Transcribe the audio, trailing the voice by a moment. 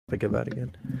Pick it out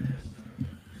again.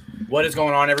 What is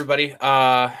going on, everybody?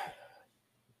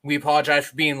 We apologize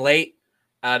for being late.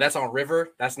 That's on River.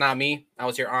 That's not me. I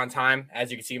was here on time.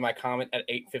 As you can see, my comment at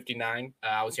 8:59.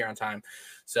 I was here on time.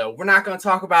 So we're not going to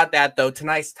talk about that, though.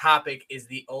 Tonight's topic is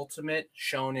the ultimate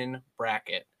Shonen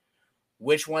bracket.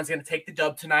 Which one's going to take the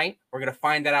dub tonight? We're going to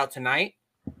find that out tonight.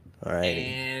 All right.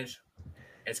 And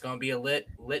it's going to be a lit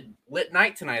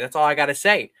night tonight. That's all I got to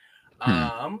say.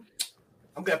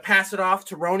 I'm going to pass it off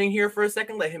to Ronin here for a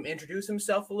second. Let him introduce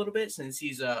himself a little bit since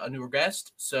he's a newer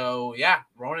guest. So, yeah,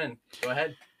 Ronin, go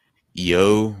ahead.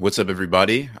 Yo, what's up,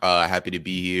 everybody? Happy to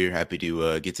be here. Happy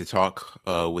to get to talk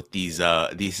with these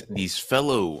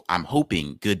fellow, I'm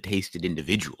hoping, good-tasted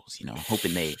individuals. You know,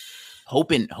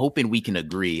 hoping we can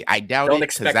agree. I doubt it. Don't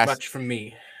expect much from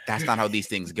me. That's not how these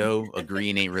things go.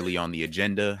 Agreeing ain't really on the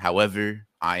agenda. However,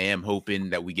 I am hoping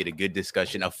that we get a good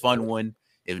discussion, a fun one,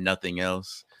 if nothing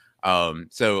else.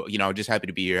 So, you know, just happy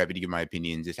to be here, happy to give my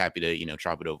opinions, just happy to, you know,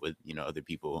 chop it up with, you know, other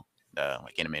people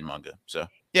like anime and manga. So,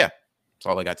 yeah, that's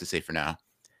all I got to say for now.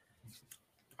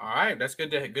 All right, that's good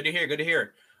to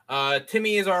hear.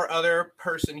 Timmy is our other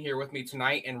person here with me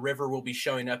tonight, and River will be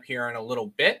showing up here in a little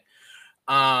bit.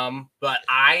 But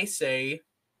I say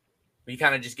we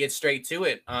kind of just get straight to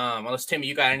it. Unless Timmy,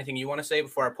 you got anything you want to say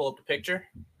before I pull up the picture?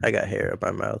 I got hair up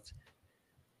my mouth.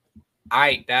 All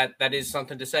right, that is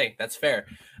something to say. That's fair.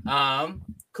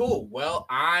 Cool. Well,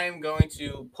 I'm going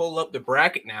to pull up the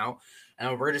bracket now,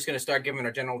 and we're just going to start giving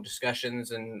our general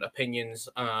discussions and opinions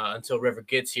until River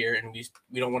gets here, and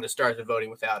we don't want to start the voting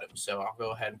without him. So I'll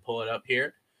go ahead and pull it up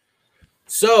here.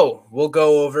 So we'll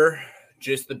go over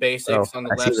just the basics on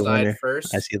the left side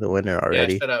first. I see the winner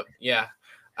already. Yeah, shut up. Yeah,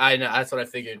 I know. That's what I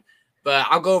figured. But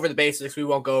I'll go over the basics. We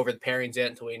won't go over the pairings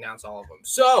yet until we announce all of them.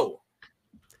 So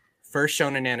first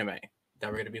shonen anime that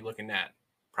we're going to be looking at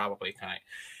probably tonight.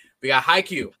 We got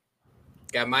Haikyuu. We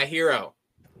got My Hero.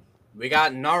 We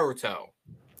got Naruto.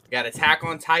 We got Attack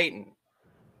on Titan.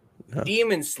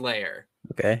 Demon Slayer.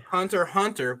 Okay. Hunter x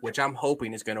Hunter, which I'm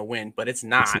hoping is going to win, but it's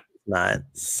not. It's not.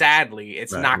 Sadly,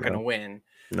 it's not going to win.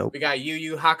 Nope. We got Yu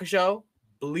Yu Hakusho,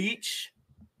 Bleach,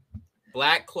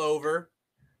 Black Clover,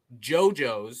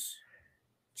 JoJo's.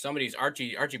 Somebody's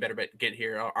Archie better get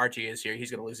here. Oh, Archie is here. He's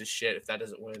going to lose his shit if that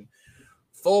doesn't win.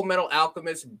 Full Metal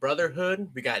Alchemist Brotherhood.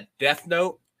 We got Death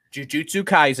Note, Jujutsu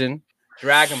Kaisen,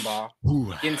 Dragon Ball,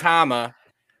 Gintama,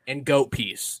 and Goat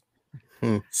Piece.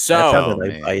 So that sounded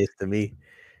like bias to me.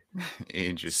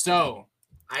 Interesting. So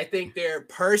I think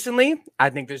there's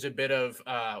a bit of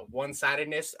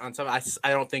one-sidedness on some. I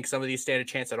don't think some of these stand a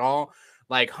chance at all.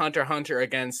 Like Hunter x Hunter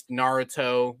against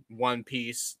Naruto, One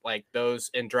Piece, like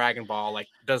those in Dragon Ball, like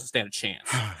doesn't stand a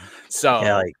chance. So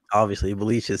yeah, like obviously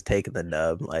Bleach is taking the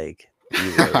dub. Like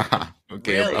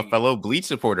okay, really? A fellow Bleach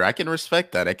supporter. I can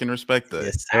respect that.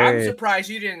 Yes, sir. I'm surprised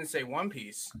you didn't say One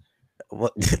Piece.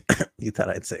 What you thought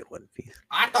I'd say One Piece?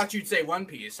 I thought you'd say One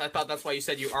Piece. I thought that's why you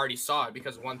said you already saw it,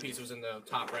 because One Piece was in the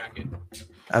top bracket.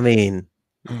 I mean,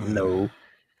 no.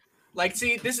 Like,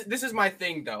 see, this is my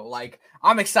thing though. Like,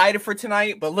 I'm excited for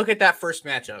tonight, but look at that first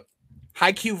matchup: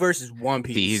 Haikyuu versus One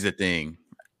Piece. See, here's the thing.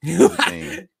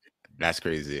 That's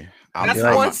crazy. That's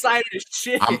one-sided as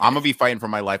shit. I'm gonna be fighting for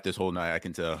my life this whole night. I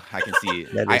can tell. I can see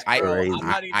it.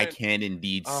 I can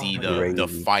indeed see the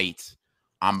fight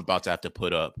I'm about to have to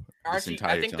put up this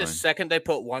entire I think time. The second they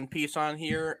put One Piece on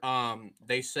here,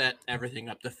 they set everything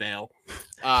up to fail.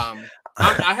 I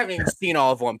haven't even seen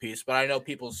all of One Piece, but I know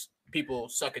people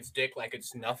suck its dick like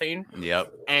it's nothing.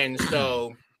 Yep. And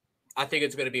so I think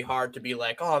it's going to be hard to be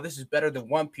like, oh, this is better than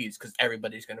One Piece, because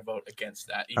everybody's going to vote against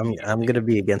that. I'm going to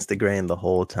be against the grain the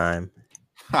whole time.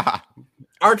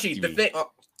 Archie, the thing.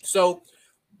 So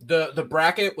the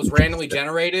bracket was randomly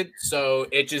generated, so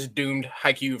it just doomed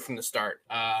Haikyuu from the start.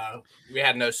 We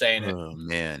had no say in it. Oh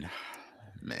man.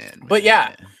 But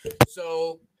yeah,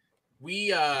 so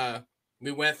we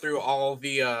went through all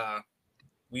the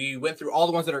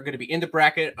ones that are going to be in the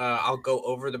bracket. I'll go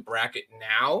over the bracket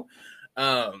now.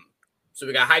 So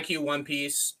we got Haikyuu, One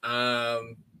Piece.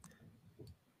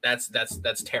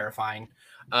 That's terrifying.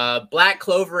 Black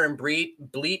Clover and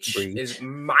Bleach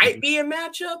might be a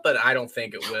matchup, but I don't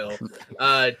think it will.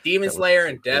 Demon Slayer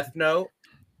and Death Note,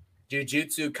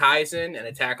 Jujutsu Kaisen and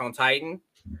Attack on Titan.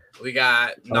 We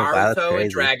got Naruto and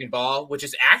Dragon Ball, which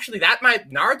is actually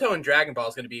Naruto and Dragon Ball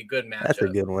is going to be a good matchup. That's a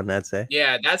good one, I'd say.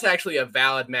 Yeah, that's actually a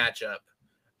valid matchup.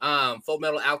 Full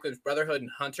Metal Alchemist Brotherhood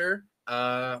and Hunter.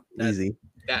 Easy.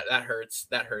 That hurts.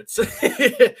 Yu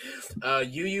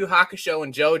Yu Hakusho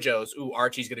and JoJo's. Ooh,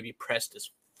 Archie's gonna be pressed as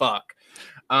fuck.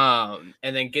 And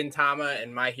then Gintama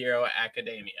and My Hero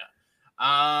Academia.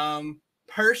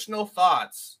 Personal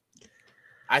thoughts.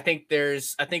 I think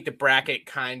the bracket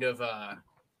kind of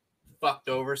fucked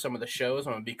over some of the shows.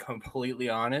 I'm gonna be completely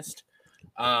honest.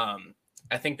 I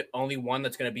think the only one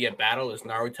that's gonna be a battle is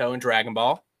Naruto and Dragon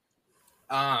Ball.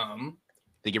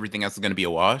 Think everything else is gonna be a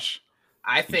wash?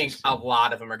 I think a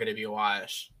lot of them are gonna be a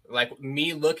wash. Like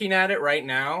me looking at it right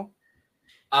now,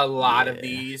 a lot of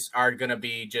these are gonna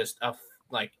be just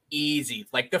easy.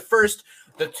 Like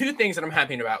the two things that I'm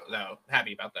happy about though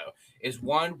is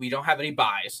one, we don't have any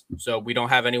buys, so we don't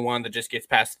have anyone that just gets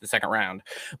past the second round.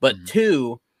 But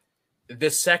two, the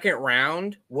second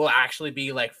round will actually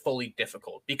be like fully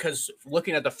difficult because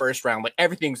looking at the first round, like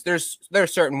there's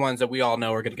certain ones that we all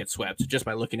know are going to get swept just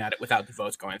by looking at it without the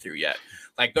votes going through yet.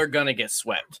 Like they're going to get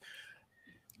swept.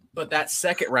 But that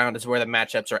second round is where the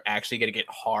matchups are actually going to get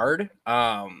hard.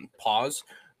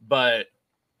 But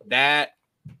that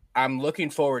I'm looking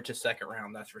forward to second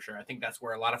round. That's for sure. I think that's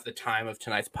where a lot of the time of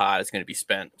tonight's pod is going to be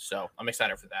spent. So I'm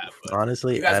excited for that. But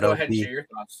honestly, you guys go ahead and share your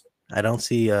thoughts. I don't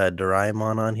see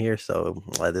Doraemon on here, so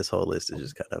this whole list is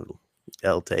just kind of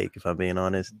L take, if I'm being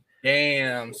honest.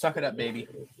 Damn, suck it up, baby.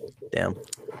 Damn.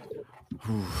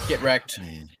 Get wrecked.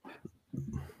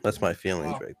 That's my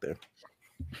feelings right there.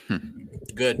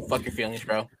 Good. Fuck your feelings,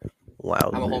 bro.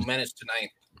 Wow. I'm a whole menace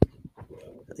tonight.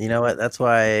 You know what? That's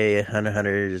why Hunter x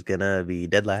Hunter is gonna be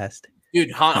dead last.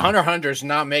 Dude, Hunter x Hunter's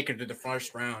not making it to the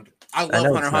first round. I love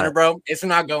Hunter x Hunter, bro. It's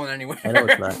not going anywhere. I know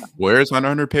it's not. Where is Hunter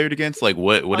x Hunter paired against? Like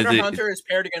what is it? Hunter x Hunter is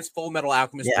paired against Full Metal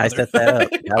Alchemist. Yeah, I set that up.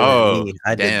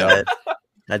 I did that.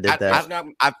 I did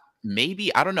that.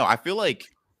 Maybe I don't know. I feel like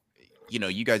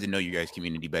you guys know your guys'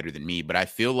 community better than me, but I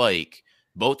feel like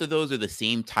both of those are the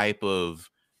same type of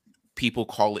people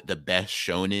call it the best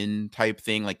shonen type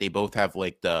thing. Like they both have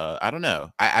like I don't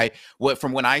know.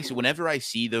 Whenever I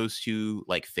see those two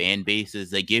like fan bases,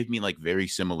 they give me like very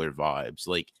similar vibes.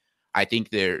 Like I think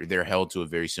they're held to a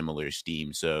very similar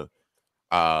esteem. So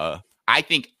I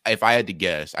think if I had to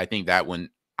guess, I think that one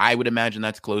I would imagine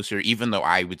that's closer, even though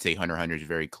I would say Hunter x Hunter is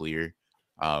very clear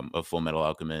of Full Metal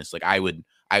Alchemist. Like I would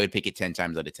pick it 10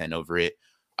 times out of 10 over it.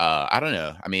 I don't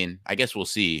know. I mean, I guess we'll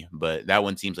see, but that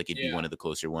one seems like it'd be one of the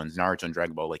closer ones. Naruto and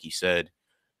Dragon Ball, like you said.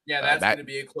 Yeah, that's going to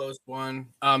be a close one.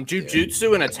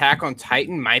 Jujutsu and Attack on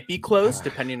Titan might be close,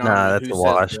 depending on who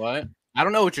says what. I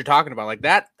don't know what you're talking about. Like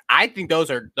that, I think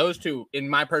those two, in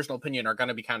my personal opinion, are going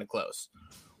to be kind of close.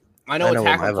 I know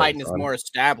Attack on Titan is more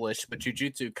established, but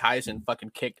Jujutsu Kaisen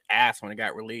fucking kicked ass when it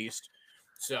got released.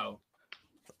 So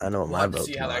I know my vote.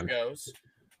 See how that goes.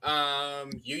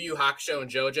 Yu Yu Hakusho and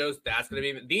JoJo's. That's gonna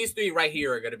be these three right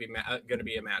here are gonna be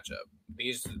a matchup.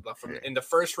 These in the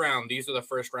first round. These are the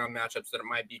first round matchups that it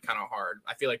might be kind of hard.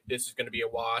 I feel like this is gonna be a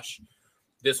wash.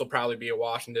 This will probably be a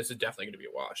wash, and this is definitely gonna be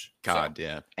a wash. God,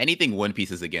 yeah. Anything One Piece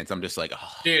is against, I'm just like,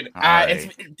 oh, dude,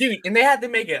 and they had to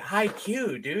make it high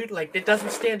Q, dude. Like it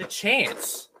doesn't stand a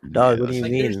chance. Dog, what do you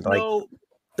mean? Like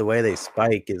the way they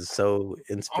spike is so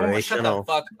inspirational. Shut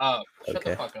the fuck up. Shut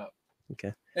the fuck up.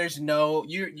 Okay. There's no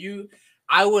you.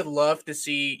 I would love to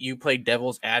see you play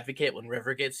devil's advocate when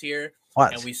River gets here,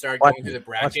 and we start going through the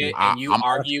bracket, and you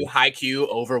argue Haikyuu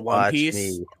over One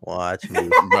Piece. Watch me,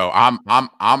 bro.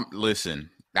 I'm. Listen.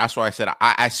 That's why I said.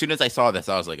 As soon as I saw this,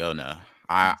 I was like, oh no.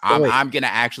 I'm gonna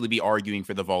actually be arguing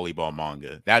for the volleyball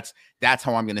manga. That's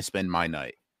how I'm gonna spend my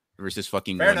night versus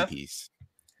fucking One Piece.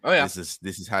 Oh yeah. This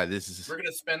is how this is. We're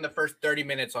gonna spend the first 30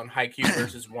 minutes on Haikyuu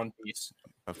versus One Piece.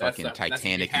 A fucking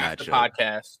Titanic matchup.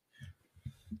 Podcast.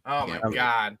 Oh my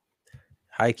god.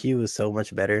 Haikyuu is so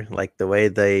much better. Like the way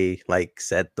they like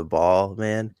set the ball,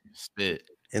 man. Spit.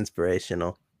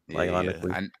 Inspirational. Like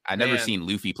honestly. I never seen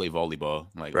Luffy play volleyball.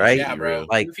 Like right? Yeah, bro.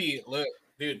 Like Luffy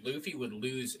would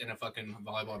lose in a fucking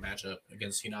volleyball matchup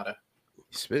against Hinata.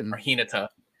 Spitting. Or Hinata.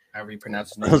 However you pronounce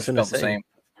his name. It's spelled the same.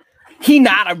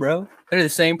 Hinata, bro. They're the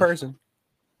same person.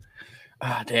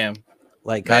 Ah, damn.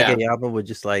 Like Kageyama would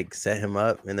just like set him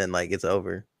up and then like it's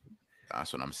over.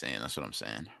 That's what I'm saying.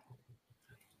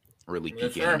 Really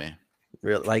peak anime.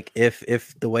 Real like if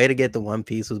the way to get the One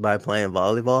Piece was by playing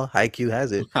volleyball, Haikyuu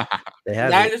has it. They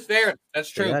have that is fair. That's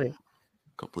true.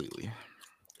 Completely.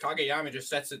 Kageyama just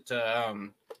sets it to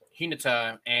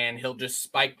Hinata and he'll just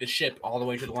spike the ship all the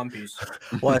way to the One Piece.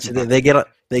 Watch they get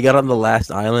on the last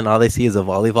island, all they see is a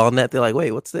volleyball net. They're like,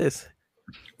 wait, what's this?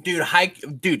 Dude,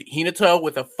 Hinata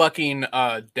with a fucking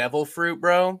devil fruit,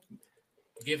 bro.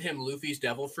 Give him Luffy's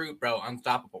devil fruit, bro.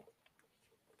 Unstoppable.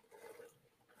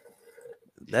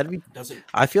 That'd be.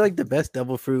 I feel like the best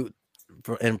devil fruit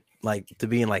to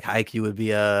be in like Haikyuu would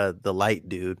be the light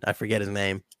dude. I forget his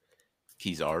name.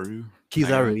 Kizaru,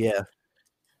 yeah.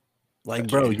 Like,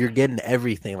 bro, you're getting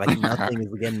everything. Like nothing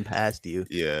is getting past you.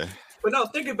 Yeah. But no,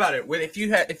 think about it.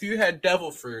 If you had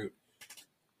devil fruit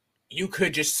you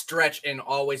could just stretch and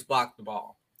always block the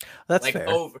ball. That's like fair.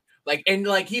 over like and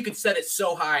like you could set it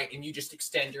so high and you just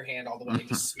extend your hand all the way and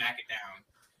just smack it down.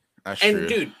 That's and true.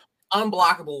 Dude,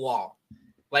 unblockable wall.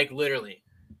 Like literally.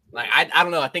 Like I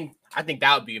don't know. I think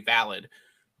that would be valid.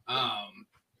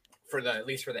 At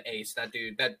least for the ace. That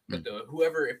dude, but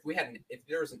whoever, if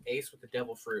there was an ace with the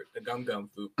devil fruit, the gum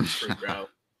fruit, bro,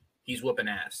 he's whooping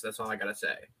ass. That's all I gotta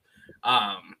say.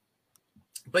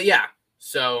 But yeah,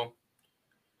 so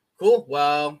cool.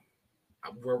 Well,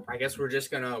 I guess we're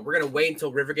gonna wait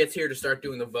until River gets here to start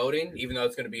doing the voting, even though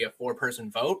it's gonna be a 4-person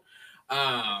vote.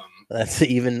 That's an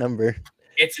even number.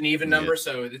 It's an even number,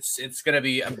 so it's gonna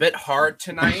be a bit hard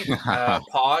tonight.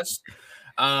 Pause.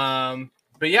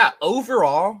 But yeah,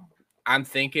 overall, I'm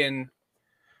thinking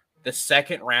the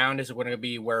second round is going to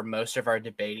be where most of our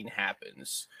debating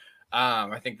happens.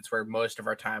 I think that's where most of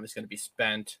our time is going to be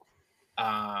spent.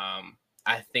 I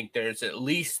think there's at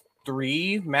least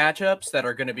 3 matchups that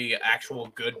are going to be actual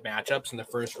good matchups in the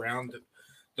first round.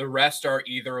 The rest are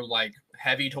either like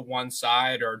heavy to one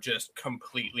side or just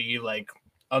completely like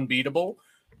unbeatable.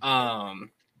 But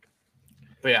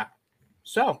yeah,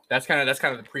 so that's kind of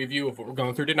the preview of what we're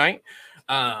going through tonight.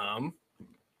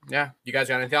 Yeah, you guys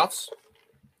got any thoughts?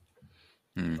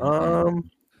 I'm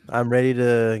ready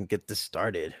to get this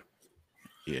started.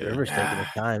 Yeah, River's taking his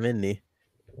time, isn't he?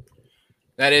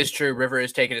 That is true. River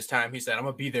is taking his time. He said, "I'm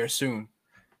gonna be there soon."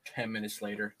 10 minutes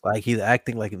later, like he's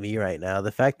acting like me right now.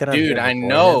 The fact that dude, I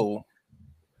know.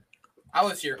 I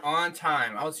was here on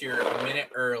time. I was here a minute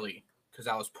early because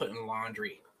I was putting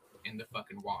laundry in the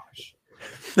fucking wash.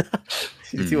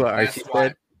 You see what Archie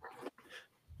said?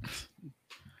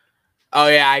 Oh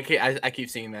yeah, I keep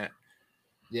seeing that.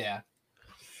 Yeah.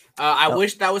 I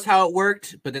wish that was how it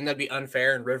worked, but then that'd be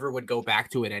unfair, and River would go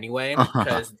back to it anyway.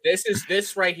 Because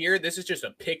this right here, this is just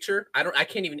a picture. I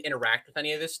can't even interact with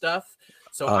any of this stuff,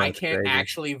 so I can't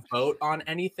actually vote on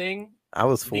anything. I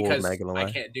was fooled, because not gonna lie.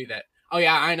 I can't do that. Oh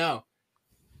yeah, I know.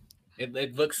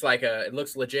 It looks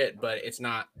legit, but it's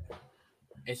not.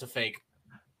 It's a fake.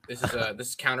 This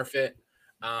is counterfeit.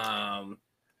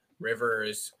 River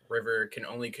can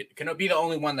be the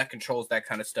only one that controls that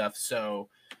kind of stuff. So,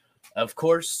 of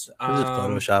course, just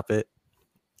Photoshop it.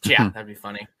 Yeah, that'd be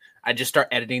funny. I just start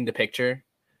editing the picture.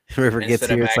 River gets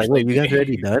here. It's like, wait, you guys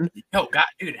already done? No, God,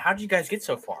 dude, how did you guys get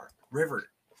so far? River,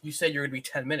 you said you're gonna be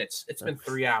 10 minutes. It's been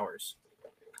 3 hours.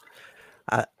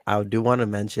 I do want to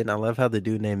mention, I love how the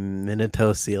dude named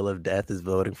Minato Seal of Death is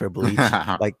voting for Bleach.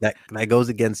 Like that goes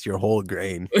against your whole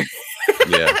grain.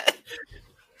 Yeah.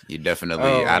 You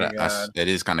definitely it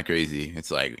is kind of crazy.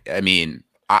 It's like, I mean,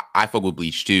 I fuck with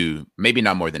Bleach too. Maybe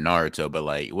not more than Naruto, but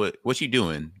like what's you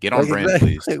doing? Get on brand,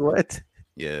 please. Like, what?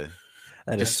 Yeah.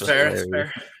 Just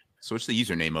fair. Switch the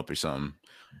username up or something.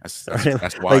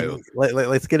 That's wild.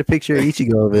 Let's get a picture of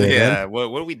Ichigo over there. Yeah, man.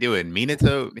 what are we doing?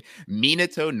 Minato,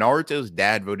 Naruto's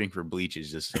dad voting for Bleach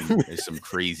is just some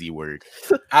crazy work.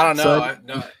 I don't know.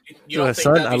 You don't think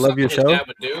son, I love your show. Dad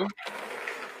would do?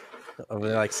 Over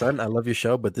there, like, son, I love your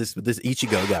show, but this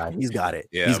Ichigo guy, he's got it.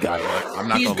 Yeah, he's got it. I'm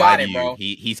not gonna lie to you. Bro.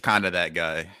 He's kind of that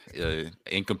guy.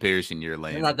 In comparison, you're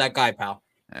lame. I'm not that guy, pal.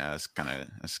 Yeah,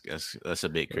 that's a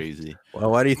bit crazy.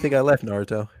 Well, why do you think I left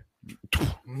Naruto?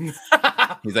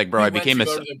 He's like, bro, I became a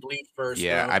first,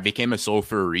 yeah, bro. I became a soul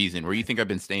for a reason. Where you think I've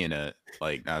been staying at?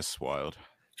 Like, that's wild.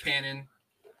 Canon.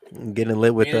 I'm getting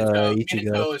lit with Ichigo.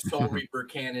 Minato is Soul Reaper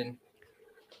canon.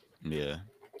 Yeah.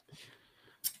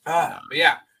 But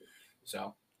yeah.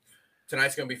 So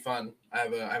tonight's gonna be fun. I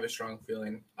have a strong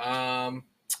feeling. I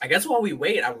guess while we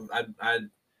wait, I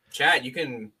Chad, you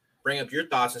can bring up your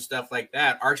thoughts and stuff like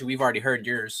that. Archie, we've already heard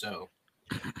yours, so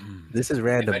this is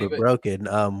random but broken.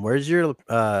 Where's your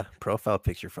profile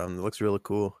picture from? It looks really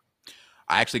cool.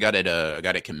 I actually got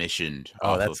it commissioned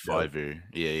off of Fiverr.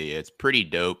 Yeah, it's pretty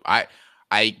dope. I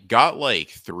got like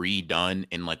 3 done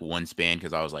in like one span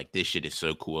because I was like, this shit is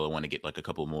so cool. I want to get like a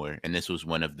couple more, and this was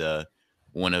one of the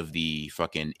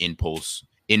fucking impulse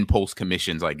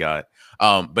commissions I got.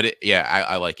 But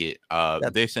I like it.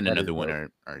 This and another one are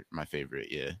my favorite.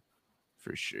 Yeah,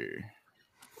 for sure.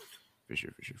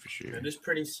 It is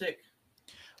pretty sick.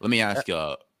 Let me ask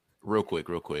y'all real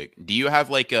quick. Do you have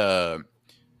like so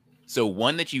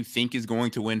one that you think is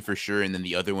going to win for sure, and then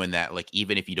the other one that, like,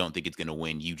 even if you don't think it's going to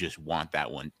win, you just want that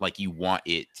one, like you want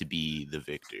it to be the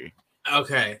victor?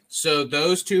 Okay, so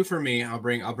those two for me, I'll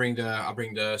bring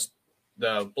the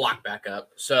block back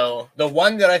up. So the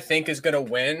one that I think is going to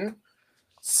win,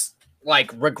 like,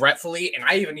 regretfully, and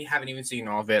I haven't even seen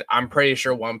all of it, I'm pretty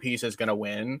sure One Piece is going to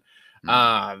win.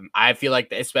 I feel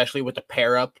like, especially with the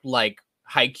pair up, like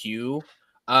Haikyuu,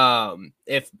 even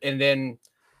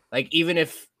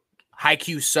if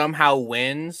Haikyuu somehow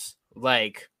wins,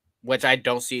 like, which I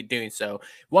don't see it doing so.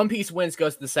 One Piece wins,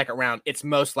 goes to the second round. It's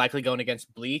most likely going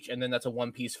against Bleach, and then that's a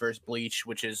One Piece versus Bleach,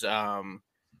 which is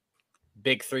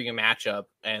big three matchup,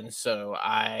 and so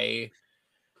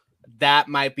that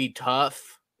might be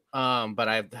tough. But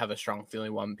I have a strong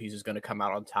feeling One Piece is going to come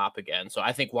out on top again. So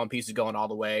I think One Piece is going all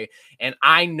the way. And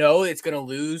I know it's going to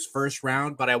lose first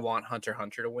round, but I want Hunter x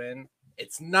Hunter to win.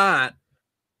 It's not,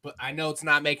 but I know it's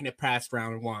not making it past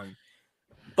round one.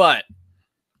 But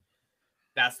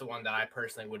that's the one that I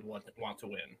personally would want to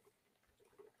win.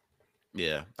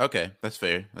 Yeah. Okay. That's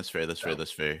fair. That's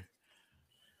fair.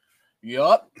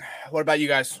 Yup. What about you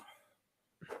guys?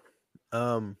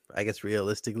 I guess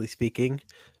realistically speaking,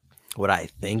 what I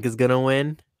think is gonna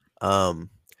win, you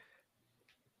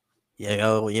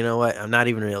know what? I'm not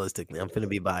even realistically. I'm gonna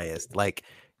be biased. Like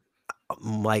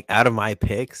out of my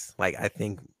picks, I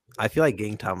feel like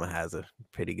Gintama has a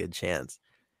pretty good chance.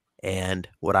 And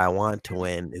what I want to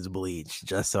win is Bleach,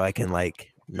 just so I can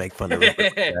make fun of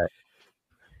River.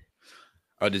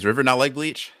 Oh, does River not like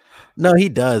Bleach? No, he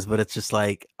does, but it's just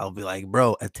I'll be like,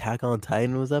 bro, Attack on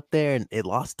Titan was up there and it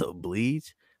lost to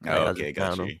Bleach. Oh, okay,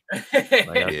 got you.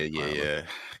 Yeah.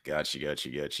 Got you.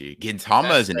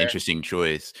 Gintama is an interesting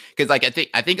choice because, I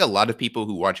think a lot of people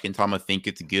who watch Gintama think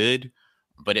it's good,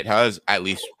 but it has, at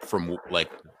least from my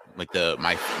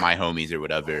homies or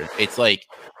whatever, it's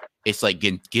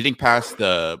getting past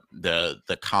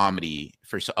the comedy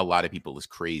for a lot of people is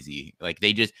crazy. Like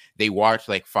they watch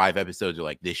 5 episodes, are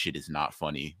like, this shit is not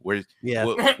funny. What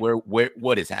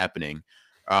is happening?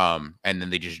 And then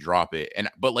they just drop it.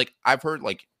 But I've heard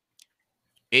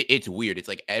it's weird. It's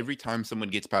every time someone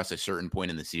gets past a certain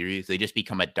point in the series, they just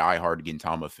become a diehard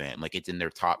Gintama fan. It's in their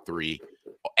top 3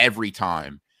 every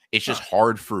time. It's just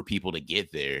hard for people to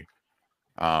get there.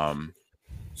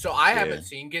 So I haven't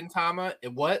seen Gintama.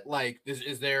 What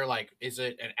is there is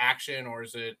it an action or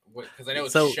is it what? Because I know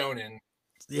it's shonen.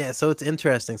 Yeah, so it's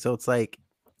interesting. So it's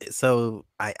so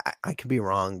I could be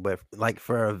wrong, but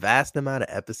for a vast amount of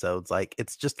episodes,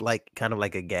 it's just kind of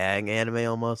like a gag anime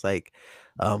almost.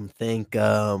 Think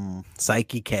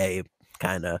Psyche K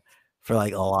kind of for a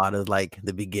lot of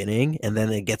the beginning, and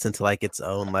then it gets into its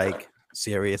own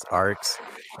serious arcs,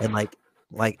 and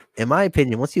in my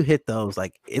opinion, once you hit those,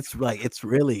 it's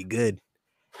really good.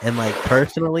 And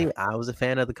personally, I was a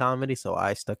fan of the comedy, so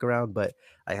I stuck around, but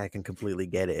I can completely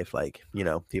get it if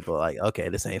people are like, okay,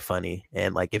 this ain't funny.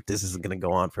 And if this is gonna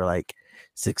go on for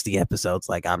 60 episodes,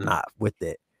 I'm not with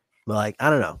it. But I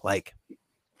don't know.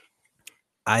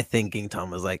 I think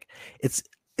Gintama is it's,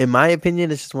 in my opinion,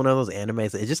 it's just one of those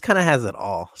animes. It just kind of has it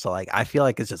all. So I feel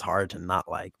it's just hard to not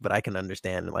but I can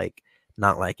understand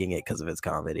not liking it because of its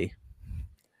comedy.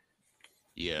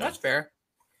 Yeah, that's fair.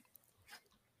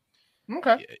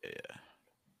 Okay. Yeah.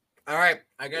 All right.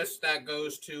 I guess that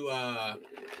goes to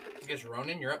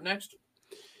Ronin, you're up next.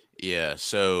 Yeah.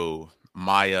 So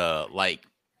my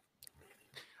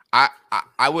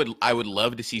I would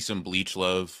love to see some Bleach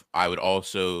love. I would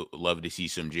also love to see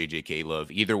some JJK love.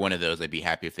 Either one of those, I'd be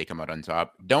happy if they come out on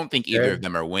top. Don't think either of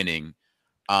them are winning.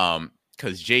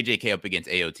 Because JJK up against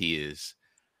AOT is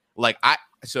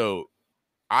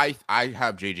I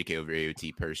have JJK over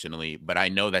AOT personally, but I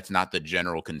know that's not the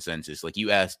general consensus.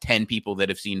 You ask 10 people that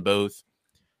have seen both,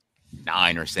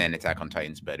 9 are saying Attack on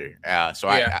Titan's better.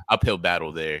 I uphill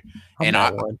battle there.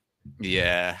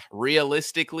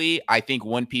 Realistically, I think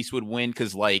One Piece would win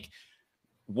because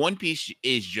One Piece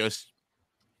it's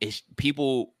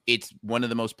one of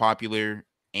the most popular,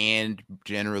 and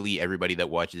generally everybody that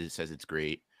watches it says it's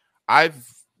great. I've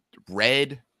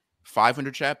read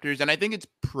 500 chapters and I think it's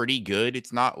pretty good.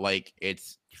 It's not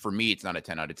for me, it's not a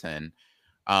 10 out of 10.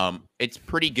 It's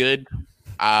pretty good.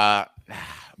 But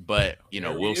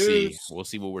we'll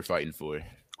see what we're fighting for.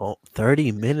 Oh,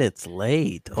 30 minutes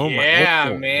late. Oh my god.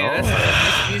 Yeah,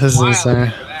 man. This is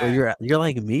insane. Well, you're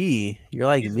like me. You're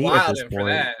like me at this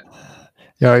point.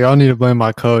 Y'all need to blame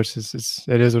my coach. It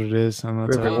is what it is.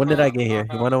 River, when did I get here?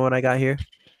 You want to know when I got here?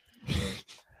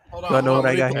 Hold on.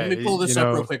 Let me pull this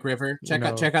up real quick, River. Check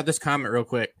out this comment real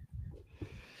quick.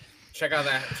 Check out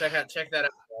that. Check that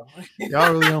out.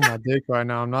 Y'all really on my dick right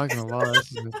now. I'm not gonna lie.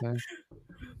 This is insane.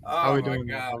 How we doing?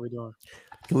 God. How we doing?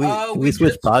 Can we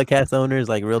switch podcast owners?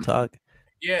 Real talk.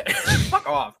 Yeah, fuck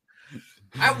off.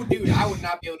 I would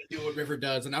not be able to do what River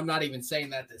does, and I'm not even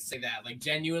saying that to say that.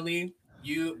 Genuinely,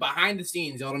 you behind the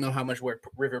scenes, y'all don't know how much work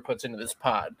River puts into this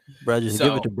pod. Bro, just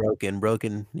give it to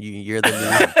Broken. You're the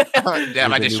new.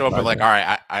 Damn, I just show up and all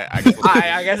right. I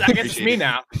guess it's me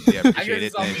now. Yeah, I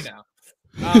guess it's all me now.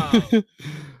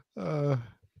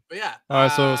 But yeah. All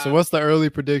right. So what's the early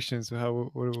predictions? What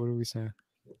are we saying?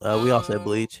 We all said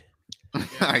Bleach.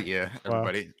 Yeah, Wow.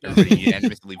 everybody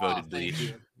unanimously Oh, voted thank Bleach.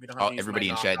 you. We don't have to use Everybody my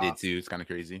in knock chat did off. too. It's kind of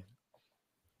crazy.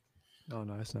 Oh,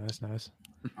 nice. All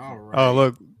Oh, right.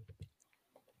 look.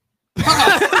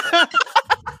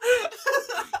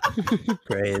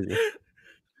 Crazy.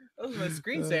 That was my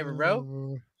screensaver,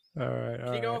 bro. All right.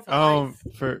 Keep going for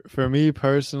life. For me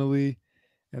personally,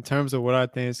 in terms of what I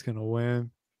think is gonna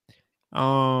win,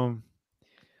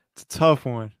 it's a tough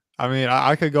one. I mean,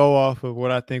 I could go off of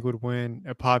what I think would win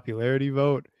a popularity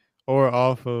vote, or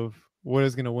off of what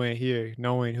is gonna win here,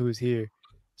 knowing who's here.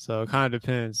 So it kind of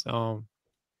depends.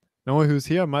 Knowing who's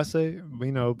here, I might say,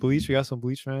 Bleach. We got some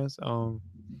Bleach fans.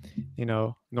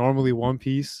 Normally One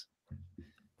Piece,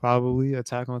 probably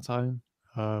Attack on Titan.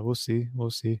 We'll see.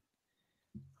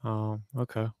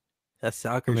 Okay. That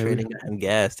soccer Maybe. training got him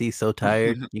gassed. He's so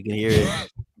tired. You can hear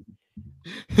it.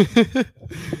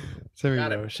 Timmy, Got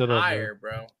bro, him shut up, higher,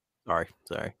 bro. Sorry.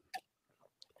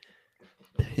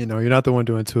 You're not the one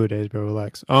doing 2-a-days, bro.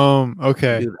 Relax.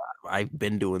 Okay. Dude, I've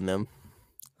been doing them.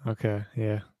 Okay,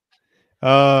 yeah.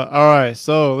 All right.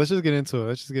 So let's just get into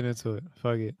it.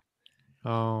 Fuck it.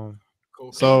 Cool.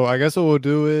 So I guess what we'll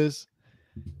do is,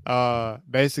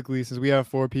 basically, since we have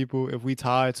 4 people, if we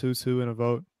tie 2-2 in a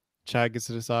vote, chat gets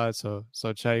to decide. So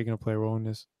chat, you're gonna play a role in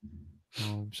this.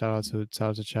 Shout out to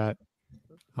chat.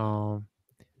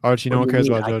 Archie, no one What do you cares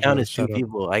mean? about I JoJo. counted 2 Shut up.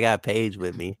 people. I got Paige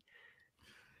with me.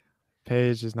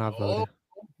 Paige is not Oh.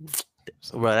 voting.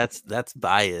 Bro, that's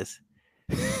bias.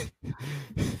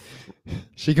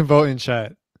 She can vote in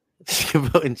chat. She can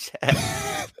vote in chat.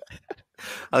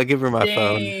 I'll give her my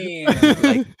phone.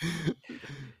 Like,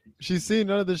 She's seen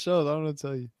none of the shows. I don't know what to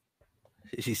tell you.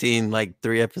 she's seen like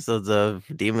 3 episodes of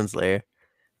Demon Slayer.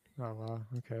 Oh wow.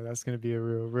 Okay, that's gonna be a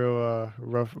real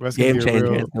rough. That's Game gonna be changer.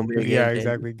 a real. It's gonna be a game Yeah, changer.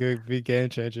 exactly. Good, big game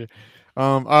changer.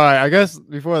 All right. I guess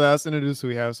before that, let's introduce who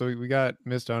we have. So we got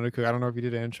Mr. Undercook. I don't know if you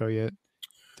did an intro yet,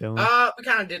 Dylan. We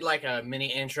kind of did like a mini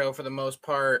intro for the most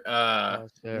part. Yeah,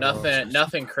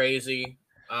 nothing crazy.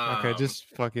 Okay, just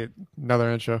fuck it.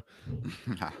 Another intro.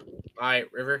 All right,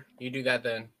 River, you do that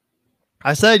then.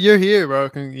 I said you're here, bro.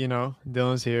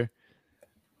 Dylan's here.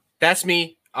 That's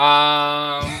me.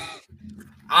 I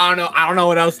don't know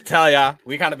what else to tell ya.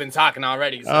 We kind of been talking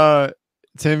already. So.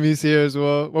 Timmy's here as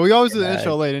well. Well, we always do the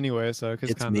intro late anyway, so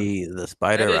it's me, the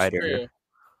Spider That is Rider. true.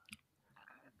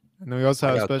 And then we also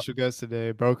have a special guest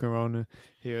today, Broken Ronin,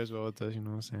 here as well with us. You know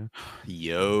what I'm saying?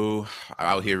 Yo,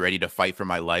 I'm out here ready to fight for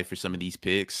my life for some of these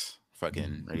picks.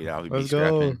 Fucking ready to out here be Let's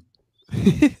go.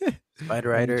 scrapping. Spider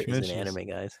Rider is an anime,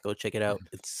 guys. Go check it out.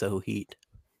 It's so heat.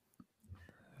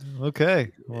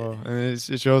 Okay. Well, and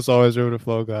it shows always River the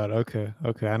Flow God. Okay.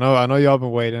 I know y'all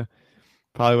been waiting.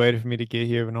 Probably waiting for me to get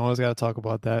here, but no one's got to talk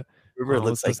about that. River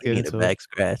looks like he need a back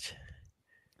scratch.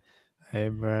 Hey,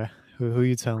 bro. Who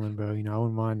you telling, bro? I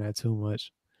wouldn't mind that too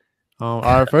much. All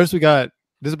right, first we got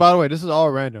this. By the way, this is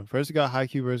all random. First we got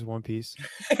Haikyuu versus One Piece.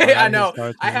 I know.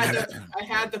 I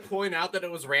had to point out that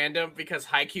it was random because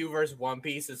Haikyuu versus One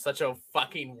Piece is such a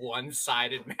fucking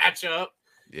one-sided matchup.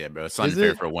 Yeah, bro. It's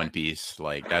unfair for One Piece.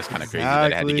 Like, that's kind of crazy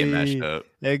that it had to get matched up.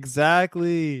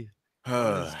 Exactly.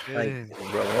 Bro,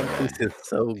 One Piece is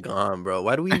so gone, bro.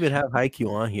 Why do we even have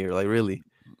Haikyuu on here? Like, really?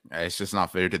 It's just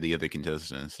not fair to the other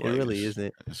contestants. It really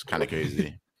isn't. It's kind of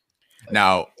crazy.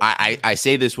 Now, I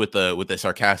say this with a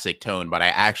sarcastic tone, but I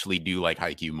actually do like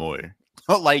Haikyuu more.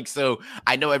 Like, so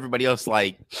I know everybody else,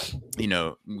 like, we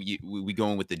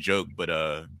going with the joke, but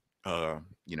as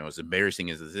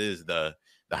embarrassing as this is, the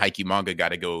Haikyuu manga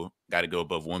gotta go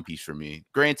above One Piece for me.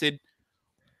 Granted,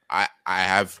 I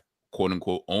have quote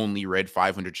unquote only read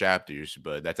 500 chapters,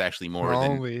 but that's actually more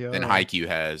than Haikyuu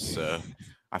has. So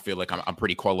I feel like I'm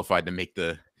pretty qualified to make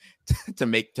to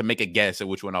make a guess at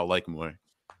which one I'll like more.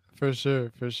 For sure.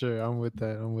 I'm with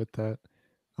that.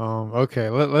 Okay,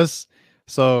 let's.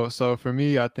 So for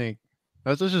me, I think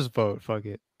let's just vote. Fuck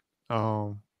it.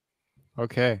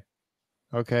 Okay,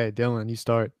 Dylan, you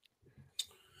start.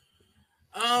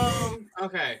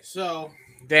 Okay, so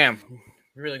damn,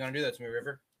 you're really gonna do that to me,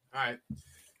 River? All right.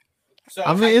 So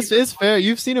I mean, it's fair.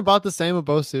 You've seen about the same of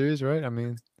both series, right? I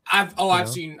mean, I've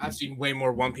seen way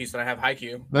more One Piece than I have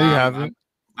Haikyuu. No, you haven't.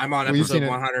 I'm on episode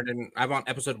 100 and I'm on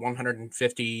episode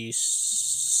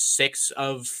 156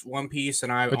 of One Piece,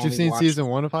 and But you've seen season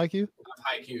 1 of Haikyuu?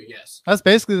 Haikyuu, yes. That's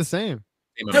basically the same.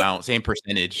 Same amount, same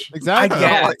percentage. Exactly.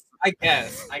 I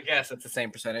guess it's the same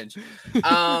percentage.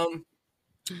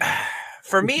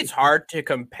 For me, it's hard to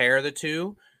compare the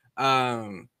two.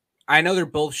 I know they're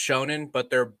both shonen, but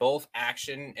they're both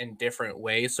action in different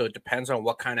ways. So it depends on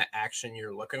what kind of action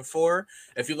you're looking for.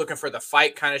 If you're looking for the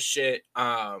fight kind of shit,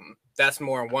 that's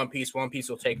more in One Piece. One Piece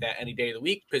will take that any day of the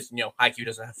week because Haikyuu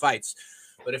doesn't have fights.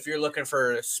 But if you're looking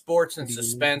for sports and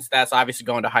suspense, that's obviously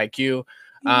going to Haikyuu.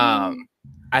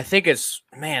 I think it's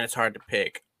hard to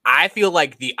pick. I feel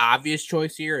like the obvious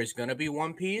choice here is going to be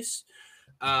One Piece.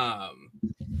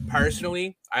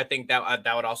 Personally, I think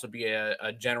that would also be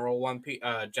a general One Piece.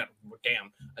 A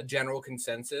general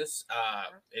consensus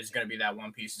is going to be that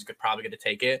One Piece is probably going to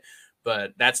take it.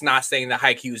 But that's not saying that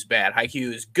Haikyuu is bad.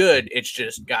 Haikyuu is good. It's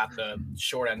just got the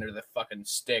short end of the fucking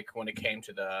stick when it came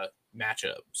to the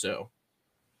matchup. So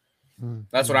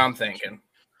that's what I'm thinking.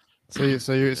 So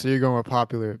you're going with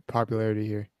popularity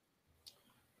here.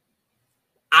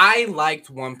 I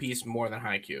liked One Piece more than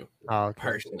Haikyuu,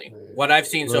 personally. What I've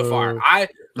seen so far,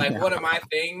 one of my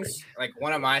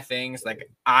things.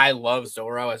 I love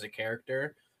Zoro as a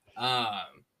character.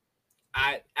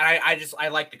 I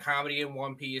like the comedy in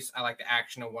One Piece. I like the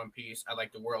action in One Piece. I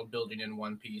like the world building in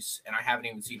One Piece, and I haven't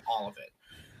even seen all of it.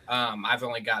 I've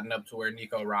only gotten up to where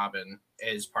Nico Robin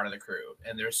is part of the crew,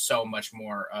 and there's so much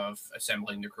more of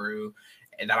assembling the crew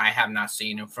that I have not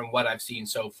seen. And from what I've seen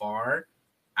so far,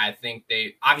 I think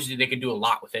they could do a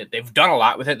lot with it. They've done a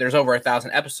lot with it. There's over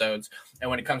 1,000 episodes, and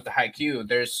when it comes to Haikyuu,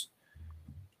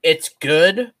 it's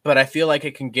good, but I feel like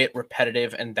it can get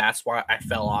repetitive, and that's why I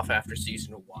fell off after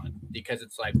season 1, because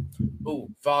it's like, ooh,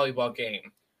 volleyball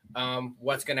game.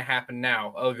 What's going to happen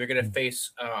now? Oh, they're going to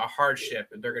face a hardship.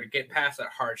 They're going to get past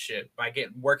that hardship by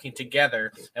working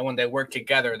together, and when they work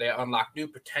together, they unlock new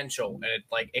potential, and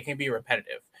it can be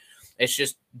repetitive. It's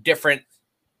just different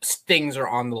things are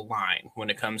on the line when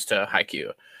it comes to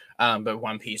Haikyuu. But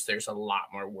One Piece, there's a lot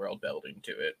more world building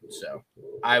to it. So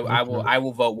I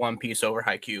will vote One Piece over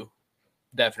Haikyuu.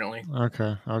 Definitely.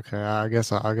 Okay. I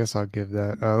guess I'll give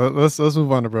that. Let's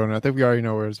move on to Ronin. I think we already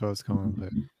know where his vote's going, but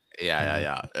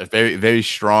yeah. A very, very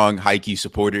strong Haikyuu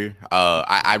supporter.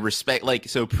 I respect,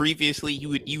 so previously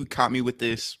you caught me with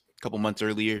this a couple months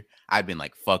earlier. I've been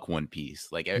like, fuck One Piece,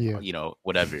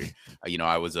 whatever.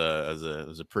 I was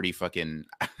a pretty fucking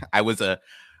I was a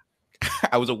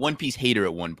One Piece hater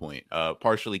at one point,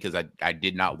 partially because I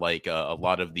did not like a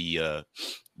lot of the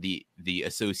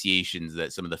associations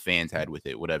that some of the fans had with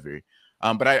it, whatever.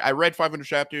 But I read 500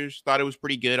 chapters, thought it was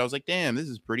pretty good. I was like, damn, this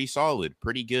is pretty solid,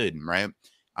 pretty good, right?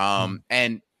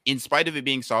 And in spite of it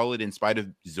being solid, in spite of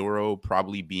Zoro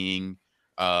probably being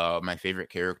my favorite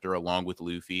character along with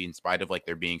Luffy, in spite of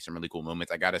there being some really cool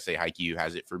moments, I gotta say Haikyuu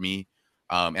has it for me.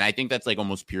 And I think that's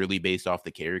almost purely based off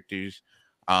the characters.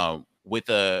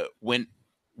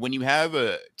 When you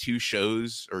have two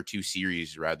shows or two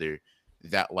series rather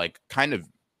that kind of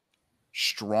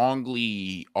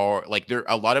strongly are there,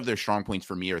 a lot of their strong points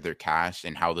for me are their cast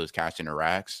and how those cast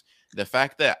interacts. The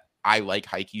fact that I like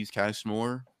Haikyuu's cast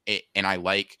more, and I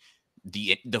like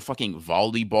the fucking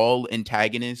volleyball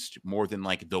antagonist more than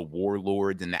the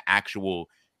warlords and the actual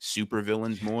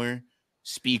supervillains more,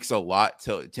 speaks a lot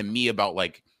to me about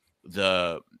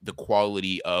the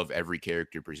quality of every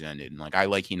character presented. And I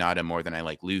like Hinata more than I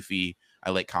like Luffy. I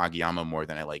like Kageyama more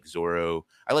than I like Zoro.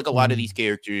 I like a lot of these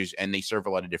characters, and they serve a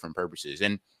lot of different purposes.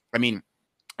 And I mean,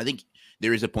 I think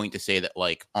there is a point to say that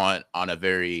on a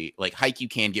very Haikyuu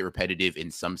can get repetitive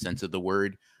in some sense of the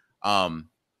word.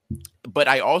 But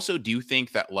I also do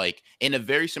think that in a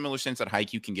very similar sense that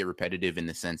Haikyuu can get repetitive in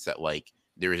the sense that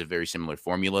there is a very similar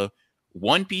formula.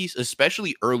 One Piece,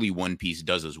 especially early One Piece,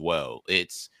 does as well.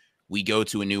 We go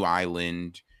to a new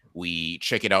island, we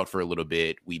check it out for a little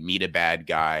bit, we meet a bad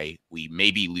guy, we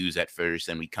maybe lose at first,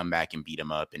 then we come back and beat him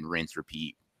up and rinse,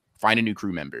 repeat, find a new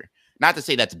crew member. Not to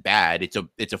say that's bad.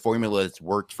 It's a formula that's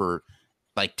worked for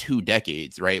 2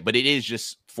 decades, right? But it is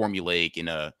just formulaic in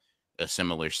a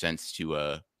similar sense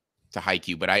to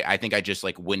Haikyuu. But I think I just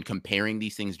when comparing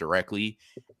these things directly,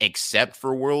 except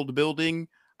for world building,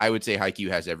 I would say Haikyuu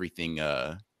has everything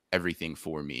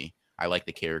for me. I like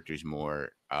the characters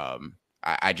more.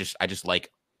 I just like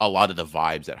a lot of the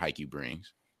vibes that Haikyuu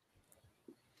brings.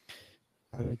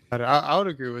 I would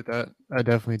agree with that. I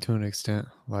definitely, to an extent.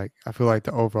 I feel like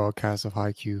the overall cast of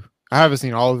Haikyuu, I haven't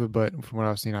seen all of it, but from what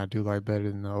I've seen, I do like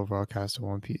better than the overall cast of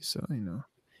One Piece. So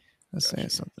that's saying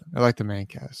something. I like the main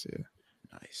cast. Yeah,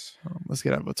 nice. Let's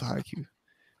get up to Haikyuu.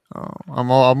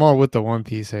 I'm all with the One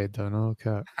Piece hate though. No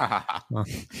cap. All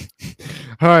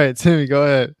right, Timmy, go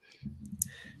ahead.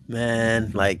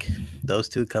 Man, those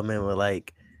two come in with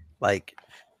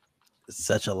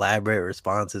such elaborate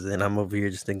responses, and I'm over here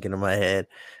just thinking in my head,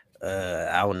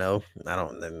 I don't know,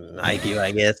 Haikyuu,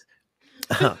 I guess.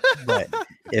 But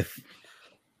if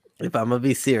I'm gonna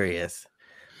be serious,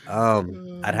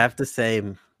 I'd have to say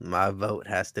my vote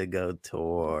has to go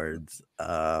towards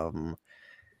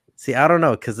see, I don't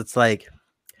know, because it's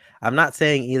I'm not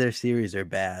saying either series are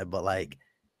bad, but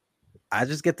I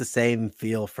just get the same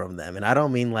feel from them, and I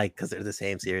don't mean like because they're the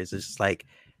same series. It's just like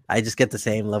I just get the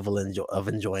same level of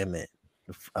enjoyment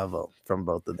from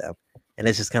both of them, and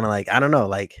it's just kind of like I don't know,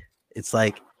 like it's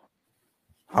like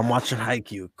I'm watching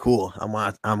Haikyuu, cool.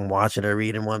 I'm watching or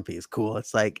reading One Piece, cool.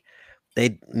 It's like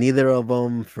they neither of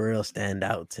them for real stand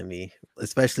out to me,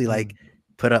 especially like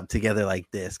put up together like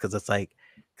this, because it's like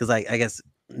I guess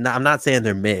I'm not saying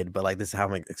they're mid, but like this is how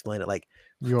I'm gonna explain it. Like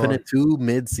putting two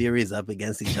mid series up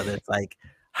against each other, it's like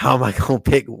how am I gonna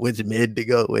pick which mid to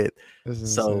go with?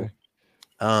 So,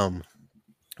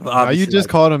 well, you just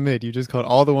called him mid. You just called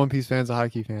all the One Piece fans are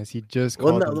Haikyuu fans. He just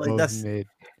called them like both mid.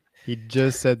 He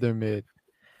just said they're mid.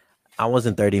 I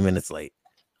wasn't 30 minutes late.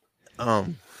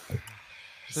 You're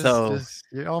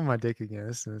on my dick again.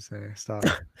 This is insane. Stop.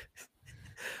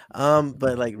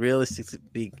 But like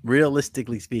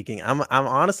realistically speaking, I'm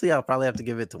honestly I'll probably have to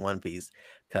give it to One Piece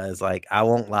because like I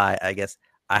won't lie, I guess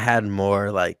I had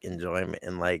more like enjoyment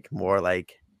and like more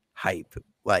like hype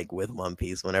like with One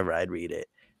Piece whenever I'd read it.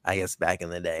 I guess back in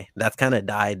the day, that's kind of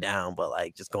died down, but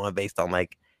like just going based on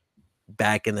like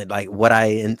back in the like what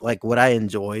I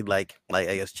enjoyed like I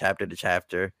guess chapter to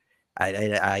chapter,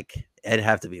 it'd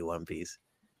have to be One Piece.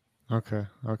 Okay.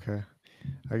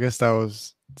 I guess that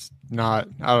was not.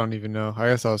 I don't even know. I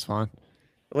guess that was fine.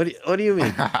 What do you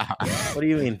mean? What do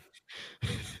you mean?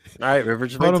 All right, River.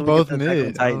 Just wait till both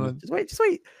mid. Just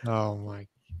wait. Oh my.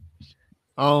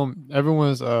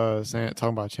 Everyone's talking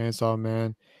about Chainsaw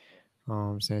Man.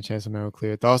 Saying Chainsaw Man will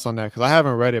clear. Thoughts on that? Because I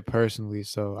haven't read it personally,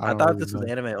 so I thought this was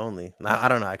anime only. I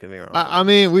don't know. I could be wrong. I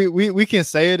mean, we can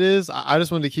say it is. I just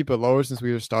wanted to keep it lower since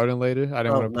we were starting later. I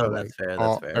didn't want to put like fair.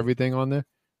 Everything on there.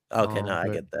 Okay, no, I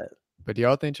get that. But do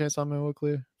y'all think Chainsaw Man will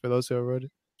clear for those who have read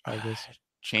it? I guess.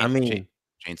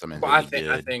 Chainsaw Man. Well, I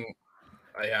think.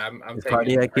 Yeah, I'm taking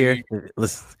Cardiac here.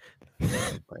 Listen.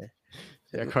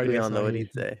 Yeah, Cardiac. We all know what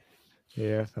he'd say.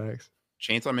 Yeah, thanks.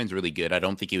 Chainsaw Man's really good. I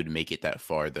don't think he would make it that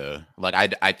far though. Like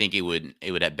I think it would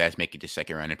at best make it to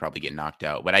second round and probably get knocked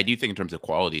out. But I do think in terms of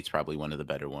quality, it's probably one of the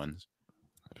better ones.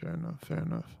 Fair enough.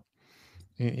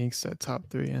 Ink said top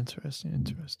 3. Interesting.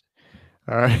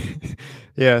 All right.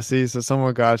 Yeah, see, so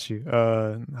someone got you.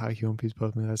 Haikyuu One Piece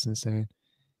both, man. That's insane.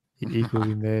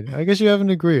 Equally mid. I guess you have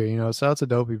an agreeer, shout out to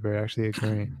Dopey Bird actually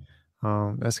agreeing.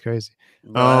 That's crazy.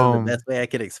 The best way I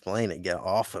could explain it, get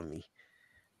off of me.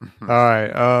 All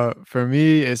right. For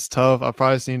me, it's tough. I've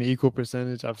probably seen an equal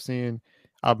percentage.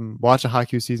 I'm watching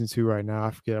Haikyuu season 2 right now.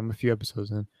 I forget. I'm a few episodes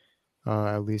in,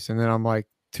 at least. And then I'm like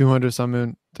 200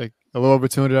 something, like a little over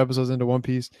 200 episodes into One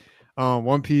Piece.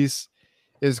 One Piece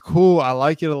is cool. I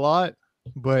like it a lot,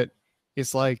 but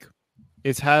it's like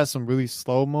it has some really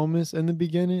slow moments in the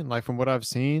beginning, like from what I've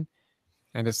seen.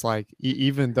 And it's like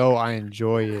even though I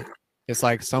enjoy it, it's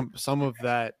like some of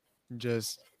that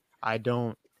just I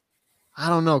don't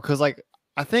know, because like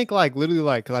I think like literally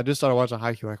like because I just started watching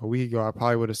Haikyuu like a week ago, I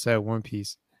probably would have said One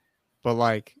Piece, but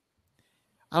like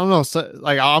I don't know, so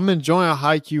like I'm enjoying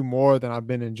Haikyuu more than I've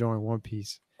been enjoying One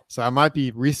Piece, so I might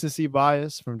be recency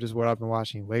bias from just what I've been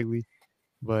watching lately,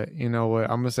 but you know what,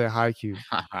 I'm gonna say Haikyuu.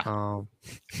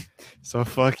 So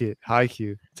fuck it,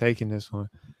 Haikyuu taking this one.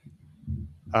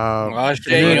 Well,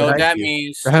 shit, you know what that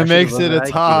means. That makes it a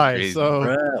tie. So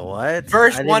bruh, what?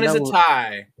 First one is a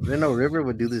tie. I didn't know River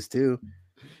would do this too.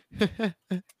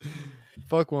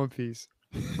 Fuck One Piece.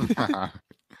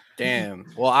 Damn.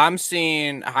 Well, I'm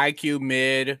seeing Haikyuu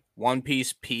mid, One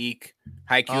Piece peak,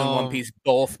 Haikyuu and One Piece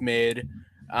both mid.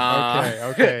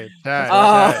 Okay.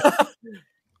 Chat.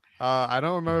 I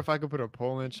don't remember if I could put a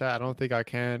poll in chat. I don't think I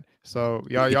can. So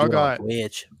y'all got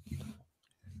Twitch.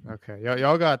 Okay,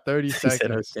 y'all got 30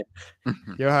 seconds.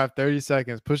 Y'all have 30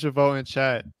 seconds. Push a vote in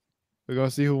chat. We're gonna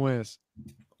see who wins.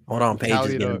 Hold on, Paige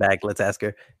is getting back. Let's ask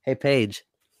her. Hey, Paige,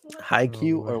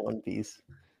 Haikyuu or One Piece?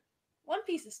 One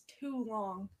Piece is too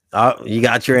long. Oh, you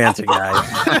got your answer, guys.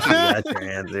 You got your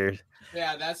answer.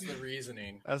 Yeah, that's the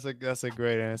reasoning. That's a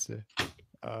great answer.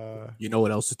 You know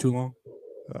what else is too long?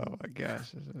 Oh my gosh,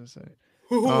 that's insane.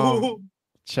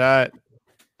 Chat.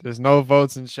 There's no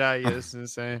votes in chat yet. This is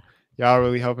insane. Y'all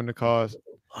really helping the cause.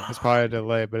 It's probably a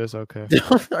delay, but it's okay.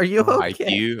 Are you okay?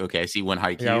 Haikyuu. Okay, I see one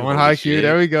Haikyuu. Yeah, one Haikyuu.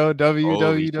 There we go.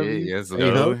 WWW. Yes, Are you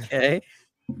okay?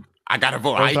 I gotta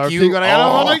vote Haikyuu.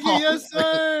 Haikyuu. Yes,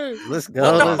 sir. Let's go.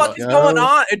 What the fuck is going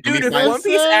on, dude? If One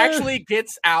Piece actually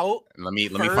gets out, let me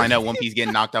find out One Piece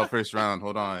getting knocked out first round.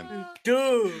 Hold on,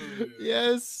 dude.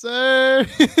 Yes, sir.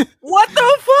 What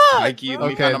the fuck? Haikyuu. Let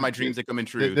me find out my dreams are coming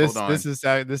true. Hold on. This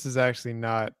is actually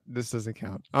not. This doesn't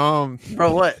count.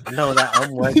 Bro, what? No, that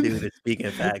one dude is speaking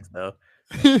facts though.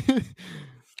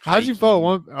 How'd you vote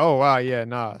one? Oh wow, yeah,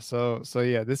 nah. So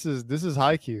yeah, this is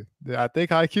Haikyuu. I think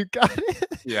Haikyuu got it.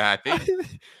 Yeah, I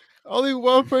think. Only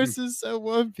one person said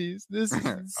One Piece. This is Oh,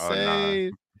 nah.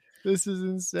 insane. This is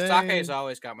insane. Sake's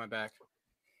always got my back.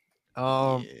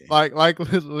 Yeah. Like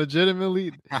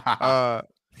legitimately,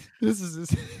 this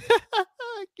is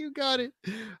like you got it.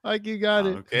 Like you got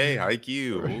it. Okay,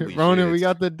 IQ. Holy Ronin, shit. we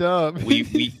got the dub.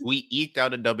 we eked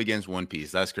out a dub against One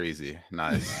Piece. That's crazy.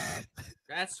 Nice.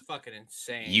 That's fucking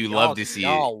insane. You love to see it.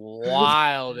 Y'all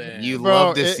wild. You Bro,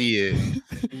 love to see it.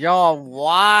 Y'all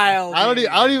wild. I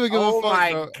don't even give a fuck. Oh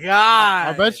my bro. god.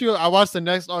 I bet you I watched the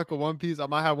next arc of One Piece. I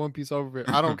might have One Piece over it.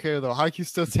 I don't care though. Haikyuu's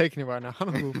still taking it right now. I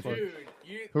don't give a fuck. Dude,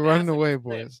 We're running that's a away, clip.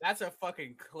 boys. That's a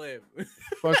fucking clip.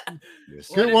 Fuck. Yes,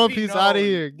 Let Get it One be Piece out of known.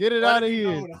 here. Get it Let out of be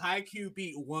here. known, Haikyuu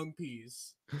beat One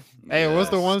Piece. Hey, it was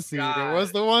the Yes. one seed. It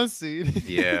was the one seed.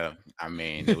 Yeah, I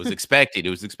mean, it was expected. It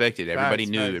was expected. Everybody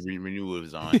Facts, knew. facts. Everybody knew it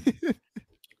was on.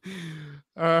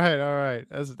 All right.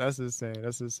 That's insane.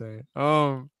 That's insane.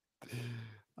 Oh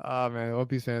man, One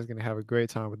Piece fans gonna have a great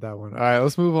time with that one. All right,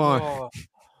 let's move on. Oh,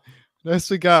 Next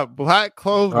we got Black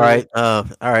Clover. All right. All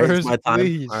right. It's Where's my time.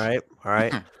 Bleach? All right. All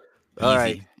right. Easy. All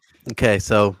right. Okay.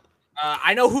 So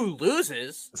I know who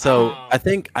loses. I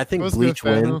think What's good, Bleach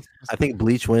fam? wins. I think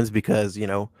Bleach wins because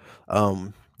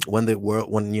when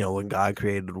when God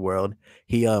created the world,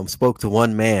 he spoke to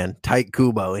one man, Tyke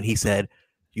Kubo, and he said,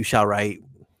 "You shall write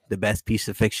the best piece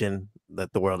of fiction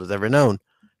that the world has ever known,"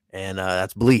 and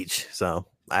that's Bleach. So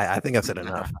I think I've said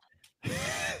enough.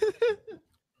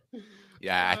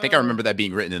 Yeah, I think I remember that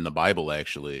being written in the Bible.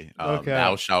 Actually, Okay.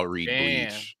 thou shalt read Damn.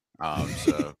 Bleach.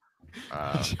 So,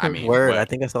 I mean, Word. but, I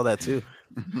think I saw that too.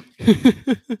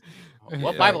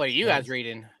 What Yeah. Bible are you guys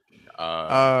reading?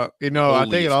 I think it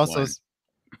holiest also one.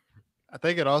 I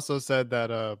think it also said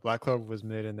that Black Clover was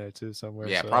mid in there too somewhere.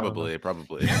 Yeah, so I don't know.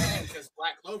 probably. Because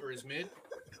Black Clover is mid.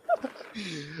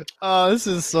 Oh, this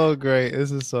is so great.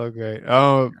 This is so great.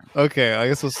 Okay, I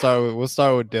guess we'll start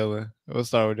with Dylan. We'll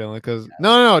start with Dylan because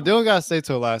no, Dylan got to stay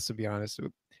till last. To be honest,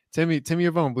 Timmy,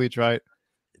 you're voting Bleach, right?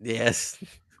 Yes.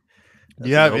 Do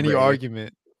you have any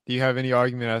argument? Do you have any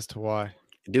argument as to why?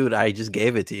 Dude, I just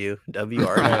gave it to you. W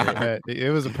argument. It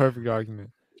was a perfect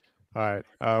argument. All right,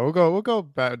 we'll go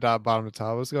back bottom to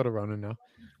top. Let's go to Ronin now.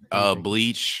 What do you think?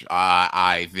 Bleach.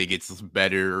 I think it's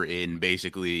better in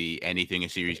basically anything a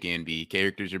series can be.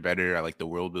 Characters are better. I like the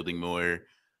world building more.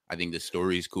 I think the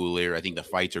story's cooler. I think the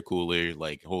fights are cooler.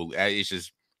 Like, it's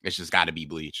just got to be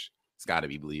Bleach. It's got to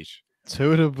be Bleach.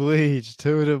 Two to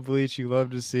Bleach. You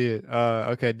love to see it.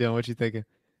 Okay, Dylan, what you thinking?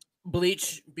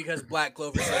 Bleach because Black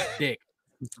Clover sucks dick.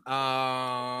 That's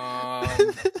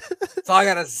all I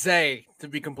gotta say. To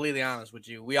be completely honest with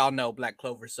you, we all know Black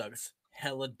Clover sucks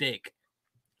hella dick,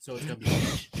 so it's gonna be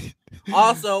Bleach.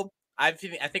 Also, I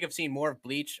think I've seen more of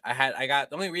Bleach. The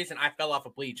only reason I fell off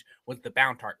of Bleach was the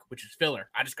Bound arc, which is filler.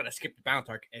 I just gotta skip the Bound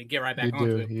arc and get right back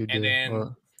onto it, and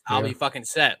then I'll be fucking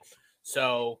set.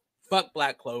 So fuck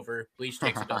Black Clover. Bleach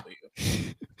takes a W.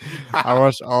 I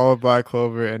watched all of Black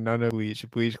Clover and none of Bleach.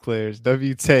 Bleach clears.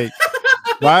 W take.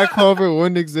 Black Clover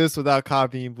wouldn't exist without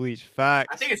copying Bleach. Facts.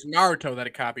 I think it's Naruto that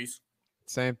it copies.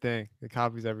 Same thing. It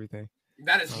copies everything.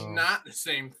 That is not the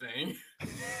same thing.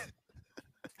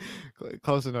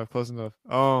 Close enough.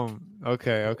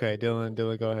 Okay. Dylan,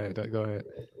 go ahead.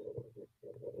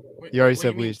 Wait, You already what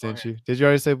said do mean, Bleach, go didn't ahead? you? Did you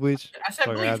already say Bleach? I said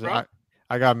Fuck, Bleach, bro.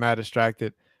 I got mad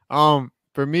distracted.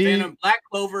 For me, Phantom Black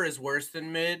Clover is worse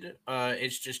than mid.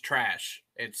 It's just trash.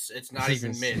 It's not This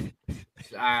even is- mid.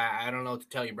 I don't know what to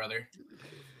tell you, brother.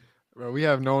 bro, we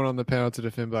have no one on the panel to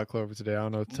defend Black Clover today. I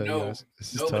don't know what to tell you No, guys.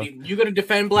 This is nobody. You gonna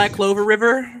defend Black Clover,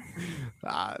 River?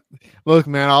 tough. Look,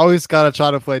 man, I always gotta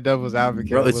try to play devil's advocate.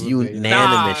 Bro, a it's little bit, you know?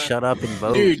 unanimous. Nah. Shut up and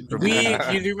vote. Dude, for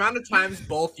the amount of times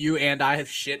both you and I have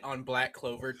shit on Black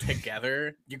Clover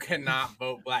together, you cannot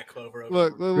vote Black Clover over.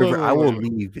 Look, River, I will look.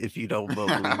 leave if you don't vote.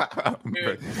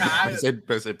 Bleach. Dude, I said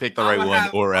pick the right I'ma one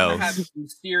have- or I'ma else. have some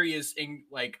serious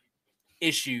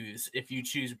issues if you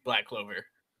choose Black Clover.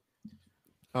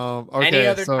 Okay, Any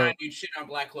other so time you shit on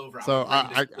Black Clover, so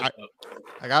I'm gonna bring this clip up.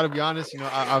 I gotta be honest.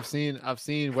 I've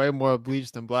seen way more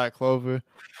Bleach than Black Clover.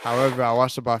 However, I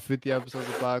watched about 50 episodes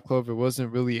of Black Clover.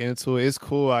 Wasn't really into it. It's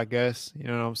cool, I guess. You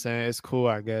know what I'm saying? It's cool,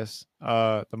 I guess.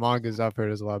 The mangas I've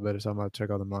heard is a lot better, so I'm gonna check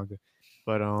out the manga.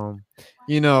 But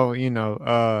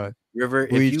River,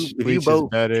 Bleach if you is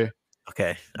vote, better.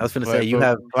 okay. I was gonna say But you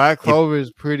have. Black Clover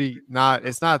is pretty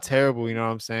it's not terrible, you know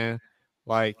what I'm saying?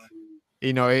 Like,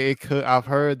 it could. I've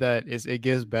heard that it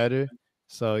gets better.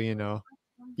 So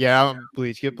yeah, I'm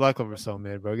Bleach. Get Black Clover so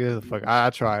mad, bro. Get the fuck. I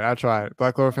tried.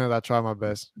 Black Clover fans, I tried my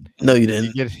best. No, you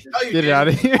didn't. Get No, you it out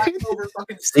of didn't. here. Black Clover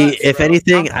fucking See, sucks, if bro.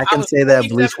 anything, I can was say that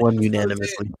 47 Bleach won episodes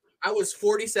unanimously. in. I was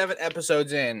 47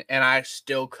 episodes in, and I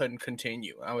still couldn't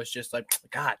continue. I was just like,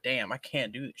 God damn, I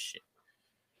can't do this shit.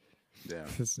 Yeah.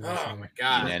 Oh my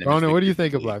god. Unanimous Ronan, what do you victory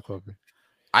think of for me. Black Clover?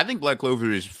 I think Black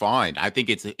Clover is fine. I think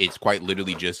it's quite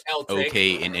literally just L take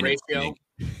okay and ratio. entertaining.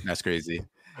 That's crazy.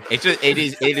 It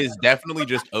is definitely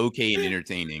just okay and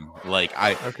entertaining. Like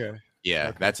Okay.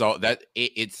 yeah, that's all that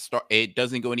it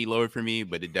doesn't go any lower for me,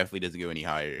 but it definitely doesn't go any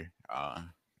higher. All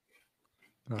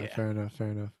right, Yeah. fair enough.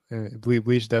 Fair enough.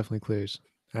 Bleach definitely clears.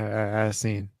 I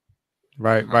seen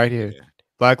right here. Yeah.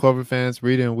 Black Clover fans,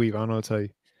 read it and weep. I don't know what to tell you.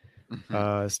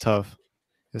 It's tough.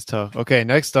 It's tough. Okay,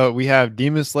 next up we have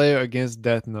Demon Slayer against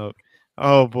Death Note.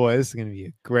 Oh boy, this is gonna be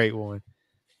a great one.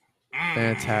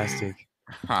 Fantastic.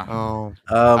 Huh.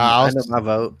 I know my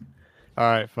vote. All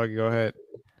right, fuck it, go ahead.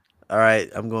 All right,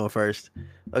 I'm going first.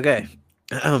 Okay.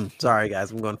 Sorry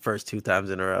guys, I'm going first 2 times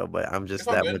in a row, but I'm just It's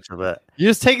all that good. much of a You're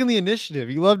just taking the initiative.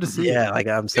 You love to see yeah, it. like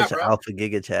I'm such an bro. alpha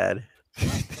giga chad.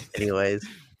 Anyways,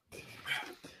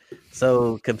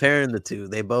 so comparing the two,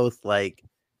 they're both wait,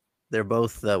 A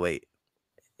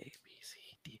B C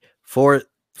D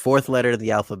fourth letter of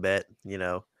the alphabet, you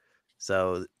know.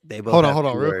 So they both Hold have on,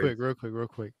 two real words.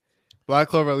 quick. Black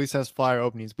Clover at least has flyer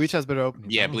openings. Bleach has better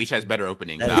openings. Yeah, I don't Bleach know. has better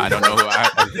openings. That is I don't know.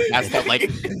 That's insane. like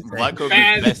Black Clover's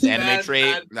Bad, best anime bad,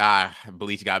 trait. bad.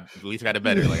 Bleach got it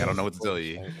better. Like I don't know what to tell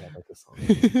you.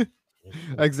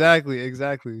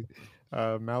 Exactly.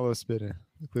 Mallow spitting.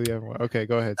 Clearly everyone. Okay,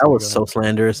 go ahead. That Timmy, was go so ahead.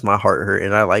 slanderous. My heart hurt,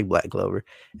 and I like Black Clover.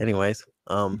 Anyways,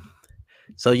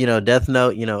 so Death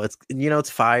Note, it's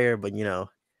fire, but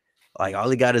like all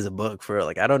he got is a book for it.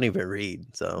 Like I don't even read,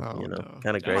 so Oh, no.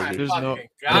 kind of Oh my crazy. There's no-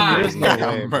 fucking there's god. no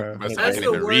way, bro. I That's can the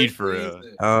even read worst for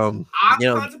reason. Um, I'm you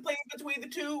know, contemplating between the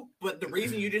two, but the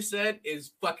reason you just said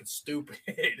is fucking stupid.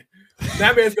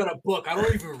 That man's got a book. I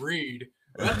don't even read.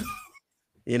 I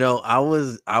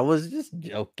was just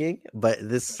joking, but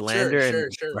this slander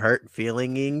and Sure. hurt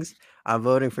feelings, I'm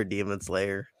voting for Demon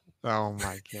Slayer. Oh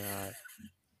my god.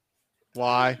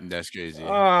 Why? That's crazy.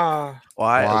 Why?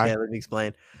 Why? Okay, let me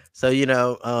explain. So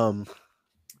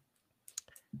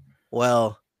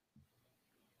well,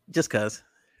 just cause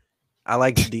I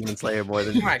like Demon Slayer more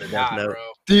than Oh my Death god, Note. bro.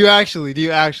 Do you actually?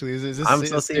 Is this I'm a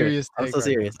so serious. I'm take so right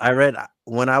serious. I read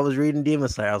when I was reading Demon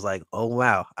Slayer, I was like, oh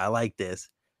wow, I like this.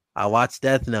 I watched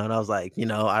Death Note, and I was like,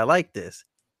 I like this,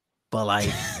 but like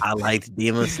I liked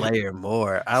Demon Slayer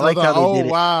more. I So liked the how they did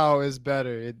it. wow is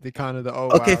better. The kind of the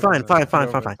Okay, wow.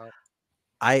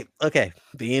 fine.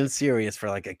 Being serious for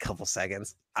like a couple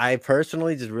seconds. I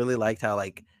personally just really liked how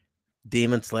like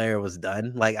Demon Slayer was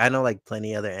done. Like I know like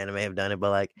plenty other anime have done it, but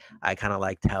like I kind of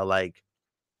liked how like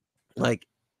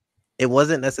it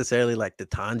wasn't necessarily like the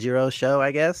Tanjiro show,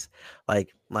 I guess.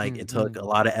 Like it took a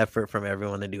lot of effort from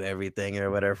everyone to do everything or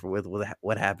whatever with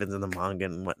what happens in the manga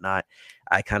and whatnot.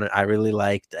 I really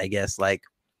liked, I guess, like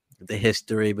the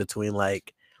history between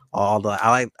like all the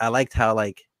I liked how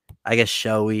like I guess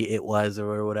showy it was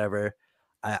or whatever.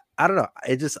 I don't know.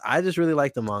 I just really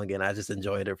liked the manga and I just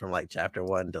enjoyed it from like chapter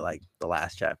 1 to like the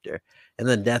last chapter. And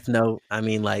then Death Note, I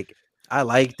mean like I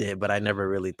liked it, but I never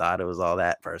really thought it was all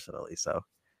that personally. So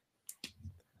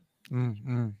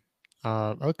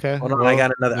Okay. hold on, well, I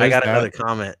got there's another that.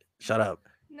 comment. Shut up.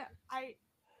 No, I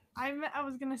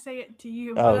was gonna say it to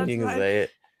you. Oh, but you that's can fine. say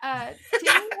it.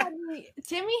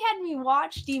 Timmy had me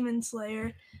watch Demon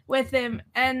Slayer with him,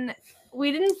 and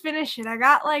we didn't finish it. We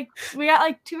got like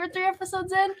 2 or 3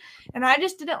 episodes in, and I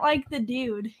just didn't like the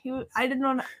dude. I didn't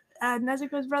want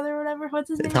Nezuko's brother or whatever. What's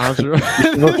his name? Tanjiro.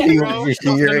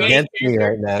 You're against me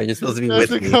right now. You're supposed to be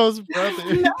with me. Nezuko's brother.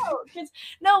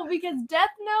 Because Death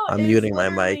Note I'm is muting my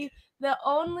literally mic. the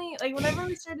only like whenever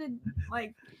we started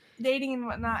like dating and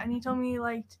whatnot, and he told me he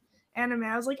liked anime,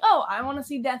 I was like, oh, I want to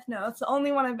see Death Note. That's the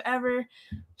only one I've ever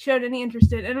showed any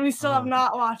interest in, and we still have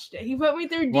not watched it. He put me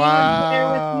through Demon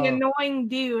Slayer with the annoying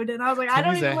dude, and I was like, I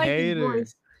don't Timmy's even a like hater. his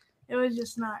voice. It was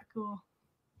just not cool.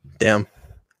 Damn.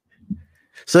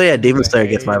 So yeah, Demon a Slayer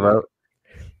gets my hater. vote.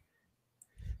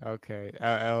 Okay.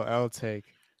 I'll take.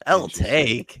 I'll Interesting.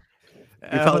 take.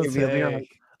 You're probably gonna be over here like,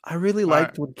 I really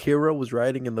liked what Kira was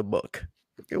writing in the book.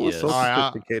 It was so Yes. All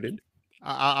right, sophisticated.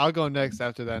 I'll go next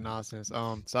after that nonsense.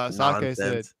 Sake said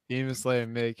Nonsense. Demon Slayer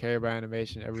mid carried by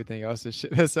animation. Everything else is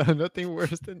shit. There's nothing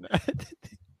worse than that.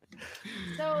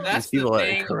 So That's These people the are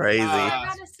thing. crazy. I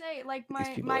gotta say, like These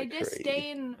people my are crazy.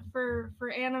 disdain for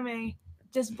anime,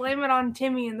 just blame it on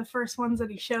Timmy and the first ones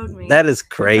that he showed me. That is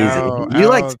crazy. You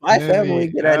like Spy Family?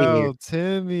 Get out of here.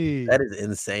 Timmy. That is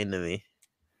insane to me.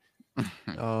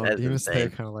 That is Demon Slayer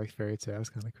insane. kind of like Fairy Tail. That's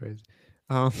kind of crazy.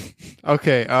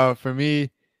 Okay. For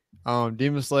me,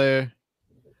 Demon Slayer,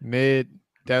 mid,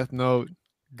 Death Note,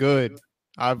 good.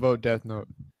 I vote Death Note.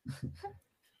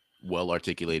 well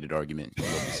articulated argument. Love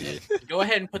to see it. Go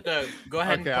ahead and put the. Go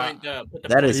ahead Okay, and put the.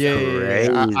 That points is down.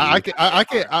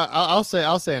 crazy.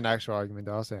 I'll say an actual argument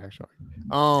though. I'll say an actual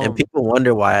argument. And people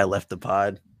wonder why I left the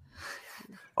pod.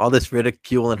 All this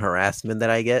ridicule and harassment that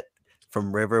I get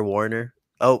from River Warner.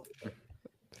 Oh,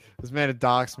 this man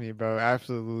doxed me, bro.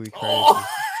 Absolutely crazy. Oh!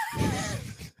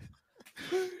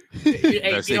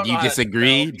 Hey, I said don't you know how to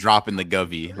disagree, spell. dropping the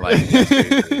govy. Like that's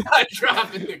crazy. I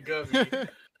dropped in the gummy.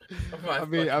 Oh my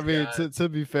I mean, fucking to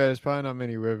be fair, there's probably not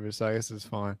many rivers, so I guess it's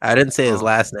fine. I didn't say his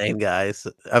last name, guys.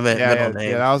 I meant middle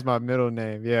name. Yeah, that was my middle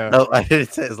name. Yeah. No, I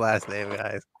didn't say his last name,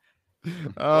 guys.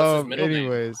 What's his middle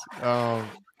name? Anyways,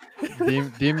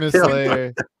 Demon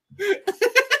Slayer.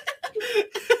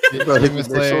 Bro, his Demon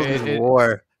Slayer. initials is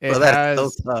War. It Bro, that's so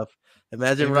has tough.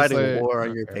 Imagine Demon writing Slayer- War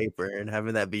on your okay. paper and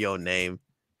having that be your name.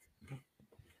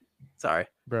 Sorry.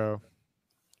 bro.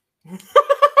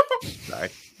 Sorry.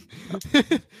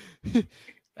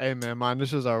 Hey man, my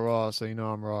initials are Raw, so you know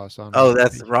I'm Raw. So I'm Oh,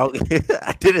 that's wrong.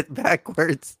 I did it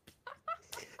backwards.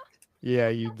 Yeah,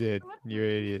 you did. You're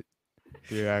an idiot.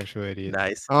 You're an actual idiot.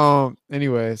 Nice.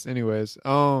 Anyways.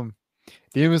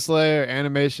 Demon Slayer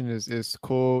animation is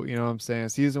cool. You know what I'm saying?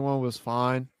 Season 1 was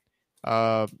fine.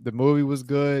 The movie was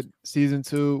good. Season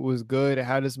 2 was good. It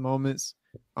had its moments.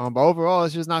 But overall,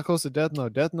 it's just not close to Death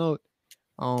Note. Death Note,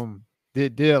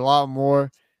 did a lot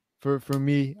more for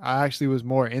me. I actually was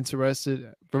more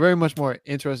interested, but very much more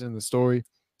interested in the story.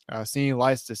 Seeing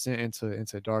Light's descent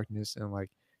into darkness and like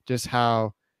just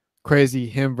how crazy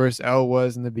him versus L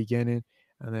was in the beginning,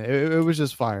 and then it was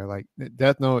just fire. Like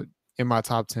Death Note in my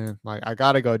top 10. Like I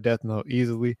gotta go Death Note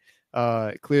easily.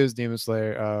 Clears Demon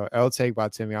Slayer. L take by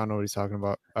Timmy. I don't know what he's talking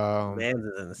about. Man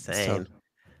is insane.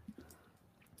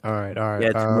 All right.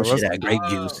 Yeah, too much of that grape Uh,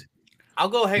 juice. I'll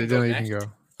go ahead and go Dylan, you next. can go.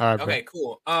 All right, bro. Okay,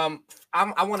 cool.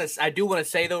 I do want to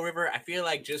say though, River, I feel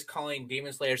like just calling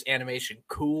Demon Slayer's animation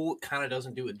cool kind of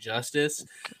doesn't do it justice.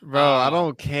 Bro, I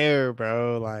don't care,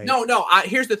 bro. Like No.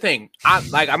 Here's the thing. I'm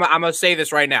gonna say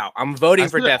this right now. I'm voting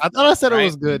for Death. I thought I said right? it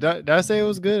was good. Did I say it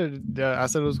was good? Or did I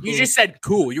said it was cool. You just said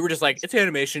cool. You were just like it's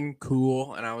animation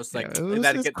cool, and I was like, it's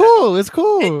that- cool. It's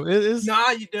cool. It's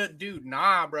Nah, dude,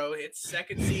 nah, bro. It's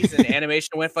second season.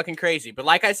 Animation went fucking crazy. But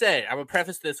like I said, I'm gonna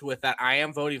preface this with that I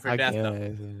am voting for I Death Note.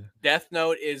 guess. Death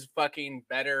Note is fucking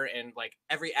better in like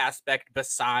every aspect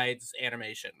besides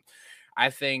animation. I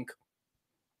think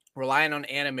relying on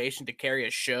animation to carry a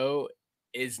show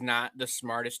is not the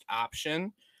smartest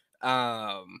option.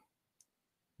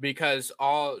 Because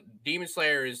all Demon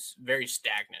Slayer is very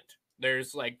stagnant.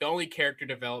 There's like the only character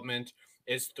development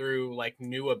is through like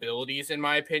new abilities, in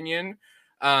my opinion.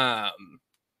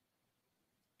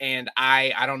 And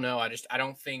I don't know. I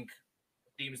don't think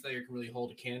Demon Slayer can really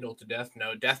hold a candle to Death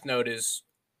Note. Death Note is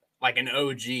like an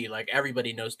OG. Like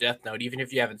everybody knows Death Note. Even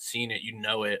if you haven't seen it, you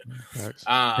know it.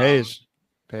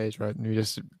 Page, right? You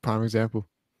just prime example.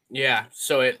 Yeah.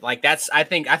 So it like that's I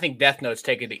think Death Note's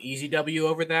taking the easy W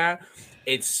over that.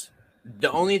 It's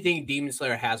the only thing Demon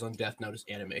Slayer has on Death Note is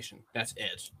animation. That's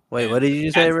it. Wait, And what did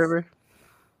you say, that's- River?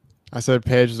 I said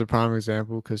Paige is a prime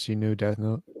example because she knew Death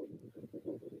Note.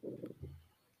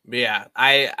 Yeah.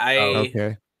 I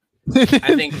Okay.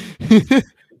 I think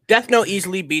Death Note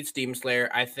easily beats Demon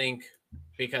Slayer. I think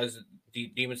because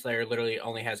Demon Slayer literally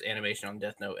only has animation on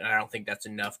Death Note, and I don't think that's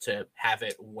enough to have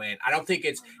it win. I don't think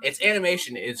its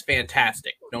animation is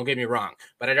fantastic. Don't get me wrong,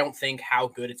 but I don't think how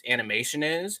good its animation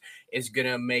is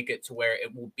gonna make it to where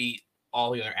it will beat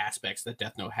all the other aspects that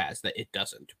Death Note has that it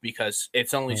doesn't, because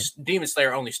it's only Demon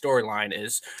Slayer only storyline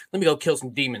is let me go kill some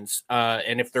demons,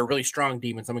 and if they're really strong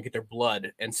demons, I'm gonna get their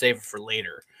blood and save it for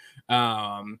later.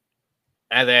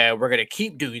 And then we're gonna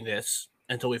keep doing this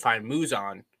until we find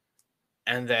Muzan,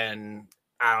 and then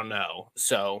I don't know.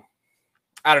 So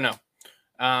I don't know.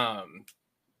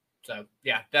 So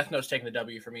yeah, Death Note's taking the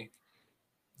W for me.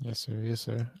 Yes,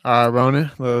 sir. All right,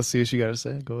 Ronan. Let's see what you got to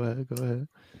say. Go ahead.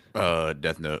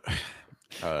 Death Note. Yes,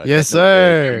 Death Note,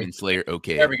 sir. Demon Slayer.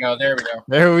 Okay. There we go.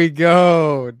 There we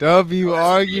go. W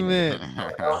argument.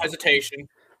 No hesitation.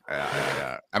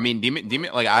 I mean,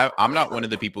 Demon. Like, I'm not one of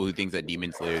the people who thinks that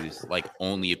Demon Slayer's like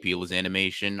only appeal is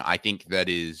animation. I think that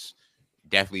is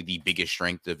definitely the biggest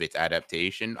strength of its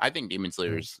adaptation. I think Demon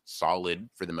Slayer is solid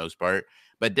for the most part,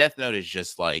 but Death Note is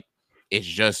just like it's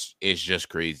just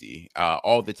crazy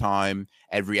all the time.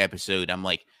 Every episode, I'm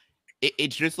like,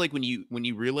 it's just like when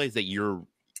you realize that you're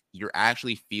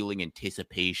actually feeling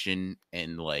anticipation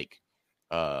and like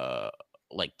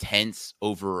tense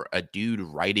over a dude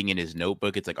writing in his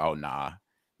notebook. It's like, oh nah,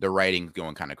 the writing's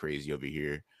going kind of crazy over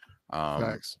here.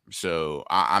 Facts. So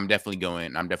I'm definitely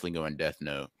going Death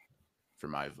Note for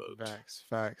my vote.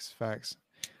 Facts.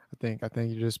 I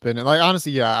think you're just spinning. Like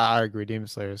honestly, yeah, I agree. Demon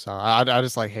Slayer is solid. I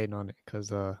just like hating on it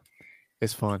because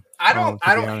it's fun. I To be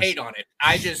don't honest. hate on it.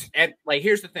 I just like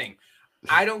here's the thing.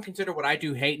 I don't consider what I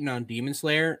do hating on Demon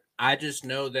Slayer. I just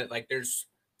know that like there's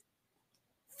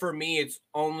for me it's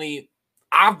only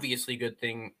obviously good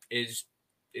thing is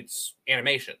it's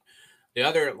animation. The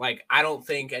other like I don't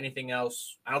think anything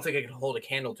else. I don't think I can hold a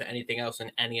candle to anything else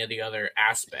in any of the other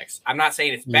aspects. I'm not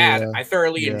saying it's bad. Yeah, I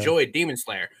thoroughly yeah. enjoyed Demon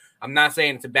Slayer. I'm not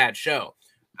saying it's a bad show.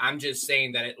 I'm just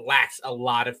saying that it lacks a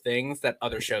lot of things that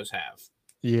other shows have.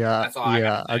 Yeah, That's all I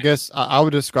gotta I say. guess I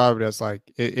would describe it as like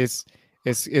it's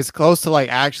close to like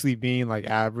actually being like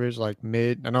average, like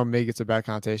mid. I know mid gets a bad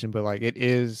connotation, but like it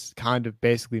is kind of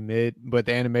basically mid. But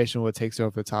the animation what takes it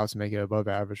over the top to make it above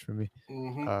average for me.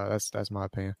 That's my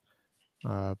opinion.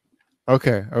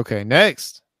 Okay.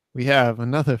 Next we have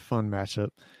another fun matchup.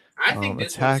 I think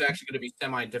this one's actually going to be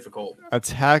semi-difficult.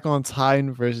 Attack on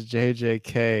Titan versus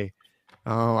JJK.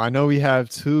 I know we have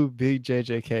two big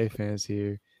JJK fans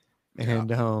here. And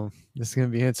this is gonna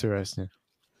be interesting.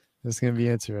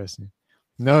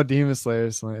 No Demon Slayer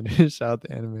slander. Shout out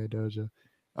to Anime Dojo.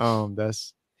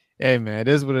 That's hey man, it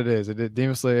is what it is.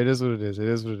 Demon Slayer, it is what it is. It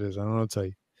is what it is. I don't know what to tell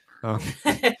you.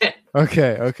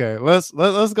 Okay. Let's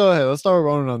go ahead. Let's start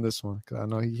rolling on this one because I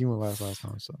know he went last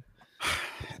time. So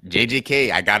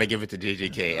JJK, I gotta give it to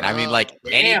JJK, and I mean like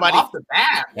Damn, off the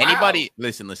bat. Wow. Anybody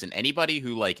listen. Anybody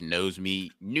who like knows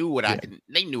me knew what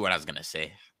they knew what I was gonna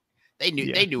say. They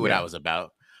knew what I was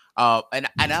about. And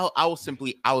I will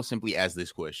simply ask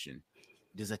this question: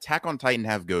 does Attack on Titan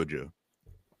have Gojo?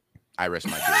 I rest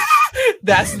my case.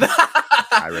 That's the.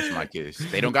 I rest my case.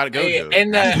 They don't got a Gojo.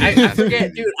 And I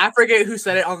forget, dude. I forget who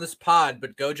said it on this pod,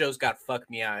 but Gojo's got fuck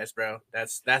me eyes, bro.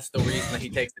 That's the reason that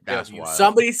he takes the W.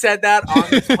 Somebody said that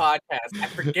on this podcast. I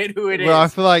forget who it is. Well, I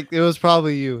feel like it was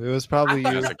probably you. Dude,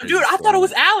 I thought it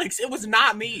was Alex. It was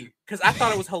not me because I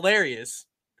thought it was hilarious.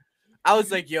 I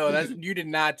was like, "Yo, you did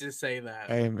not just say that."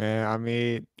 Hey, man. I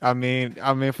mean,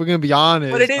 if we're gonna be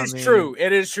honest, but it is true.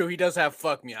 It is true. He does have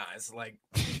fuck me eyes. Like,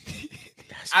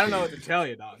 I don't know what to tell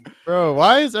you, dog. Bro,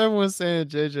 why is everyone saying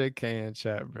JJK in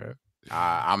chat, bro?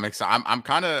 I'm excited. I'm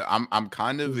kind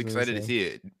of excited to see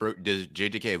it. Bro, does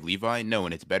JJK have Levi? No,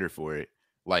 and it's better for it.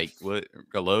 Like what?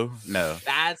 Hello? No.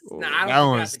 That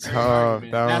one's tough.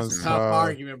 That's a tough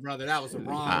argument, brother. That was a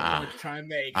wrong point to try and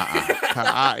make.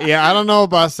 Yeah, I don't know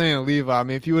about saying Levi. I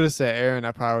mean, if you would have said Aaron,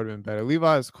 that probably would have been better.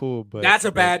 Levi is cool, but that's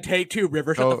a bad take too.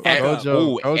 River, shut the fuck up.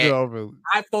 Gojo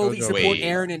I fully support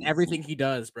Aaron in everything he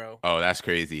does, bro. Oh, that's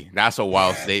crazy. That's a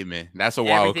wild statement. That's a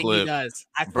wild everything clip. He does.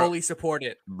 I fully support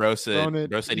it. Bro said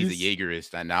he's a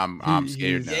Jaegerist, and I'm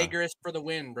scared now. Jaegerist for the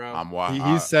win, bro. I'm wild.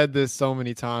 He said this so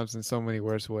many times in so many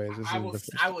worse ways. I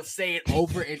will say it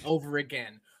over and over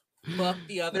again. Fuck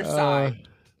the other side.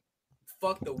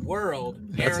 Fuck the world.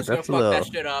 Aaron's gonna fuck that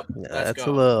shit up. Let's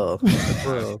go. That's a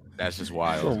little. That's just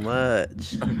wild. So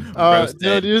much.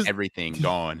 Everything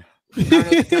gone. I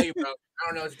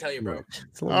don't know what to tell you, bro.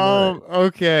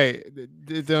 Okay.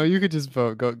 No, you could just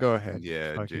vote. Go ahead.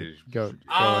 Yeah, dude. Go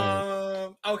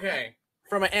ahead. Okay.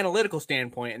 From an analytical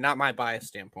standpoint, and not my bias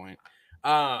standpoint,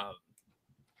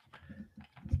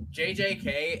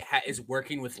 JJK is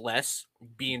working with less,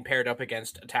 being paired up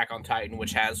against Attack on Titan,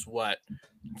 which has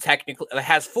technically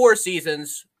has 4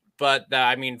 seasons, but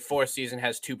 4th season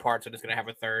has 2 parts, and it's going to have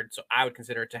a third. So I would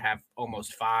consider it to have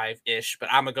almost 5-ish, but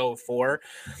I'm gonna go with 4.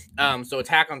 So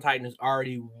Attack on Titan is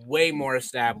already way more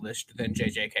established than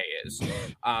JJK is.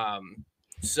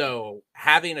 So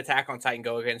having Attack on Titan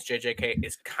go against JJK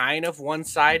is kind of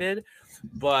one-sided,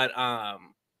 but I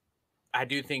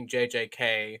do think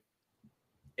JJK.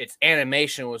 Its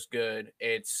animation was good.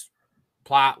 Its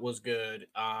plot was good.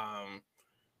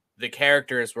 The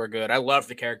characters were good. I love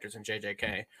the characters in JJK.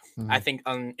 Mm-hmm. I think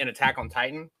in Attack on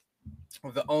Titan,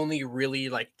 the only really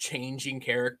changing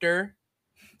character,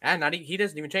 he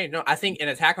doesn't even change. No, I think in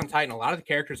Attack on Titan, a lot of the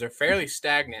characters are fairly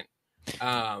stagnant.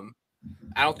 I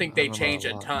don't think they change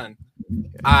a ton.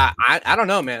 I don't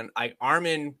know, man. Like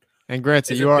Armin. And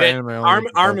granted, you are anime.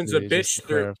 Armin's a bitch.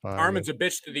 Armin's a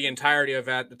bitch through the entirety of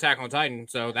Attack on Titan.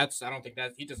 So I don't think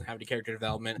that he doesn't have any character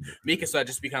development. Mikasa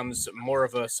just becomes more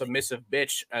of a submissive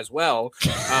bitch as well.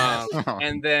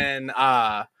 And then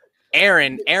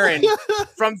Aaron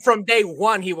from day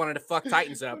one, he wanted to fuck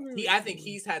Titans up. I think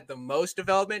he's had the most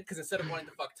development because instead of wanting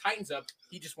to fuck Titans up,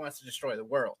 he just wants to destroy the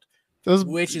world.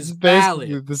 Which is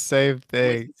valid. The same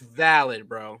thing. It's valid,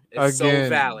 bro. It's so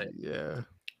valid. Yeah.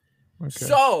 Okay.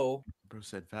 So, bro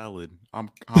said valid.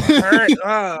 I'm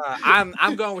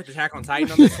going with Attack on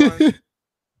Titan on this one.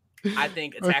 I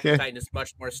think Attack on Titan is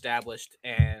much more established,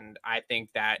 and I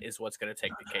think that is what's going to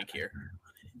take the cake here.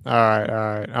 All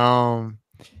right.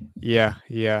 Yeah.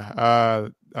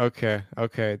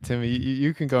 Okay. Timmy,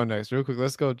 you can go next. Real quick,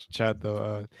 let's go to chat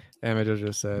though. Anime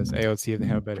Jojo says AOT if they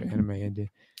have better anime ending.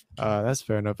 That's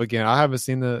fair enough. Again, I haven't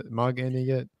seen the manga ending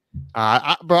yet.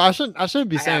 Bro, I shouldn't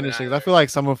be I saying haven't this shit 'cause I either. feel like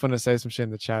someone's finna say some shit in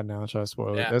the chat now and try to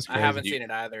spoil it. Yeah, That's I haven't crazy. seen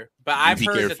it either, but You I've be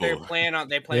heard that they careful. plan on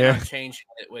Yeah. changing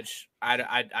it, which I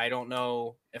don't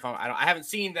know if I haven't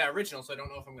seen the original, so I don't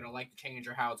know if I'm gonna like the change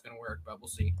or how it's gonna work, but we'll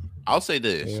see. I'll say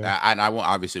this, Yeah. and I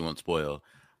won't spoil.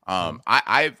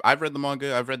 I've read the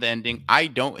manga. I've read the ending. I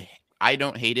don't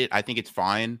hate it. I think it's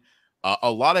fine.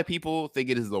 A lot of people think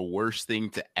it is the worst thing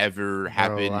to ever Bro,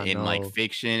 happen I in like know.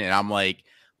 fiction, and I'm like,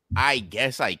 I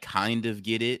guess I kind of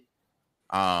get it.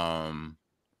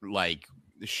 Like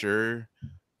sure,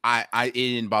 it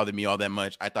didn't bother me all that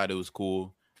much. I thought it was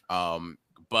cool.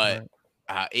 But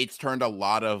it's turned a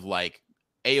lot of like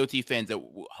AOT fans that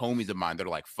homies of mine that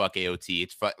are like fuck AOT.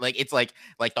 It's like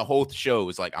the whole show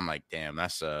is like I'm like damn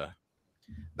that's a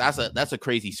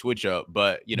crazy switch up.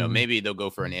 But you know maybe they'll go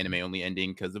for an anime only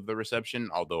ending because of the reception.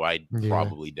 Although I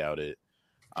probably doubt it.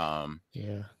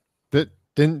 Yeah.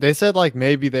 Then they said like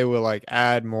maybe they would like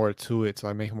add more to it to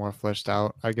like make it more fleshed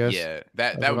out. I guess. Yeah,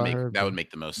 that would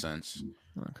make the most sense.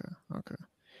 Okay.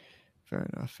 Fair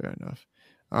enough.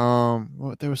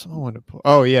 Well, there was someone to pull.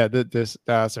 Oh yeah,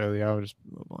 that's early. I will just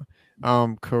move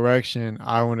on. Correction.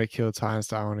 I want to kill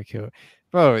Times. I want to kill,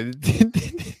 bro. I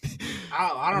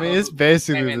don't mean, know. it's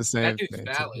basically Man, the same that dude's thing.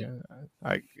 valid.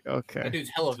 Like okay. That dude's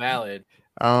hella valid.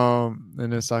 And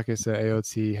then Sake said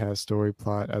AOT has story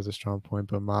plot as a strong point,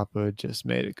 but Mappa just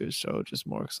made a good show, just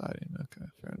more exciting. Okay,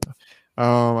 fair enough.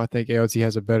 I think AOT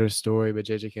has a better story, but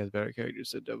JJK has better characters.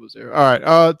 Said Double Zero. All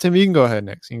right, Tim, you can go ahead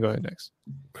next.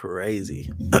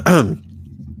 Crazy.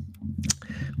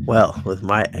 Well, with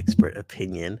my expert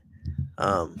opinion,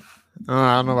 I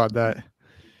don't know about that.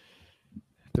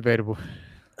 Debatable.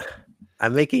 I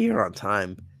make it here on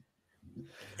time.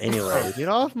 Anyway, get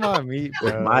off my meat,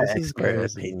 bro. with my This is expert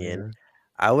crazy, opinion, man.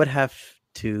 I would have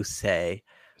to say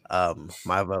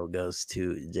my vote goes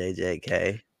to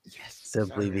JJK.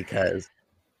 Simply because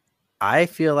I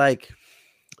feel like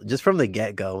just from the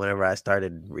get-go, whenever I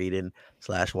started reading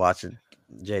 / watching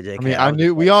JJK, I mean, I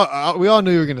knew we all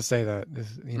knew you were gonna say that.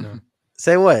 You know,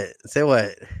 say what?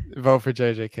 vote for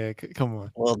JJK. Come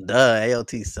on. Well, duh,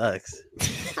 AOT sucks.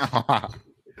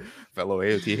 Fellow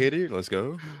AOT hater, let's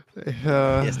go.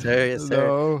 Yes, sir.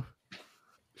 No.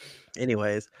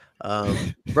 Anyways,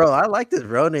 bro, I like this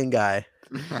Ronin guy.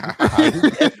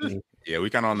 Yeah,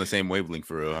 we kind of on the same wavelength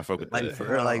for real. I fuck with that. For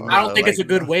real, I don't think it's a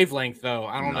good wavelength though.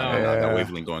 I don't know. That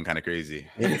wavelength going kind of crazy.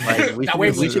 Like,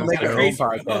 we should make our own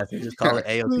podcast and just call it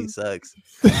AOT sucks.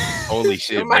 Holy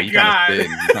shit, Oh my bro! God.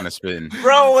 You kind of spin,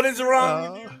 Bro, what is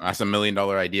wrong with you? That's $1 million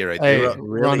idea right Hey, there.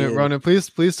 Ronin, please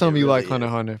tell me you like really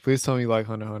Hunter. Please tell me you like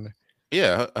Hunter.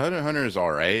 Yeah, Hunter is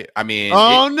all right. I mean,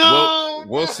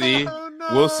 we'll see.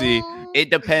 We'll see. It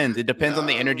depends. It depends on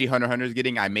the energy Hunter is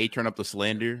getting. I may turn up the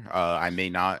slander. I may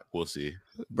not. We'll see.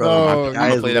 Bro, I'm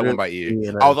gonna play that one by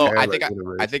ear. Although I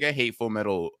think I hate Full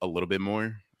Metal a little bit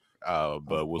more.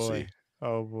 But we'll see.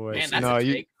 Oh boy. Man, that's a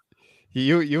take.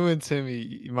 You and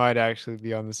Timmy might actually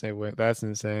be on the same way. That's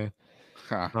insane.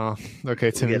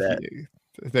 Okay, Timmy.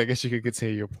 I guess you could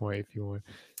continue your point if you want.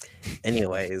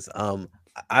 Anyways,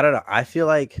 I don't know. I feel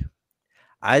like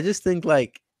I just think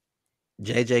like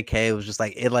JJK was just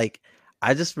like it. Like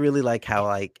I just really like how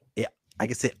like it. I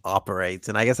guess it operates,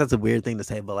 and I guess that's a weird thing to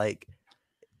say, but like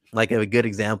a good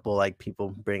example, like people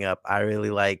bring up. I really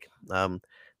like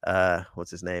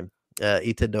what's his name?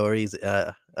 Itadori's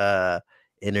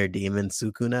inner demon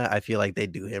Sukuna. I feel like they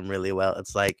do him really well.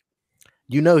 It's like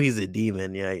he's a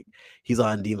demon, like he's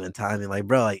on demon time, and like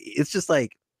bro, like it's just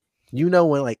like when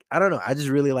like I don't know. I just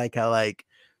really like how like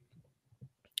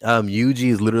Yuji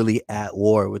is literally at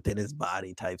war within his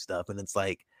body type stuff, and it's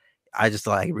like I just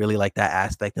like really like that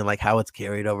aspect and like how it's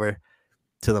carried over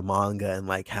to the manga, and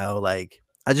like how like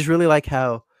I just really like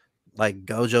how like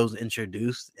Gojo's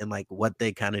introduced and like what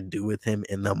they kind of do with him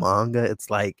in the manga. It's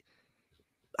like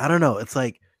I don't know. It's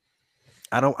like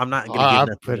I'm not gonna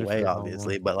give nothing away,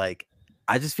 obviously, but like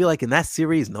I just feel like in that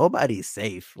series nobody's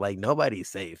safe. Like nobody's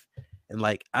safe, and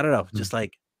like I don't know, just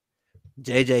like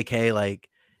JJK, like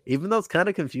even though it's kind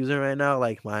of confusing right now,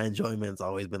 like my enjoyment's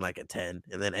always been like a 10,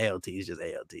 and then AOT is just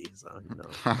AOT. So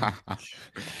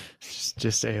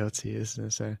just AOT is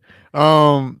insane.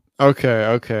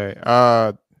 Okay.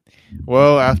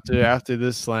 Well, after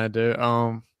this slander,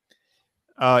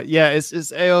 yeah, it's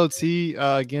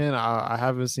AOT. Again, I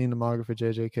haven't seen the manga for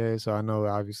JJK, so I know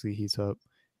obviously he's up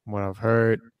from what I've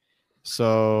heard.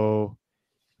 So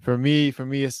For me,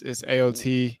 it's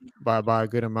AOT by a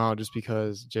good amount, just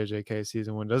because JJK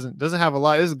season 1 doesn't have a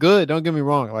lot. It's good. Don't get me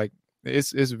wrong. Like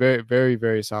it's very very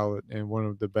very solid and one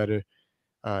of the better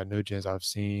new gens I've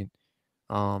seen.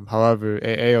 However,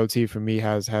 AOT for me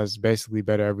has basically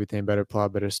better everything, better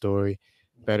plot, better story,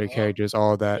 better characters,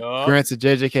 all that. Granted,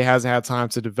 JJK hasn't had time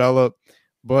to develop,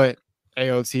 but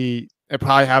AOT, I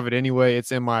probably have it anyway.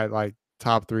 It's in my like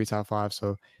top 3, top 5.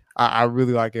 So I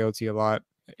really like AOT a lot.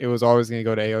 It was always gonna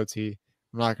go to AOT.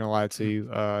 I'm not gonna lie to you.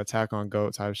 Attack on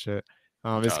GOAT type shit.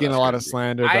 It's getting a lot of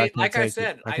slander, but I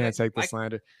can't take the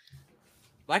slander.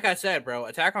 Like I said, bro,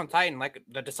 Attack on Titan, like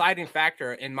the deciding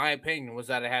factor, in my opinion, was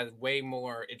that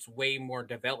it's way more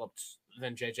developed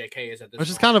than JJK is at this Which point.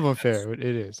 is kind of unfair. It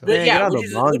is. Yeah, which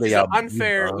is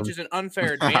an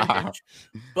unfair advantage,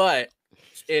 but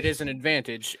it is an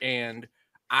advantage, and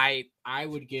I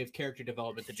would give character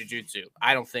development to Jujutsu.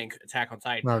 I don't think Attack on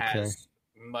Titan has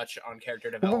much on character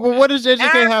development. Well, what does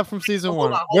JJK have from season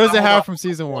 1? What does it have from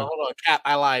season 1? Hold on, Cap.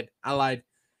 I lied.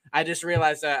 I just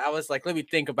realized that I was like, let me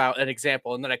think about an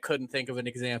example, and then I couldn't think of an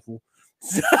example.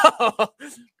 So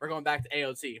we're going back to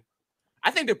AOT.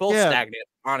 I think they're both stagnant,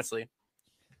 honestly.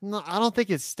 No, I don't think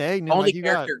it's stagnant.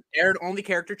 Only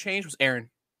character change was Eren.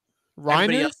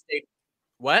 Reiner?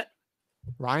 What?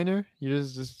 Reiner? You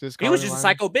just he was just a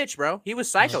psycho bitch, bro. He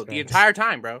was psycho the entire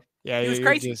time, bro. Yeah, he was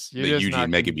crazy. The Eugene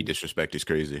making me disrespect is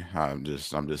crazy. I'm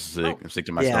just sick. I'm sick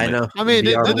to my stomach. I know. I mean,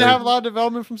 did they have a lot of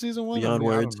development from season 1? Beyond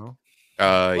words. I don't know.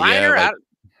 Reiner,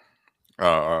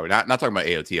 not talking about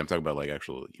AOT. I'm talking about like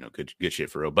actual, good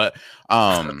shit for real. But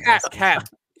Cap.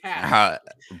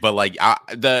 But like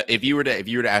if you were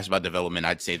to ask about development,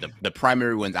 I'd say the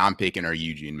primary ones I'm picking are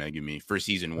Yuji and Megumi for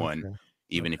season 1.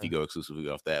 Even if you go exclusively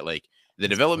off that, like the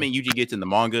development Yuji gets in the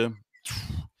manga,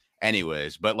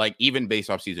 anyways. But like even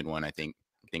based off season 1, I think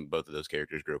both of those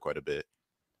characters grow quite a bit.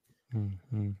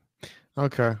 Mm-hmm.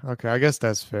 Okay. I guess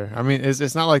that's fair. I mean,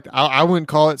 it's not like I wouldn't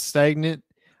call it stagnant.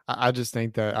 I just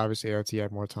think that obviously AOT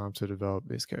had more time to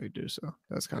develop his character, so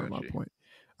that's kind of my point.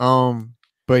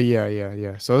 But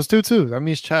yeah. So it's 2-2. That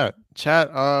means chat.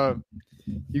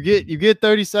 You get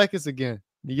 30 seconds again.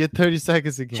 You get 30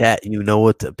 seconds again. Chat, you know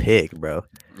what to pick, bro.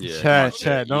 Yeah,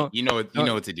 chat. Don't you know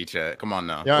what to do, chat. Come on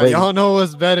now. Y'all know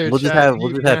what's better. We'll just have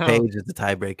Paige as the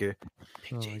tiebreaker.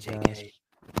 JJK.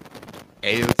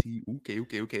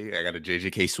 AOT. Okay. I got a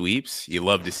JJK sweeps. You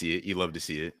love to see it. You love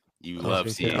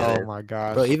seeing it. Oh my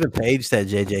gosh. Bro, even Paige said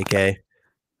JJK.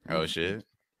 Oh shit.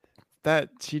 That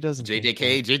she doesn't.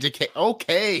 JJK.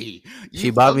 Okay. She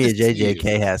bought me a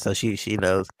JJK hat, so she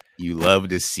knows. You love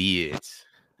to see it.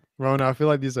 Rona, I feel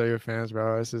like these are your fans,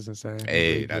 bro. This is insane.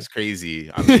 Hey, that's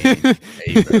crazy. I mean,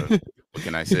 hey, bro. What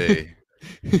can I say?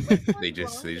 They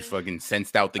just fucking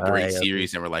sensed out the great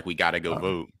series and were like, we gotta go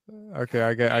vote. Okay,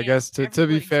 I guess to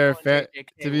be fair,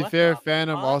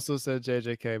 Phantom also said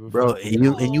JJK before. Bro,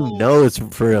 and you know it's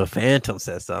for a Phantom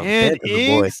said something. And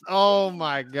Inks, oh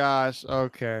my gosh.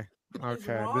 Okay.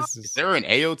 This is there an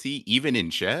AOT even in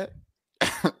chat?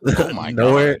 Oh my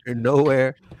god.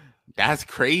 Nowhere. That's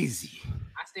crazy.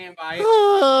 I stand by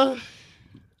it.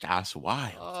 That's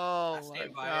wild. Oh my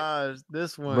gosh,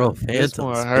 this one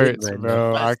hurts,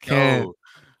 bro. I can't.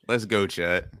 Let's go,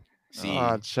 chat. See,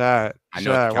 chat. I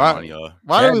know I can count on y'all.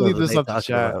 Why do we leave this up to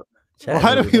chat?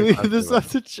 Why do we leave this up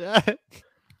to chat?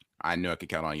 I knew I could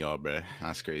count on y'all, bro.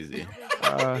 That's crazy.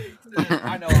 I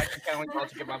know I can count on y'all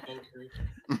to get my vote through.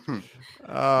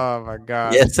 Oh my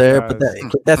god. Yes, sir.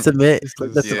 Put that submit.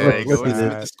 Let's see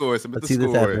the score. Submit the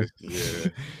score. Yeah.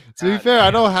 To be fair,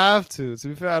 I don't have to. hit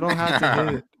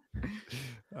it.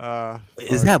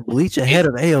 Is that Bleach ahead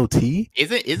of AOT?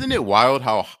 Isn't it wild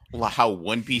how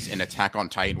One Piece and Attack on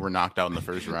Titan were knocked out in the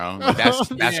first round? Like,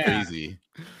 that's crazy.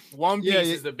 One Piece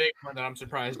is the big one that I'm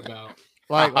surprised about.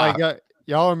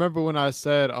 Y'all remember when I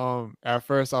said at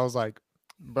first I was like,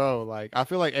 bro, like I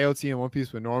feel like AOT and One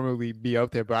Piece would normally be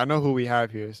up there, but I know who we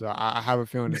have here, so I have a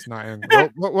feeling it's not in.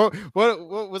 What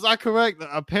was I correct?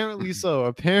 Apparently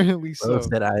so. Bro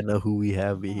said I know who we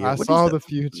have here. I saw the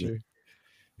future.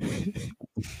 You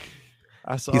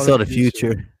saw the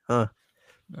future, huh?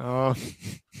 Oh.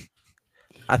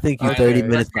 I think you're 30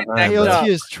 minutes behind. AOT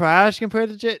is trash compared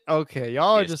to Jet. Okay,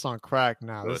 y'all are just on crack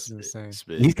now. This is insane.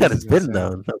 He's kind of spitting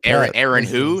though. Aaron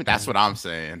who? That's what I'm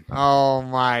saying. Oh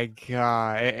my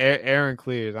god, Aaron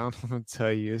clears. I don't want to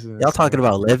tell you. Y'all talking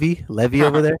about Levy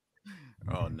over there?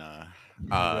 Oh nah.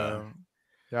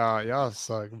 Y'all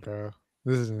suck, bro.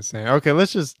 This is insane. Okay,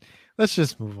 let's just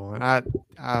move on.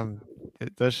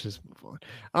 Let's just move on.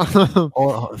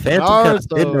 Phantom kind of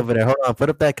spitting over there. Hold on, put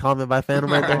up that comment by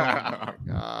Phantom right there. Oh,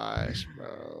 gosh,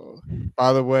 bro.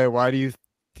 By the way, why do you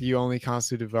the only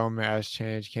constant development has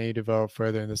changed. Can you develop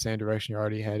further in the same direction you're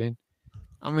already heading?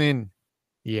 I mean,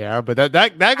 yeah, but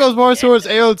that goes more towards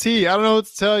AOT. I don't know what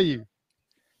to tell you,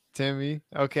 Timmy.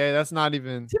 Okay, that's not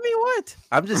even. Timmy, what?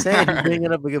 I'm just saying you're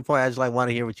bringing up a good point. I just like want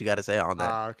to hear what you got to say on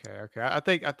that. Okay. I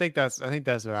think that's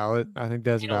valid. I think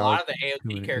that's A valid. lot of the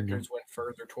AOT characters went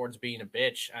further towards being a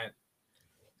bitch.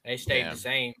 They stayed the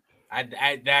same.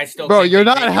 I still. Bro, you're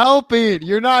not helping.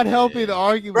 You're not helping the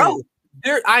argument,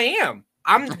 bro. I am.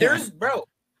 I'm bro.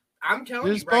 I'm telling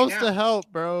you, you're supposed to help,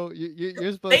 bro.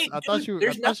 You're supposed. I thought you.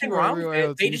 There's nothing wrong with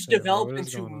it. They just developed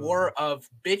into more of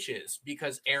bitches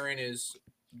because Eren is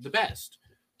the best.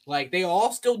 Like they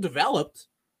all still developed,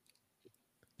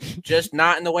 just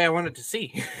not in the way I wanted to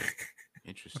see.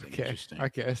 Interesting. Okay. Interesting. I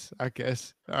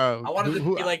guess. I wanted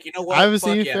to be like, you know what? I haven't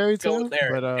seen Fairy Tail, but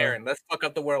Eren, let's fuck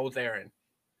up the world with Eren.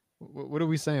 What are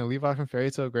we saying? Levi from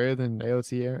Fairy Tail greater than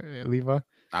AOT? Levi?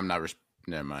 I'm not.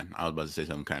 Never mind. I was about to say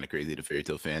something kind of crazy to Fairy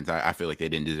Tail fans. I feel like they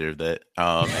didn't deserve that.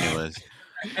 Anyways,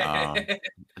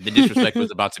 the disrespect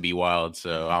was about to be wild,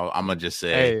 so I'm gonna just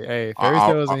say, hey, Fairy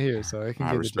Tail isn't here, so it can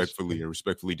I get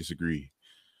respectfully disagree.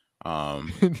 Oh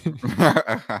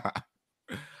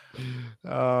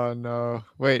no!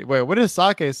 Wait. What does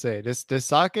Sake say? Does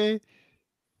Sake?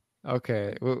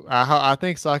 Okay, well, I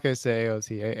think Sake say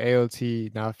AOT.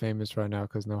 AOT not famous right now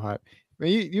because no hype. I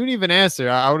mean, you didn't even answer.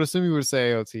 I would assume you would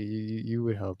say AOT. You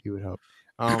would help. You would help.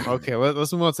 Okay,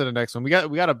 let's move on to the next one. We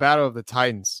got a battle of the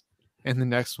Titans in the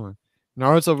next one.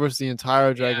 Naruto versus the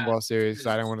entire Dragon Ball series. Because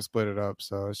I didn't want to split it up,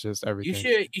 so it's just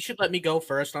everything. You should let me go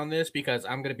first on this because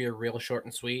I'm gonna be a real short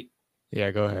and sweet. Yeah,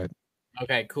 go ahead.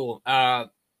 Okay, cool. I'm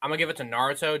gonna give it to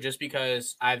Naruto just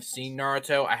because I've seen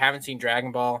Naruto. I haven't seen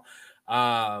Dragon Ball.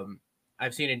 I've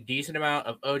seen a decent amount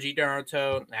of OG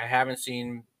Naruto. I haven't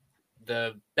seen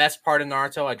the best part of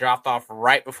Naruto. I dropped off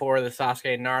right before the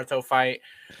Sasuke and Naruto fight.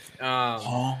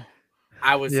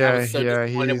 I was so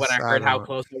disappointed when I heard how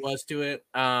close it was to it.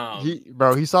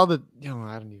 He saw the. I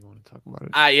don't even want to talk about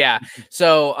it. Yeah.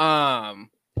 So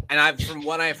and from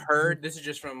what I've heard, this is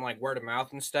just from like word of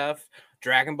mouth and stuff.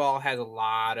 Dragon Ball has a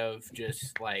lot of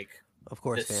just like, of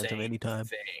course, Phantom anytime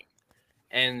thing,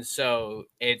 and so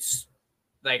it's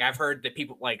like I've heard that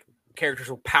people like characters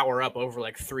will power up over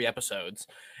like 3 episodes,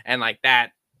 and like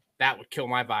that would kill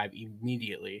my vibe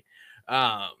immediately.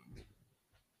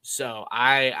 So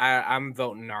I'm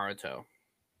voting Naruto.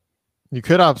 You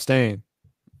could abstain.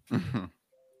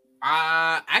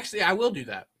 Actually, I will do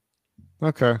that.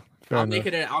 Okay. I'll make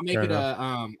it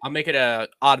a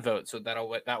odd vote, so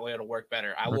that way it'll work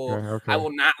better. I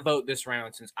will not vote this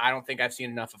round since I don't think I've seen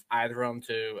enough of either of them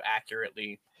to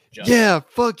accurately judge. Yeah,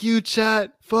 fuck you,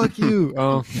 chat. Fuck you.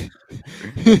 All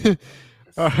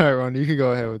right, Ron, you can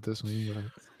go ahead with this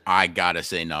one. I gotta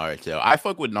say Naruto. I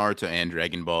fuck with Naruto and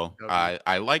Dragon Ball. Okay.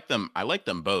 I like them. I like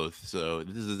them both. So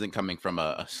this isn't coming from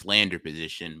a slander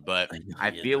position, but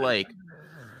I feel like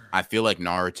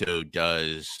Naruto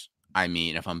does. I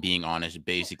mean, if I'm being honest,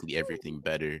 basically everything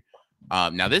better.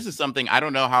 Now this is something I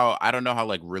don't know how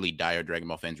like really dire Dragon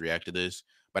Ball fans react to this,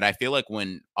 but I feel like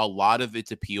when a lot of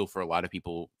its appeal for a lot of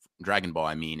people, Dragon Ball,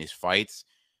 I mean, is fights.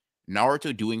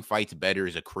 Naruto doing fights better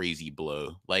is a crazy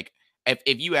blow. Like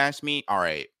if you ask me, all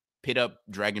right, pit up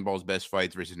Dragon Ball's best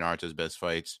fights versus Naruto's best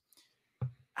fights.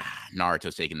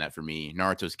 Naruto's taking that for me.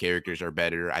 Naruto's characters are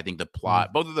better. I think the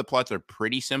plot, both of the plots are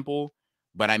pretty simple.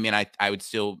 But I mean, I would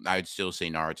still say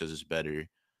Naruto's is better.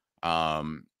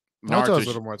 Naruto's a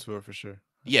little more to it for sure.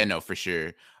 Yeah, no, for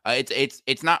sure.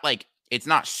 It's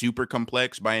not super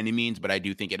complex by any means, but I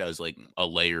do think it has like a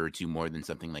layer or two more than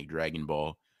something like Dragon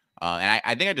Ball. And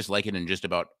I think I just like it in just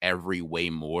about every way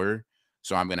more.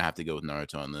 So I'm gonna have to go with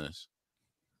Naruto on this.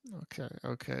 Okay.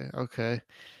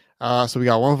 So we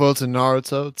got one vote to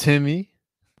Naruto. Timmy,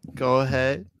 go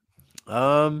ahead.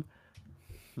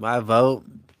 My vote.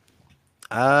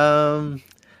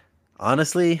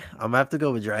 Honestly, I'm gonna have to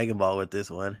go with Dragon Ball with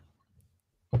this one.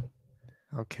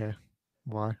 Okay.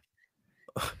 Why?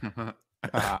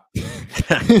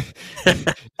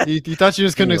 you thought you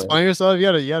just couldn't explain yourself? You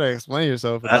gotta explain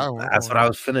yourself. That's what I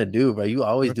was finna do, bro. You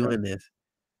always doing this.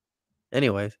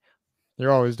 Anyways.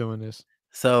 You're always doing this.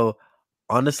 So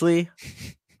honestly,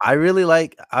 I really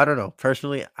like, I don't know,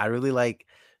 personally, I really like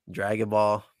Dragon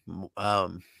Ball.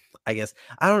 I guess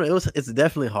I don't know. It's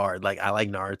definitely hard. Like I like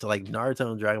Naruto. Like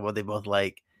Naruto and Dragon Ball, they both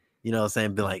like, you know what I'm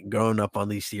saying, been like growing up on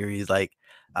these series. Like,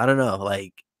 I don't know,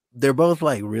 like they're both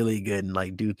like really good and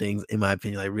like do things, in my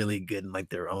opinion, like really good in like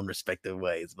their own respective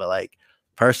ways. But like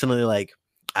personally, like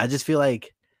I just feel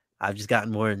like I've just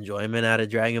gotten more enjoyment out of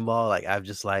Dragon Ball. Like I've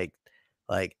just like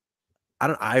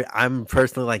I'm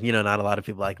personally like, not a lot of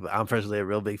people like, but I'm personally a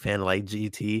real big fan of like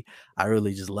GT. I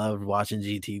really just loved watching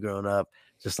GT growing up.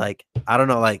 Just like, I don't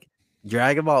know, like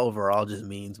Dragon Ball overall just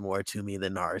means more to me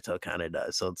than Naruto kind of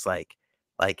does. So it's like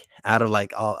out of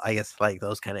like all, I guess like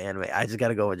those kind of anime, I just got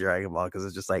to go with Dragon Ball because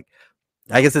it's just like,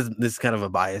 I guess this is kind of a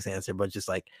biased answer, but just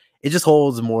like it just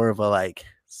holds more of a like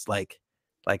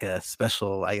a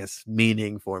special, I guess,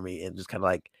 meaning for me, and just kind of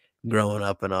like growing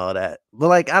up and all that. But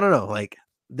like I don't know, like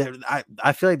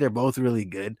I feel like they're both really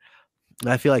good.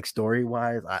 And I feel like story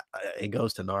wise, it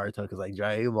goes to Naruto because like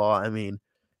Dragon Ball, I mean,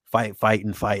 fight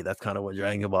and fight. That's kind of what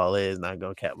Dragon Ball is. Not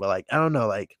gonna cap, but like I don't know,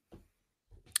 like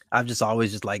I've just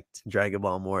always just liked Dragon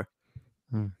Ball more.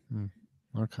 Mm-hmm.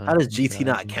 Okay. How does GT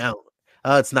not count?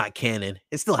 Oh, it's not canon.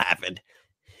 It still happened.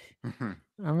 I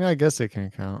mean, I guess it can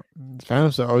count.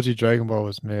 Phantom said OG Dragon Ball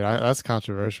was mid. That's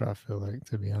controversial, I feel like,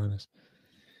 to be honest.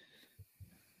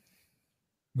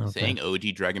 Saying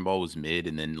OG Dragon Ball was mid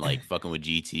and then like fucking with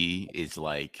GT is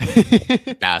like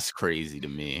that's crazy to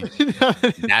me.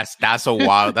 That's a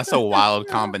wild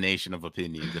combination of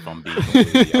opinions, if I'm being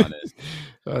completely honest.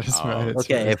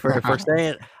 Okay, if we're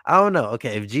saying, I don't know.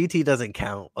 Okay, if GT doesn't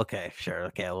count, okay, sure.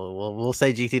 Okay, we'll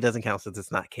say GT doesn't count since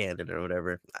it's not canon or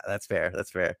whatever. That's fair.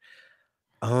 That's fair.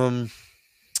 I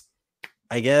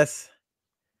guess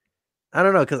I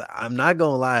don't know, because I'm not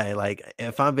gonna lie. Like,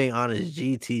 if I'm being honest,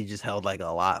 GT just held like a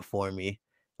lot for me.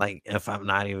 Like, if I'm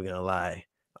not even gonna lie.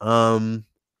 Damn,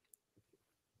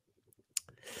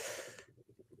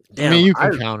 I mean, you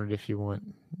can count it if you want.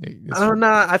 I don't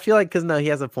know. I feel like because he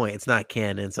has a point. It's not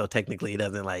canon, so technically he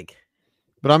doesn't like.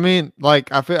 But I mean,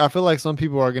 like I feel like some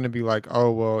people are gonna be like,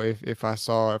 oh well, if I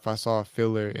saw a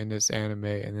filler in this anime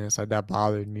and then it's like that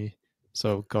bothered me,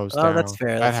 so it goes down. That's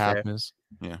fair. That happens.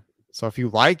 Fair. Yeah. So if you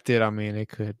liked it, I mean, it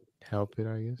could help it,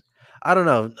 I guess. I don't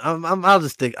know. I'll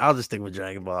just stick with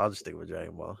Dragon Ball. I'll just stick with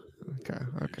Dragon Ball. Okay.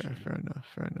 Fair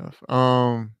enough.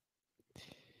 All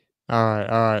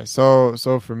right. So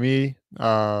for me,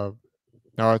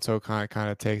 Naruto kind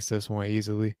of takes this one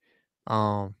easily.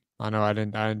 I know I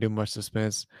didn't do much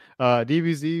suspense.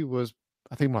 DBZ was,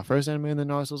 I think, my first anime, and then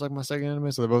Naruto was like my second anime,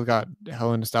 so they both got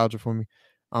hella nostalgia for me.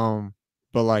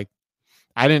 But like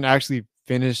I didn't actually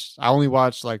finish. I only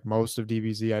watched like most of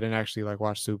DBZ. I didn't actually like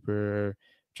watch Super or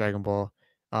Dragon Ball.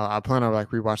 I plan on like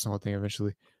rewatching the whole thing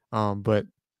eventually. But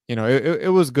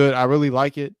it was good. I really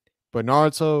like it. But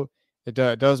Naruto, it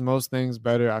does most things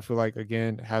better. I feel like,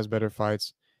 again, it has better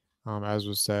fights. As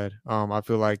was said, I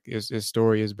feel like his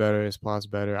story is better, his plot's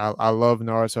better. I love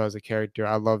Naruto as a character.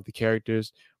 I love the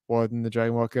characters more than the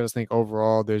Dragon Ball characters. I think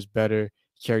overall there's better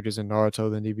characters in Naruto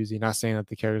than DBZ. Not saying that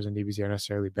the characters in DBZ are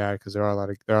necessarily bad, because there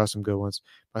are some good ones.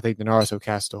 But I think the Naruto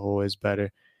cast as a whole is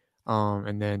better.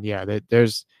 And then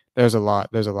there's a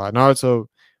lot. Naruto,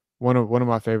 one of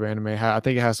my favorite anime. I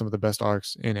think it has some of the best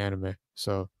arcs in anime.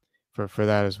 So for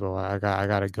that as well, I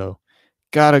gotta go.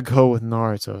 Gotta go with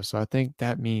Naruto. So I think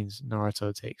that means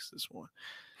Naruto takes this one.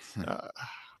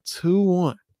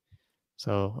 2-1.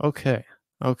 So okay.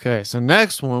 So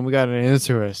next one, we got an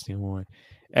interesting one.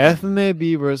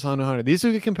 FMAB versus Hunter x Hunter. These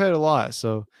two get compared a lot.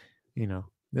 So, this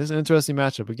is an interesting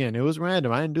matchup. Again, it was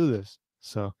random. I didn't do this.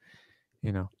 So,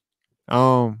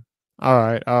 all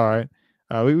right.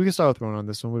 We can start with Ronin on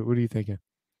this one. What are you thinking?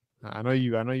 I know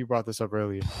you brought this up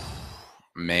earlier.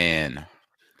 Man.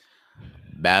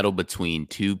 Battle between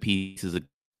two pieces of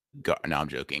no, I'm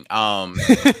joking.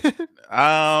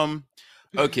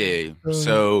 Okay,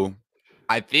 so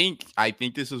I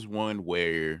think this is one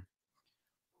where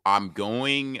I'm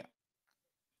going.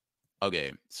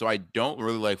 Okay, so I don't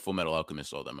really like Full Metal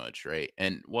Alchemist all that much, right?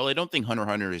 And while I don't think Hunter x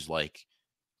Hunter is like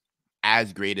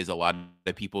as great as a lot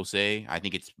of people say, I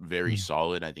think it's very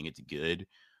solid. I think it's good.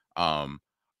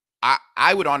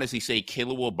 I would honestly say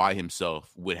Killua by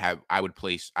himself I would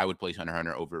place Hunter x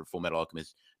Hunter over Full Metal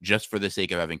Alchemist just for the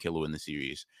sake of having Killua in the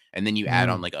series. And then you add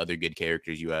on like other good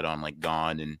characters. You add on like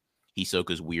Gon and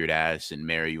Hisoka's weird ass and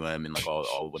Meruem and like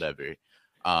all whatever.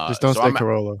 Just don't say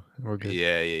Corolla. We're good.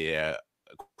 Yeah.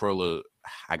 Corolla,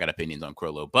 I got opinions on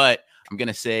Corolla, but I'm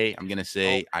gonna say I'm gonna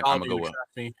go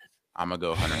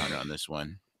Hunter x Hunter on this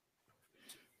one.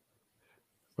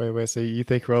 Wait. So you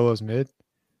think Corolla's mid?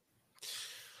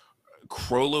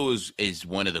 Crollo is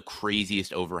one of the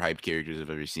craziest overhyped characters I've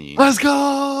ever seen. Let's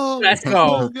go. That's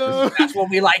what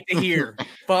we like to hear.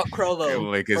 Fuck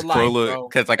Crollo.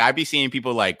 Because like I be seeing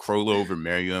people like Crollo over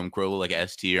Meruem, Crollo like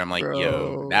S tier. I'm like,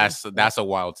 yo, that's a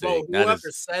wild take. Bro,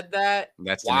 whoever said that,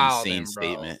 that's an insane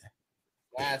statement.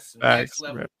 That's next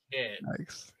level shit.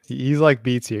 He's like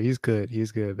B tier. He's good.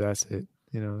 That's it.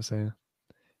 You know what I'm saying?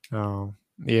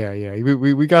 Yeah.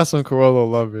 We got some Corolla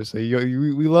lovers. So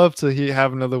we love to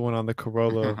have another one on the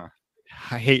Corolla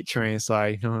hate train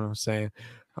side. You know what I'm saying?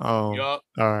 Yup.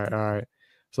 All right.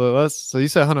 So you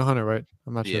said Hunter x Hunter, right?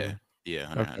 I'm not sure.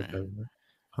 Yeah. Okay, Hunter.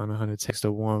 Hunter x Hunter takes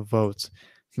the 1 vote.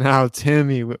 Now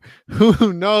Timmy,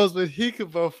 who knows what he could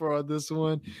vote for on this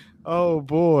one? Oh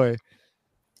boy.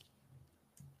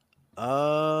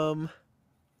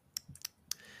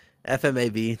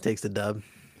 FMAB takes the dub.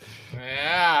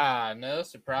 Yeah, no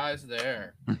surprise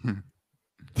there.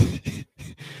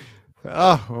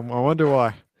 Oh, I wonder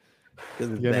why. Because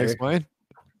You it's gonna better. explain?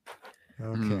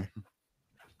 Okay.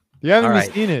 You haven't All even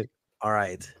right. seen it. All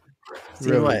right.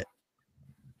 Seen Really? what?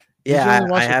 Did you Yeah,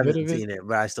 only watch I a bit haven't of it? seen it,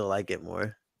 but I still like it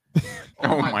more.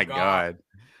 Oh my god.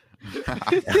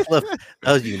 Look, that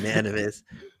was unanimous.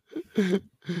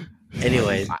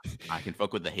 Anyways, I can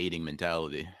fuck with the hating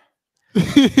mentality.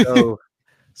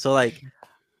 so like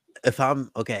if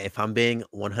I'm being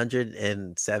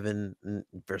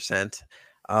 107%,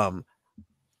 I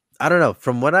don't know.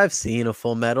 From what I've seen of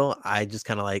Full Metal, I just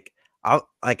kind of I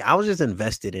was just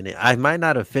invested in it. I might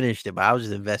not have finished it, but I was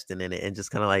just invested in it and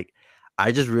just kind of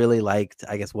I just really liked,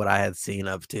 I guess, what I had seen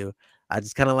up to. I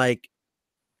just kind of I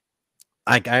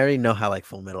already know how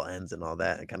Full Metal ends and all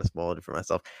that. I kind of spoiled it for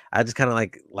myself. I just kind of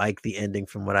like the ending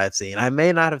from what I've seen. I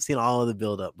may not have seen all of the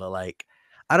build up, but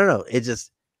I don't know.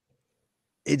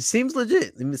 It seems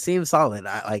legit. It seems solid.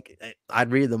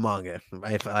 I'd read the manga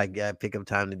if I pick up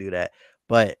time to do that.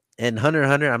 But in Hunter x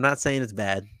Hunter, I'm not saying it's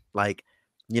bad. Like,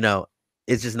 you know,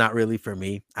 it's just not really for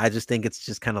me. I just think it's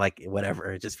just kind of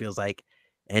whatever. It just feels like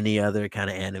any other kind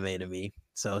of anime to me.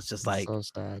 So it's just That's so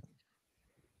sad.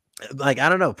 I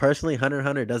don't know. Personally, Hunter x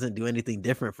Hunter doesn't do anything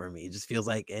different for me. It just feels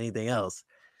like anything else.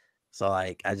 So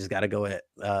I just got to go with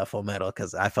Full Metal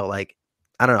because I felt I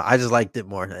don't know. I just liked it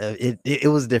more. It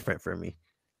was different for me.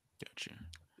 Gotcha.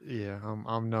 Yeah,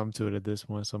 I'm numb to it at this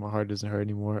point, so my heart doesn't hurt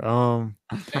anymore. All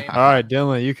Same. right,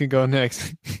 Dylan, you can go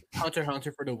next. Hunter x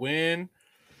Hunter for the win.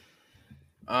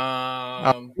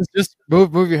 Just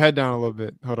move your head down a little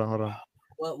bit. Hold on.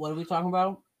 What are we talking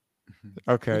about?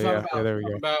 Okay, yeah, there we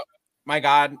go. About my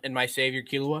God and my Savior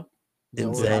Killua.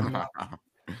 Insane. Look at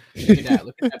that!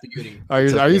 Look at that beauty. Are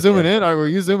you zooming in? Were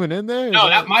you zooming in there?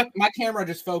 No, my camera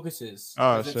just focuses.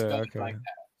 Oh shit! Okay. Like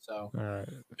that. So, all right.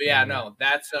 But yeah, no,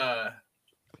 that's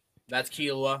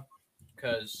Killua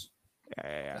because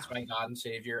that's my God and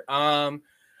Savior. I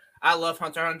love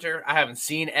Hunter x Hunter. I haven't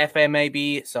seen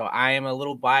FMAB, so I am a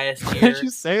little biased here. Why did you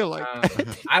say it like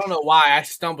that? I don't know why I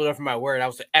stumbled over my word. I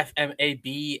was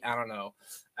FMAB. I don't know.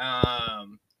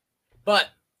 But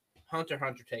Hunter x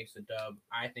Hunter takes the dub.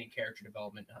 I think character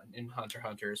development in Hunter x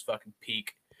Hunter is fucking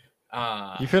peak.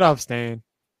 You could abstain.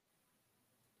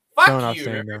 Fuck Don't you.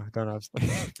 Abstain, though. Don't abstain.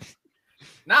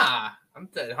 Nah,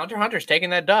 Hunter x Hunter's taking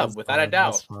that dub That's without fine, a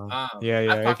doubt. Yeah.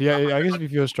 I guess if you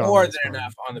feel strong, more than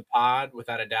enough on the pod,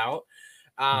 without a doubt.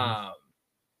 I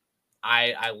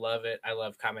love it. I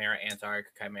love Chimera Antark.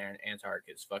 Chimera Antark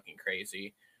is fucking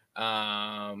crazy.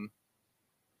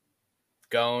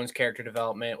 Gon's character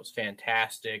development was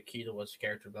fantastic. Killua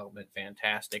character development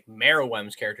fantastic.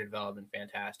 Meruem's character development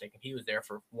fantastic, and he was there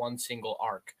for one single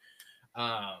arc.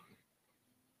 Hunter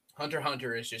x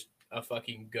Hunter is just a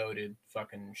fucking goated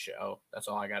fucking show. That's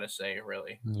all I gotta say,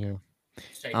 really. Yeah.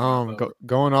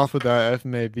 Going off with that,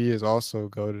 FMAB is also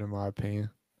goated in my opinion.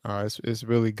 It's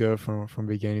really good from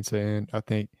beginning to end. I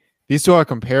think these two are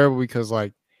comparable because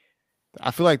I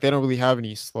feel like they don't really have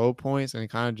any slow points and it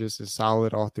kind of just is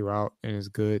solid all throughout and is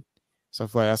good. So I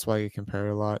feel like that's why you compare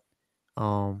it a lot.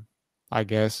 I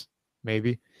guess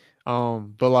maybe. But I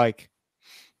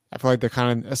feel like they're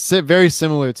kind of a very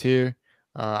similar tier.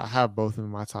 I have both of them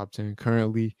in my top 10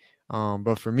 currently.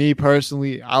 But for me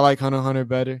personally, I like Hunter x Hunter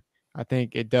better. I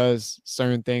think it does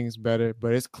certain things better,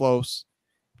 but it's close.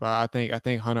 But I think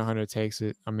Hunter x Hunter takes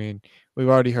it. I mean, we've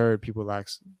already heard people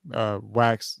wax. How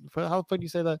the fuck do you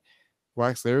say that?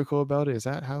 Wax lyrical about it? Is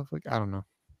that how? I don't know.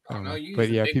 But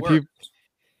yeah,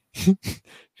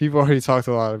 people already talked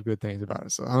a lot of good things about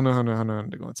it. So Hunter x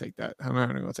Hunter gonna take that. Hunter x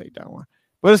Hunter gonna take that one.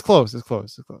 But it's close.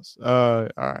 All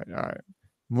right.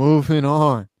 Moving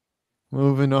on.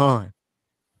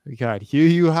 We got Yu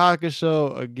Yu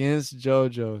Hakusho against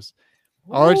JoJo's.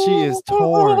 Archie is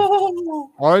torn.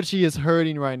 Archie is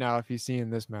hurting right now if he's seeing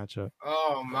this matchup.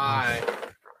 Oh my.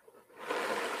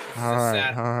 All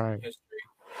right.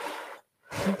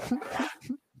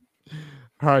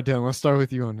 All right, Dan, let's start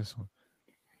with you on this one.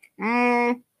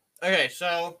 Okay,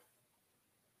 so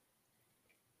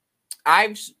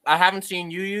I haven't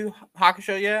seen Yu Yu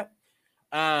Hakusho yet.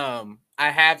 I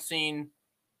have seen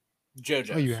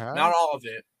JoJo's. Oh, you have? Not all of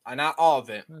it. Not all of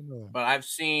it. But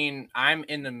I'm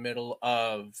in the middle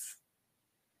of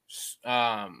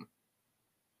God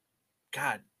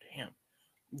damn.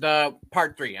 The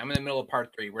part 3. I'm in the middle of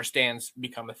part 3 where stands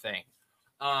become a thing.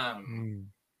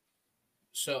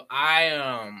 So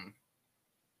I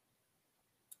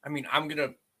mean, I'm gonna.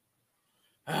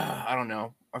 I don't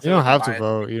know. You don't have to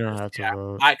vote. You don't have to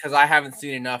vote. Because I haven't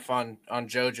seen enough on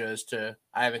JoJo's to.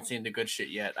 I haven't seen the good shit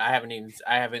yet. I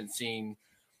haven't seen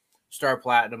Star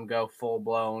Platinum go full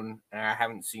blown, and I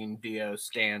haven't seen Dio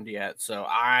stand yet. So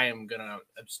I am gonna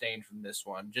abstain from this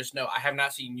one. Just know I have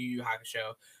not seen Yu Yu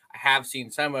Hakusho. I have seen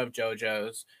some of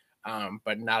JoJo's,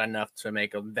 but not enough to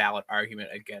make a valid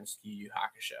argument against Yu Yu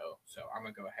Hakusho. So I'm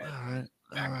gonna go ahead.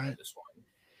 All right. This one.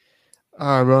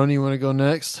 All right, Ron, you want to go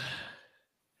next?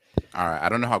 All right. I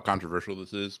don't know how controversial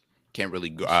this is. Can't really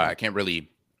go. I can't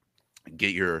really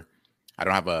get your. I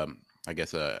don't have an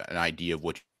idea of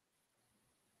what.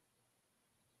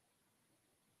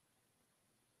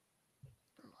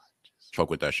 Fuck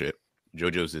with that shit.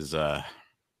 JoJo's is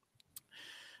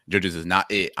not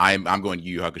it. I'm going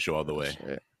Yu Yu Hakusho all the way.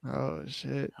 Oh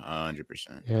shit.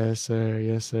 100%. Yes, sir.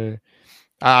 Yes, sir.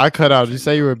 I cut out. Did you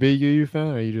say you were a big Yu Yu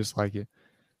fan, or you just like it?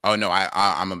 Oh no,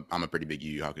 I'm a pretty big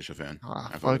Yu Yu Hakusho fan.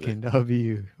 Fucking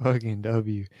W. Why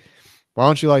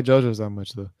don't you like JoJo's that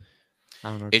much though? I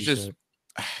don't know. It's just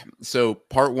so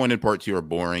part 1 and part 2 are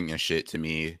boring as shit to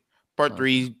me. Part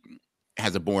 3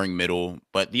 has a boring middle,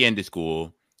 but the end is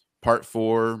cool. Part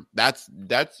 4, that's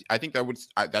I think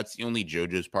that's the only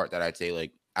JoJo's part that I'd say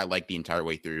like I like the entire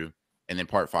way through, and then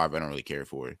part 5 I don't really care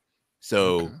for.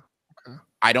 So okay.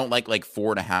 I don't like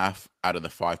 4.5 out of the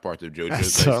 5 parts of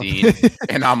JoJo's I've seen,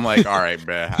 and I'm like, all right,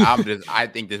 bro. I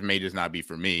think this may just not be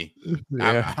for me.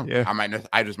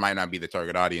 I just might not be the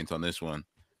target audience on this one.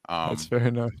 That's fair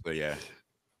enough. So yeah.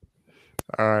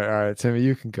 All right, Timmy,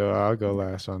 you can go. I'll go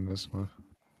last on this one.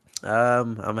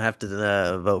 I'm gonna have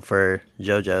to vote for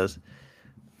JoJo's.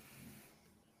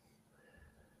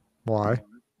 Why?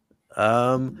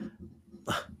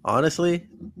 Honestly,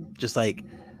 just like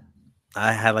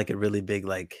I had like a really big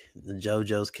like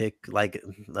JoJo's kick like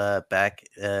back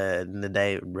in the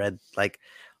day. Read like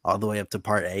all the way up to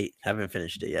part 8. Haven't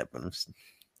finished it yet, but I'm still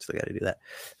got to do that.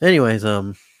 Anyways,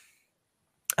 I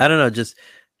don't know.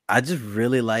 I just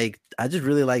really like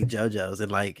JoJo's,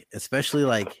 and like especially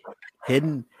like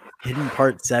hidden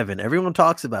part 7. Everyone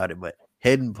talks about it, but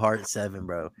hidden part 7,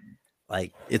 bro,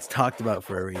 like it's talked about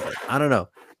for a reason. I don't know.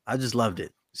 I just loved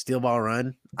it. Steel Ball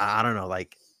Run. I don't know.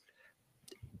 Like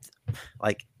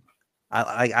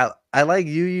I like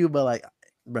Yu, but like,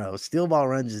 bro, Steel Ball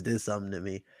Run just did something to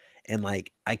me, and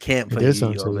like I can't put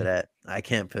Yu over that. I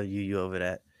can't put Yu over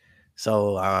that.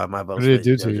 So my vote is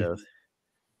JoJo's.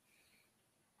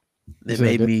 It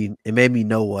made me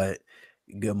know what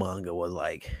good manga was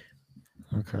like.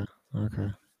 Okay.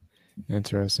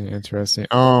 Interesting.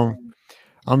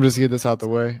 I'm just get this out the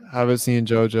way. I haven't seen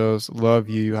JoJo's. Love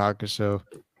Yu Yu Hakusho.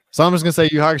 So I'm just gonna say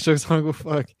Yu Yu Hakusho's gonna go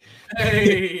fuck.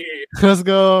 Hey, let's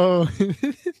go.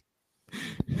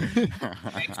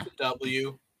 Thanks to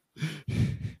W.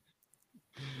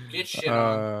 Get shit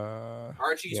on.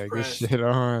 Archie's press. Get shit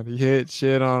on. You hit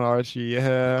shit on Archie.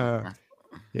 Yeah.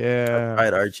 All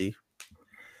right, Archie.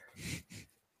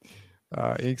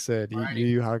 Ink said Yu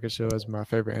Yu Hakusho is my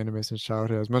favorite anime since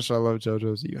childhood. As much as I love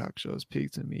JoJo's, Yu Yu Hakusho is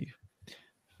peak to me.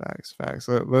 Facts.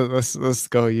 Let's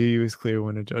go. Yu Yu is clear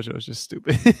winner. JoJo is just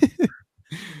stupid.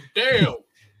 Damn.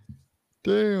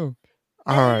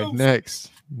 All right,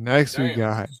 next we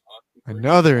got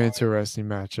another interesting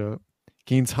matchup.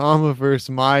 Gintama versus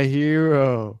My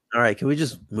Hero. All right, can we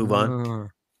just move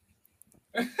on?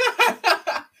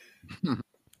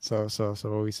 So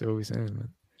what we saying, man?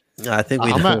 I think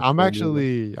I'm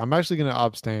actually gonna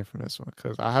abstain from this one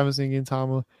because I haven't seen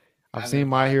Gintama. I've seen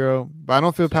My Hero, but I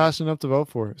don't feel passionate enough to vote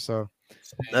for it. So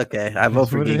okay, I vote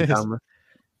for Gintama.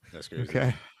 That's crazy.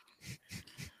 Okay.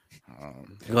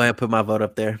 Go ahead and put my vote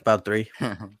up there. About 3.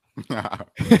 Ronin,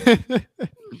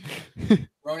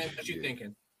 what you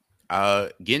thinking?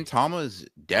 Gintama is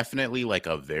definitely like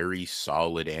a very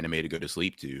solid anime to go to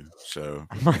sleep to. So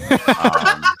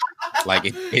like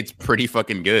it's pretty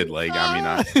fucking good. Like,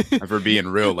 I mean, for being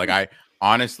real, like I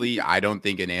don't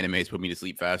think an anime has put me to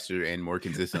sleep faster and more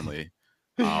consistently.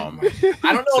 I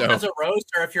don't know if that's a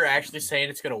roast or if you're actually saying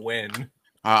it's gonna win.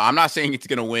 I'm not saying it's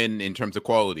gonna win in terms of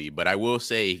quality, but I will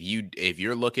say if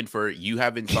you're looking for you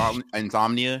have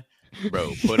insomnia,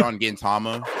 bro, put on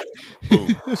Gintama,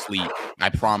 boom, sleep. I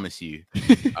promise you.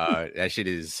 That shit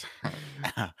is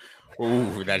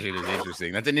ooh, that shit is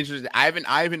interesting. That's an interesting. I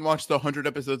haven't watched the 100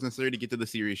 episodes necessarily to get to the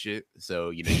serious shit. So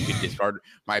you can discard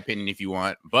my opinion if you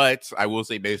want. But I will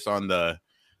say, based on the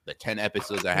the 10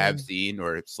 episodes I have seen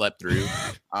or slept through,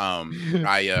 I'll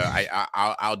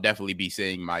definitely be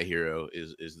saying My Hero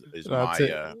is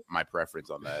my my preference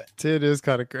on that. 10 is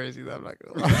kind of crazy. Though, I'm not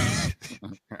gonna lie.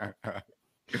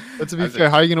 But to be fair,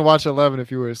 how are you gonna watch 11 if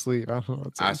you were asleep? I don't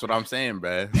know. That's what I'm saying,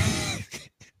 bro.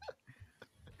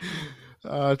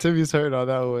 Timmy's hurt on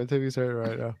that one. Timmy's hurt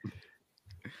right now.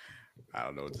 I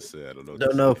don't know what to say. I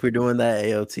don't know if we're doing that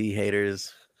AOT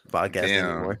haters podcast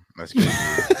anymore. That's crazy.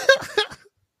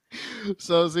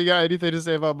 So you got anything to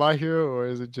say about My Hero, or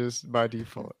is it just by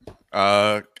default?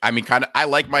 I mean, kind of. I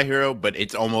like My Hero, but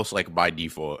it's almost like by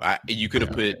default. You could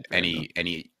have put any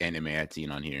anime I'd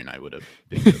seen on here, and I would have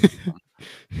picked it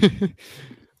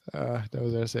up. That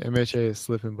was what I said. MHA is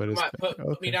slipping, but it's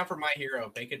put me down for My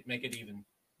Hero. Make it even.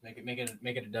 Make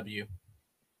it a W.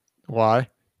 Why?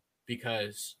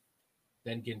 Because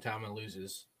then Gintama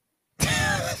loses.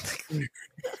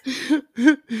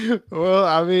 Well,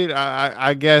 I mean,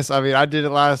 I guess. I mean, I did it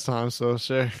last time, so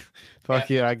sure. Fuck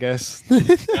it, I guess.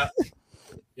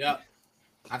 Yep.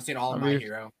 I've seen all of My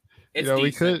Hero. It's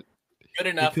we could good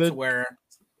enough to where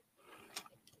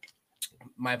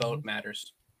my vote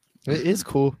matters. It is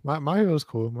cool. My Hero's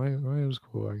cool. My Hero's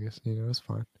cool. I guess it's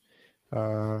fine.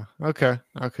 Okay.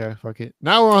 Fuck it.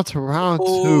 Now we're on to round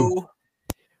 2.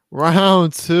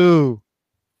 Round 2.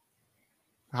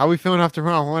 How we feeling after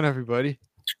round 1, everybody?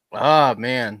 Oh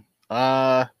man.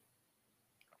 I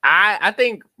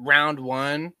think round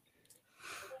 1.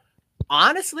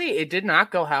 Honestly, it did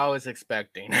not go how I was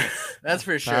expecting. That's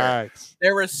for sure. Facts.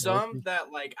 There were some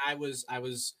that like I was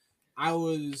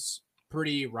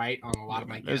pretty right on a lot of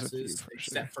my guesses,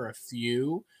 except for a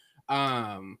few.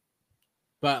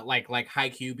 But like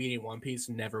Haikyuu beating One Piece,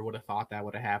 never would have thought that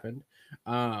would have happened.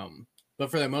 But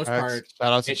for the most part,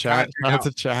 shout out to chat.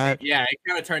 Yeah, it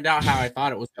kind of turned out how I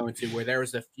thought it was going to, where there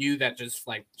was a few that just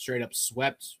like straight up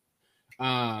swept.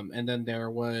 And then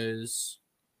there was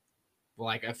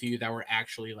like a few that were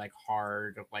actually like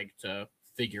hard like to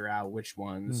figure out which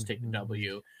ones take the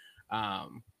W.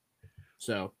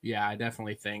 So yeah, I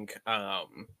definitely think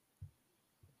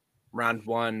round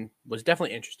 1 was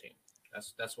definitely interesting.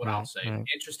 That's what I'll say. Right.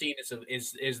 Interesting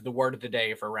is the word of the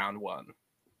day for round 1.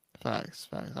 Facts.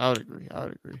 I would agree.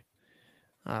 All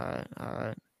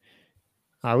right.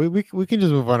 We can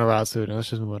just move on to round 2. Let's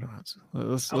just move on to round 2.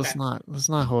 Let's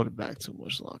not hold it back too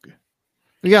much longer.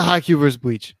 We got Haikyuu versus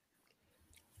Bleach.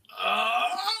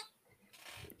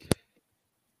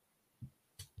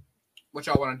 What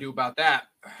y'all want to do about that?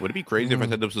 Would it be crazy if I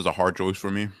said this was a hard choice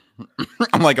for me?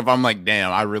 I'm like,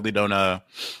 damn, I really don't. I'm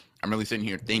really sitting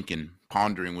here thinking,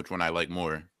 pondering which one I like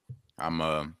more. I'm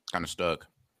kind of stuck.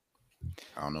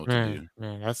 I don't know what to do.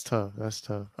 Man, that's tough.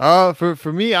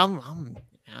 For me, I ain't gonna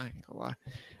lie.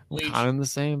 I'm kind of in the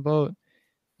same boat.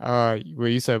 Where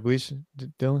you said Bleach,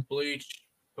 Dylan? Bleach.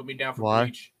 Put me down for Why?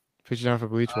 Bleach. Put you down for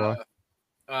Bleach. Why?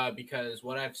 Because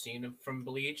what I've seen from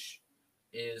Bleach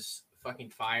is fucking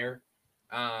fire.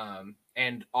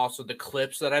 And also the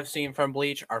clips that I've seen from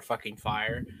Bleach are fucking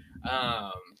fire.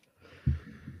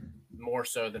 More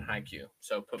so than Haikyuu.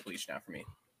 So put Bleach down for me.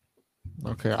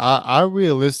 Okay, I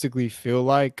realistically feel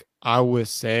like I would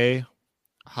say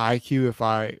Haikyuu if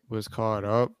I was caught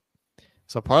up.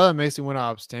 So part of that makes me want to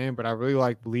abstain, but I really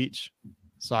like Bleach,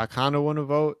 so I kind of want to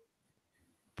vote.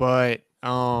 But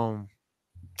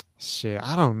shit,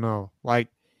 I don't know. Like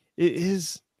it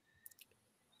is.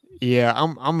 Yeah,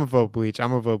 I'm gonna vote Bleach.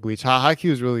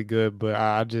 Haikyuu is really good,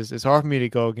 but it's hard for me to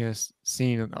go against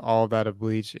seeing all that of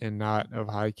Bleach and not of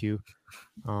Haikyuu.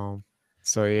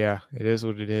 So yeah, it is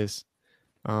what it is.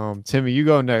 Timmy, you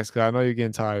go next because I know you're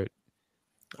getting tired.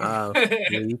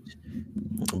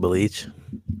 Bleach.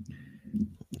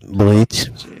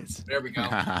 There we go.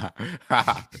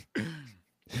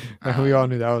 We all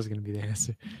knew that was gonna be the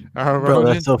answer. Bro,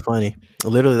 that's so funny.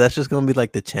 Literally, that's just gonna be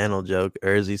like the channel joke.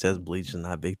 Urzi says Bleach is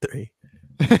not big 3.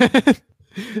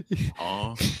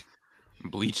 Oh,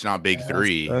 Bleach not big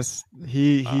 3.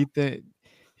 He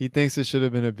thinks it should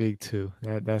have been a big 2.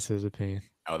 That's his opinion.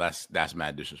 Oh, that's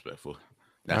mad disrespectful.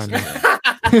 That's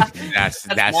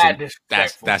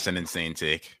an insane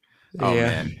take. Oh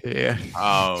yeah, man.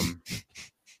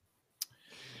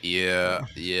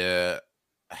 Yeah.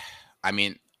 I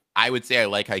mean, I would say I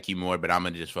like Haikyuu more, but I'm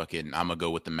gonna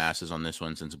go with the masses on this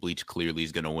one since Bleach clearly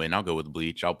is gonna win. I'll go with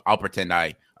Bleach. I'll pretend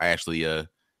I actually I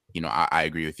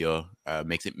agree with you.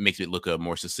 Makes it look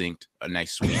more succinct, a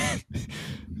nice sweep.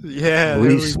 Yeah,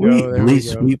 Bleach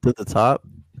sweep at the top.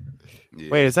 Yeah.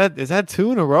 Wait, is that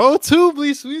 2 in a row? 2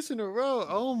 Bleach sweeps in a row.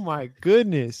 Oh my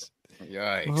goodness.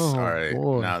 Yikes. Oh, all right.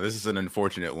 boy. Now this is an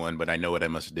unfortunate one, but I know what I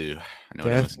must do.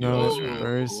 Death Note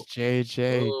versus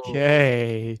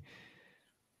JJK.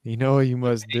 You know what you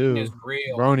must pain is do.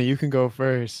 real. Ronin, you can go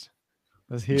first.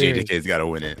 Let's hear it. JJK's got to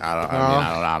win it.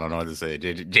 I don't know what to say.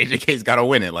 JJK's got to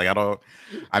win it. Like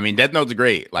I mean, Death Note's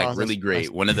great, like really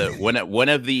great. One of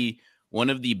the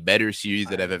better series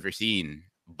that I've ever seen.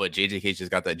 But JJK's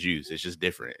just got that juice. It's just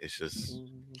different.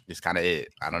 It's kind of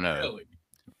it. I don't know. Really?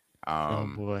 Oh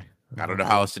boy. I don't know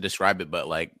how else to describe it, but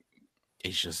like,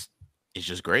 it's just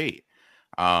great.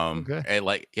 Okay. And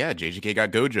like, yeah, JJK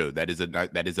got Gojo. That is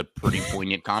a pretty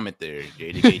poignant comment there.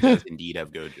 JJK does indeed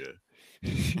have Gojo.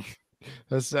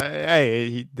 That's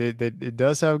hey, it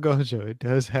does have Gojo. It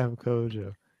does have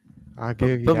Gojo. I'll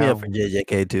give you Put me that up for one.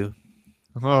 JJK too.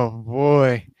 Oh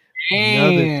boy,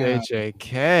 another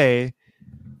JJK.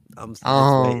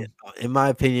 In my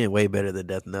opinion, way better than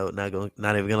Death Note. Not even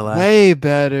gonna lie. Way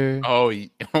better. Oh,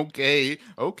 okay.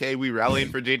 We rallying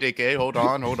for JJK. Hold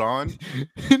on.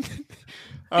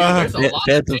 There's a lot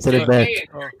Phantom of to the JJK bench. in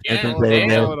there. Phantom Yeah, to the damn.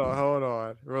 bench. Hold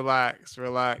on. Relax.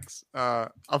 I'm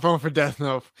voting for Death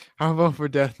Note. I'm voting for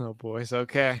Death Note, boys.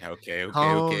 Okay.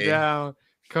 Calm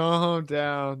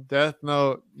down. Death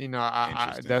Note. You know,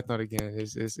 I Death Note again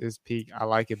is peak. I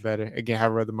like it better. Again, I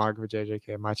read the manga for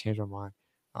JJK. I might change my mind.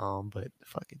 But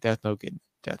fuck it. Death Note getting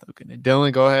it.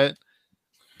 Dylan, go ahead.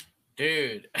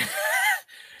 Dude.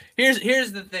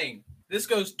 Here's the thing. This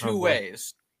goes two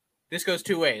ways.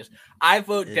 I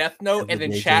vote Death Note and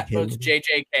then chat votes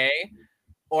JJK,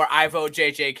 or I vote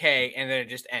JJK and then it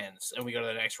just ends and we go to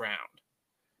the next round.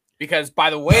 Because by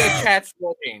the way the chat's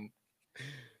looking,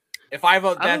 if I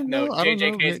vote Death Note,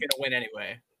 JJK is gonna win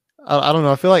anyway. I don't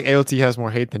know. I feel like AOT has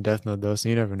more hate than Death Note though, so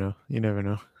you never know.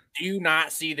 Do you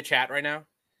not see the chat right now?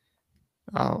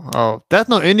 Oh, Death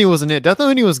Note Indie wasn't it? Death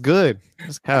Note Indie was good.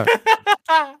 That's cap.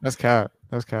 That's cap.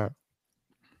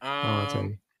 I'll tell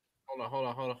you.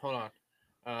 Hold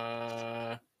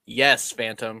on. Yes,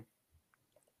 Phantom.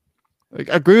 Like,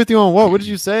 I agree with you on what? What did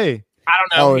you say? I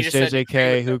don't know. Oh, it's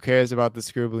JJK. Who cares about the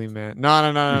scribbly man? No.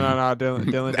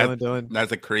 Dylan.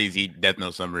 That's a crazy Death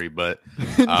Note summary, but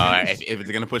if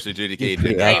it's gonna push the JJK,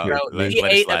 let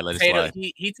it slide.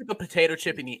 He took a potato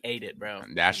chip and he ate it, bro.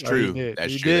 That's true. He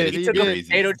took a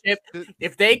potato chip.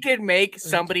 If they could make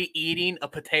somebody eating a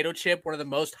potato chip one of the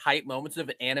most hype moments of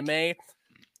an anime,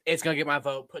 it's gonna get my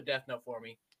vote. Put Death Note for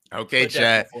me. Okay,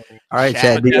 chat. All right,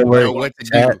 chat. Do know what to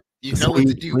do. You know what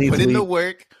to do. Put in the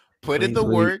work. Put in the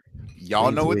work.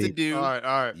 Y'all know what to do. All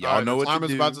right. Y'all know what to do. Time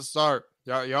is about to start.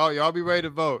 Y'all be ready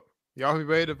to vote.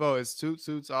 It's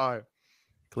Suits eye.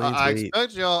 I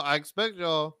expect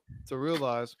y'all to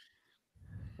realize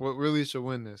what really should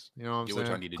win this. You know what I'm saying? What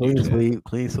y'all need to do.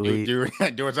 Clean sweep. Do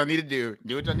what y'all need to do.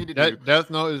 Death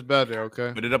Note is better,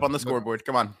 okay? Put it up on the scoreboard.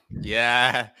 Come on.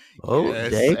 Yeah. Oh,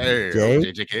 yes,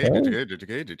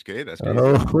 JJK. That's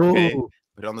crazy. Okay.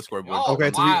 Put it on the scoreboard. Oh, okay,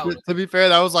 to be fair,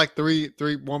 that was like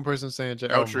one person saying J.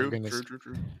 Oh, true. But,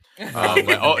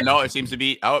 no, it seems to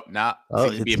be. It seems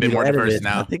to be a bit more diverse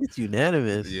now. I think it's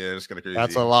unanimous. Yeah, it's kind of crazy.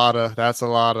 That's a lot of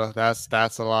JJK.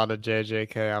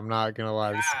 I'm not gonna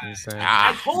lie, this is insane.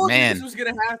 I told you this was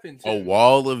gonna happen. A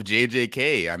wall of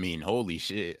JJK. I mean, holy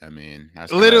shit. I mean,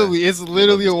 it's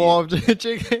literally a wall of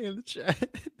JJK in the chat.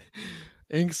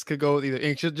 Inks could go with either.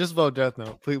 Inks, just vote Death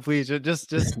Note, please.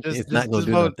 Just not gonna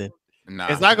do vote. nothing. Nah,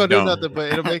 it's not gonna do nothing,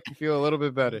 but it'll make you feel a little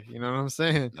bit better. You know what I'm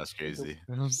saying? That's crazy.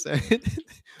 You know what I'm saying?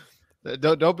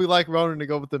 Don't be like Ronin to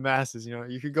go with the masses. You know,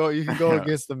 you can go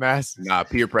against the masses. Nah,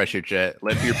 peer pressure, chat.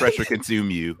 Let peer pressure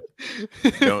consume you.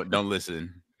 Don't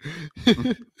listen.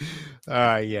 Yeah,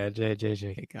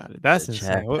 JJK got it. That's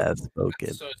insane. That's spoken.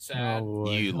 That's so sad.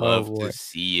 You love to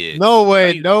see it. No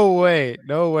way.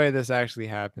 This actually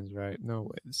happens, right?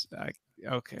 No way.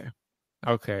 Okay.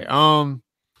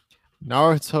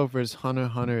 Naruto versus Hunter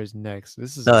x Hunter is next.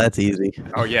 This is that's easy.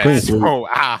 Oh yeah. That's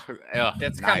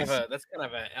kind of an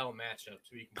L matchup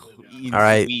to be completely honest. All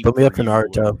right, put me up for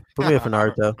Naruto.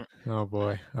 Oh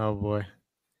boy.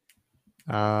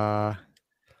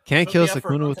 Can't kill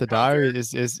Sukuna with the diary.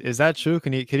 Is that true?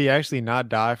 Could he actually not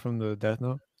die from the Death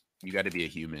Note? You got to be a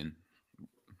human.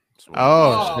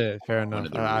 Shit. Fair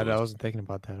enough. I wasn't thinking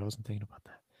about that.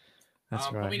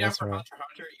 That's right. Put me down for Hunter x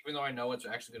Hunter, even though I know it's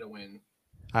actually gonna win.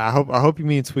 I hope you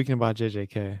mean tweaking about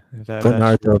JJK. Put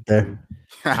Naruto up there.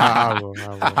 I will.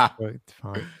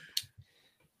 Fine.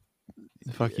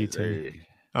 Fuck you, Teddy.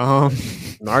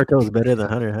 Naruto's better than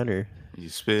Hunter x Hunter. You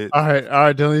spit. All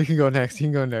right, Dylan, you can go next.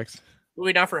 Put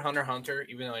me down for Hunter x Hunter,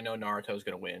 even though I know Naruto's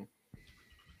gonna win.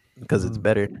 Because it's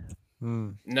better.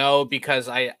 No, because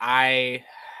I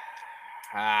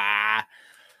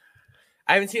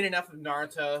haven't seen enough of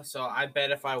Naruto, so I bet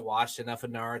if I watched enough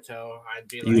of Naruto, I'd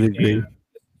be like, yeah,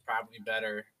 it's probably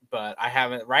better. But I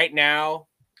haven't right now.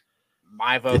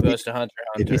 My vote goes to Hunter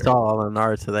x If you Hunter. saw all of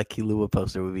Naruto, that Killua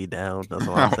poster would be down. That's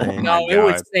what I'm Oh saying. my No, it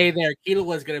would God. stay there. Kilo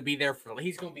was gonna be there for.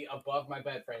 He's gonna be above my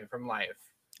bed frame from life.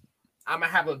 I'm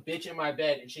gonna have a bitch in my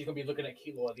bed, and she's gonna be looking at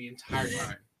Kilo the entire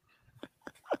time.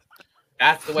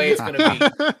 That's the way it's gonna be.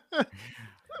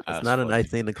 It's not a nice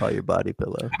thing to call your body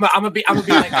pillow. I'm gonna be like,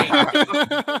 hey,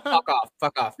 fuck off.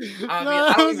 I mean,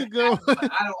 I don't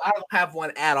have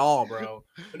one at all, bro.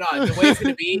 But no, the way it's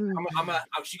gonna be,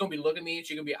 she's gonna be looking at me.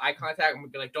 She's gonna be eye contact. I'm gonna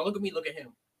be like, don't look at me, look at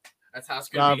him. That's how it's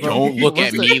gonna be. Bro. Don't look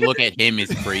at What's me. Look at him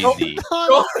is crazy.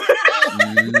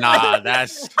 Nah,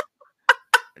 that's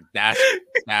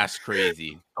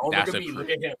crazy. Don't That's look at me. Look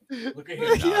at him. Look at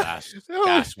him. Nah,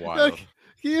 that's wild.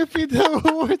 Can you repeat that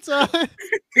one more time?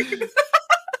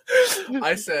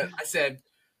 I said,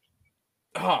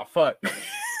 oh fuck.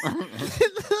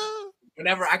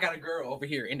 Whenever I got a girl over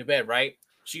here in the bed, right?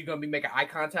 She's gonna be making eye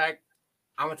contact.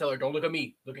 I'm gonna tell her, don't look at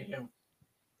me. Look at him.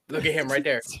 Look at him right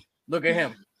there. Look at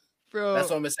him. Bro, That's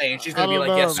what I'm saying. She's I gonna be don't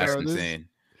like, yes, know, sir. That's insane.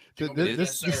 She's gonna be like,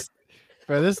 yes, sir.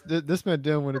 Bro, this man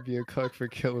didn't want to be a cuck for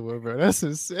Killua, bro. That's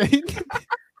insane.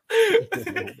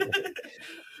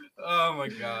 Oh my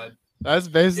god. That's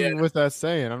basically what that's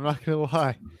saying. I'm not gonna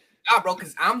lie. Nah, bro,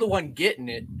 because I'm the one getting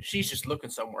it. She's just looking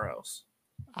somewhere else.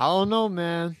 I don't know,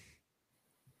 man.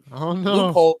 I don't know.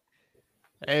 Loophole.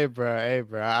 Hey, bro. I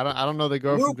don't know the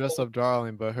girl from Loophole. Dress Up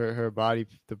Darling, but the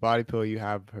body pillow you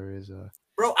have of her is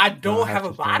Bro, I don't have have a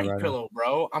to body stand right pillow,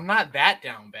 bro. I'm not that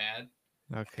down bad.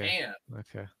 okay. Damn.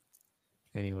 Okay.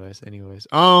 Anyways.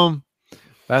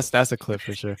 That's a clip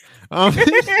for sure. Oh my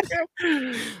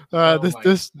This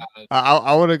God.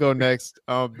 I want to go next.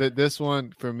 This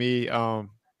one for me.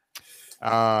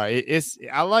 It's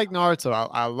I like Naruto.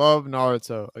 I love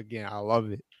Naruto. Again, I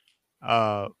love it.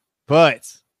 But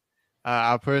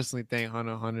I personally think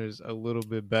Hunter x Hunter is a little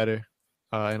bit better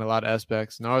in a lot of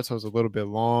aspects. Naruto's a little bit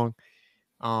long.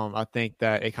 I think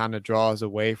that it kind of draws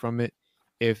away from it.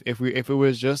 If it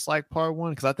was just like part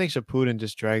one, because I think Shippuden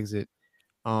just drags it.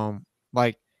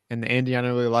 Like in the ending, I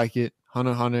don't really like it.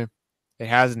 Hunter x Hunter, it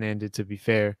hasn't ended, to be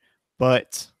fair,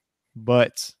 but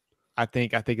I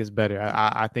think it's better.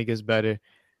 I think it's better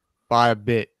by a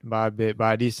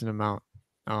decent amount.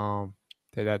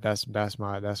 That's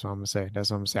what I'm gonna say.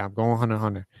 I'm going Hunter x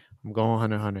Hunter.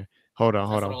 Hold on.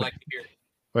 That's what I like to hear.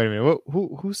 Wait a minute.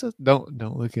 Who says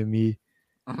don't look at me?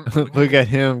 Look at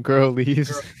him. Girl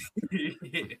leaves.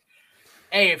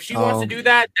 Hey, if she wants to do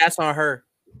that, that's on her.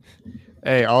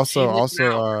 Hey, also, I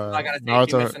gotta say,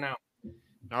 she missing out.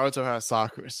 Naruto has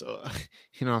Sakura, so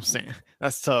you know what I'm saying.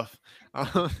 That's tough.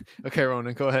 Okay,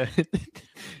 Ronan, go ahead.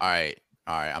 All right.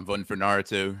 I'm voting for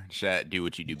Naruto. Chat, do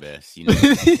what you do best. You know.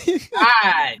 Chat.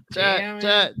 I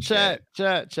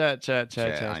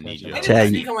need you.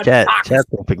 Chat pick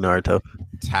Naruto.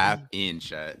 Tap in,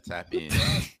 chat. Tap in.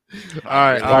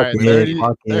 All right.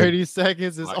 30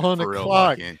 seconds is on the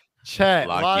clock. Chat,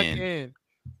 lock in.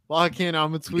 Lock in.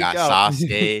 I'm gonna tweak out. Got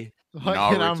Sasuke,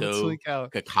 Naruto,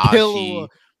 Kakashi,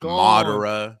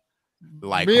 Madara,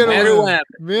 like Miruem.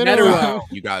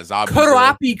 you got Zabuza,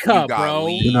 Kurapika, bro.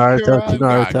 Lee,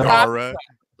 Naruto.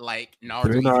 Like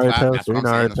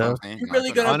Naruto. You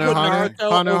really gonna put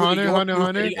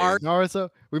Naruto Naruto.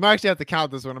 We might actually have to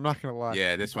count this one. I'm not gonna lie.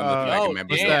 Yeah, this one looking like a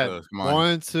member. Come on.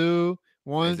 1, 2,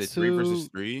 1, Is it 2, 3 versus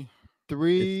 3?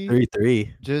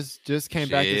 3. Just came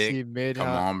back to see mid. Come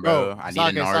on, bro. I need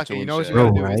a Naruto. You know what you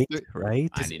Bro, gotta do? right?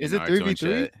 Is it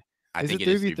 3v3? I think it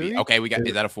is 3v3. Okay, we got.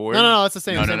 Is that a 4? No, it's the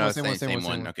same. Same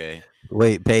one. Okay.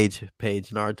 Wait, Paige,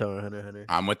 Naruto, Hunter x Hunter.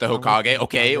 I'm with the Hokage.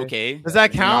 Okay. Does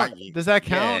that count?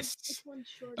 Yes.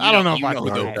 I don't know You if know I who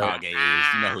the can. Hokage is.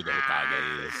 You know who the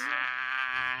Hokage is.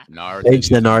 Naruto. Paige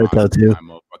said Naruto too.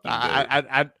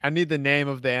 I need the name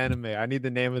of the anime.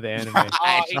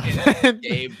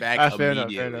 Back Fair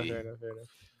immediately.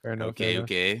 enough.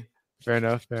 Okay. Fair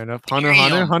enough. Hunter x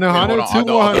Hunter. 2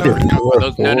 No,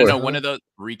 Hunter. one of those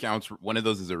recounts. One of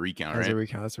those is a recount, right?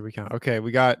 That's a recount. Okay,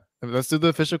 let's do the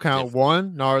official count.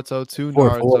 1 Naruto, 2 4.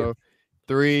 Naruto,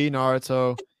 3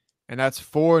 Naruto, and that's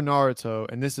 4 Naruto.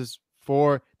 And this is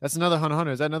 4. That's another Hunter x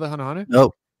Hunter. Is that another Hunter x Hunter?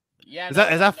 Nope. Yeah. Is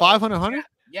that 5 Hunter x Hunter?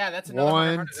 Yeah, that's another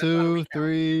 1, 2,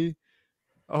 3.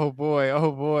 Oh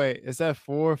boy. Is that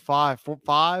 4, 5?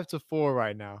 5 to 4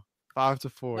 right now. 5 to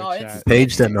 4. No, chat.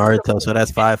 Paige said Naruto, so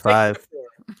that's 5-5.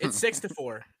 It's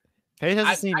 6-4. Paige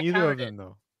hasn't seen I either of counted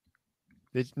them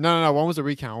though. No. One was a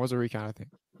recount. I think.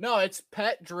 No, it's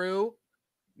Pet, Drew,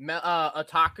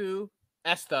 Otaku,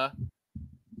 Esta,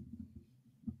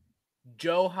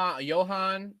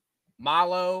 Johan,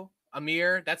 Malo,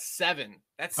 Amir, that's 7.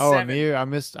 That's Oh, 7. Amir,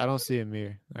 I don't see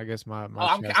Amir. I guess my I'm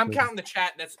chat's clicking. counting the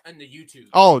chat that's in the YouTube.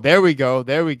 Oh, there we go.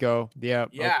 Yeah.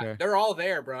 Yeah, Okay. they're all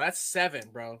there, bro. That's 7,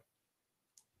 bro.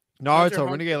 Naruto.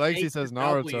 Renegade Legacy says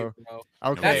W, Naruto. bro.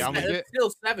 Okay, That's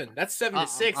still 7. That's 7 to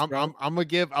 6, bro. I'm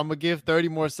gonna give 30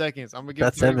 more seconds. I'm gonna give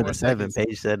That's 30 7 more to 7. seconds.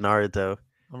 Paige said Naruto.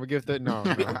 I'm gonna give that. No.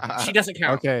 She doesn't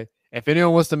count. Okay. If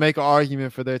anyone wants to make an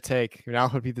argument for their take, now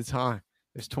would be the time.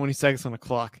 There's 20 seconds on the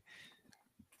clock.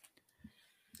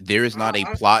 There is not a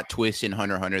plot twist in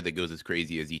Hunter x Hunter that goes as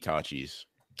crazy as Itachi's.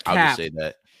 I'll just say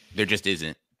that. There just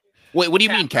isn't. Wait, what do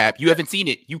you mean, Cap? You haven't seen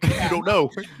it. You don't know.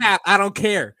 Cap, I don't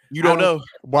care. You don't know.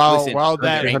 While Listen,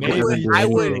 that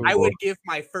I would give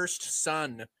my first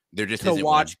son there just to isn't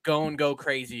watch one. Go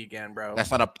crazy again, bro. That's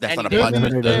not a And plot Hunter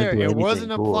twist. doesn't do It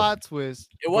wasn't a anything cool. plot twist.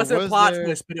 It wasn't but a plot there-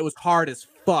 twist, but it was hard as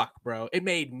fuck, bro. It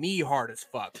made me hard as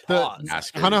fuck. The- Pause. That's Hunter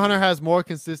x crazy. Hunter has more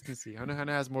consistency. Hunter x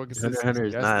Hunter has more consistency. Hunter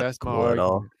is not that's my cool at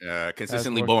all. argument.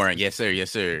 Consistently more boring. Yes, sir.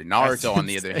 Yes, sir. Naruto, on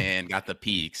the other insane. hand, got the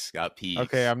peaks. Got peaks.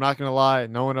 Okay, I'm not gonna lie.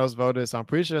 No one else voted, so I'm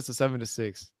pretty sure that's a 7 to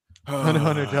 6. Hunter x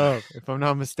Hunter dub, if I'm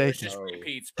not It mistaken. just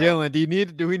repeats, bro.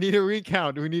 Dylan, do we need a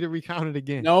recount? Do we need to recount it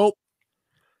again?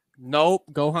 Nope.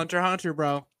 Go Hunter x Hunter,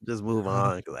 bro. Just move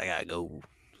on because I gotta go.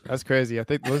 That's crazy. I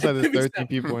think it looks like there's We 13 said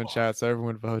people in move chat, so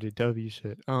everyone voted W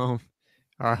shit. All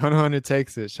right, Hunter x Hunter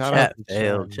takes it. Shout Chat out to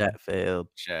failed. Chat, man. Chat failed.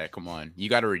 Chat, come on. You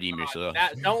got to redeem yourself.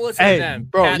 Don't listen to Hey, them.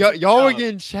 bro, That's y'all were dumb.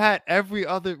 getting chat every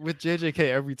other with JJK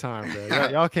every time, bro.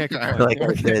 Y'all can't I complain. Like I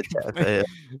Y'all said, can't chat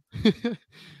complain.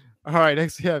 All right,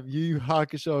 next we have Yu Yu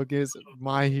Hakusho against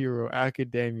My Hero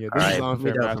Academia. All This right, is put me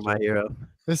unfair down for my matchup. hero.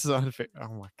 This is unfair. Oh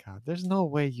my god, there's no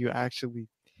way you actually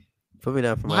Put me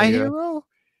down for My Hero?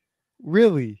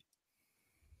 Really?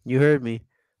 You heard me.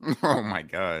 Oh my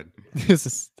god. This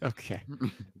is okay.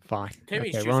 Fine.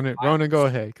 Timmy's Okay, choosing Ronan, go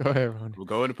ahead. Go ahead, Ronan. We'll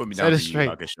go ahead and put me Set down it for you, straight.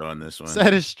 Hakusho, on this one.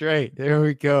 Set it straight. There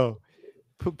we go.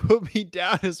 Put me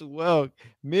down as well.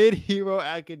 Mid Hero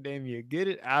Academia. Get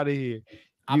it out of here.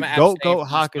 I'm You gonna go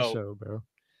abstain from this Hakusho, bro.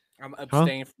 I'm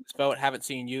abstaining from this vote. Haven't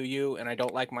seen Yu, and I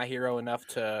don't like My Hero enough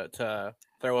to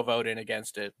throw a vote in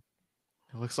against it.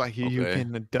 It looks like you Okay.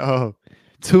 getting the dub.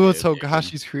 Two of Okay,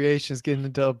 Togashi's creations getting the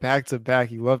dub back to back.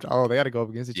 He loved. Oh, they got to go up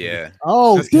against each other. Yeah.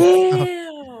 Oh That's good.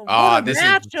 damn! Ah, What a this is-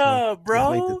 matchup,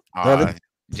 bro.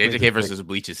 JJK versus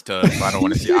Bleach is tough. I don't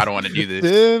want to see. I don't want to do this.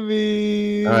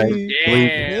 Timmy. All right,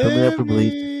 Yeah. Put me up for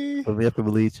Bleach. Timmy. Put me up for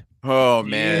Bleach. Oh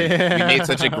man, we made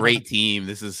such a Yeah. great team.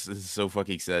 This is so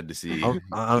fucking sad to see.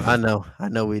 I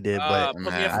know we did, but Put me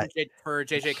man, up for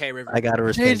JJK River. I gotta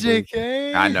respect Bleach.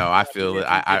 JJK. I know. I feel it.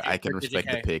 I can for respect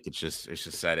the JJK. pick. It's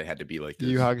just sad it had to be like this.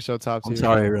 Yu Hakusho top tier. I'm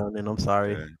sorry, Ronan. I'm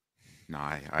sorry. Yeah. No,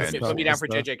 I Put me understand. down for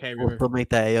stuff. JJK We'll, River. we'll make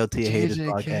that AOT haters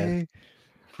podcast. JJK.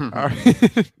 All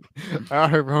right. All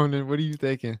right, Ronan, what are you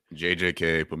thinking?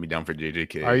 JJK, put me down for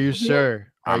JJK. Are you sure?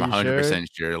 Are I'm you 100%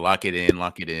 sure. Lock it in.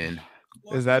 Lock it in.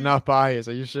 Is that not bias?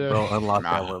 Are you sure? Bro, unlock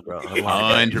Nah. that one, bro. Unlock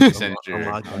that. 100% sure.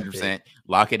 Unlock that shit. 100%.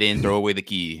 Lock it in. Throw away the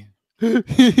key.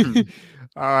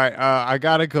 All right, I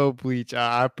gotta go Bleach.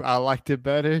 I liked it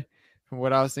better from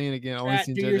what I was seeing. Again, only Chat,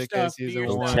 seen do your JJK stuff, do season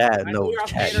your one. stuff. Chat, I know no, you're off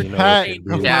chat, the you know Pat, what to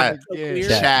come do. Chat. on Clear. again.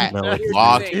 Chat, Chat. no, it's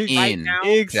Lock Right in. now,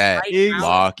 Chat. Iggs.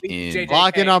 Lock Bleach in. JJK.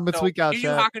 Lock in on So, Betweak out, Yu Yu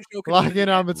chat. Hakusho can Lock lose in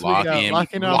on it. Betweak Lock out. in.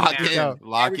 Lock in on Lock Betweak in. out.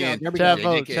 Lock There we go, in. there we Chat go.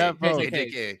 vote. JJK. Chat vote.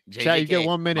 JJK. Chat, you get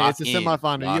 1 minute. Lock It's a in.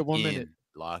 semifinal. You get Lock 1 in. minute.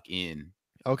 Lock in.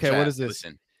 Okay, Chat, what is this?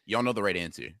 Listen, y'all know the right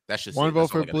answer. That's just One it. vote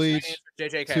That's all for I gotta say.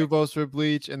 Bleach. JJK. 2 votes for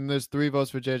Bleach, and there's 3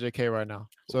 votes for JJK right now.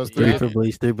 So it's Three Yeah. for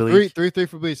Bleach, three three, Bleach. three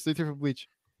for Bleach, 3 for Bleach.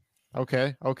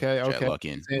 Okay. Chat, lock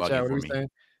in. Saying Lock chat, in what for are we me. saying?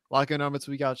 Lock in on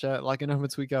Betweak out, chat. Lock in on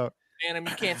Betweak out. Man,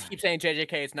 you can't keep saying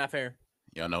JJK. It's not fair.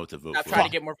 Y'all know what to vote Stop for. trying to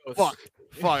get more votes. Fuck.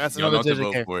 That's Y'all know another what to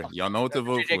vote JJK. for. Y'all know what to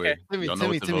vote for. JJK. Timmy, Y'all know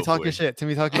what to Timmy vote talking for. shit.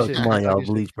 Timmy talking Bro, shit. come on, y'all. Talking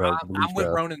shit. Bleach, bro. I'm Bleach, with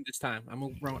bro. Ronan this time. I'm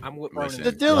with Ronan. Listen.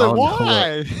 The Y'all Dylan, know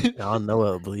why? Y'all know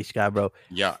a Bleach guy, bro.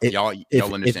 Yeah, If- y'all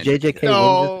If understand. JJK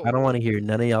No. wins this, I don't want to hear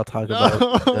none of y'all talk about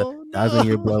the Thousand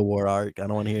Year Blood War arc. I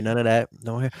don't want to hear none of that.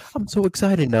 No, I'm so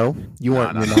excited. No, you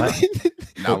weren't. Nah, You're nah. not.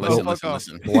 Now listen, fuck off.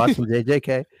 listen. Watch some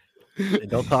JJK. And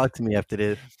don't talk to me after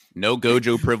this. No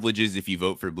Gojo privileges if you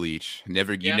vote for Bleach. You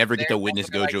Yeah, never get to that's witness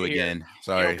what I like Gojo to hear. again.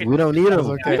 Sorry. Okay. We don't need That's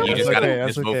him. okay. You That's just gotta okay.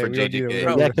 That's just vote okay. for We don't need him. JJK. We We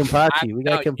don't got need him. Kenpachi. We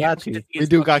got Kenpachi. We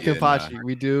do got Yeah, Kenpachi.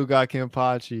 We do got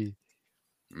Kenpachi.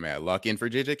 Man, lock in for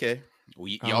JJK.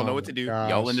 Y'all know Oh what to do. my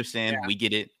Y'all gosh. understand. Yeah. We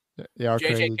get it. Yeah,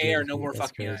 crazy, JJK are no JJK. more That's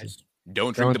fucking crazy. eyes.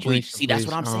 Don't drink the Don't bleach. drink See, that's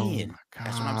what I'm bleach. Oh saying. my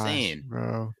That's what I'm gosh, saying.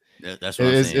 bro. That's what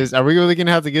I'm saying. Are we really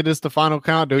gonna have to get this the final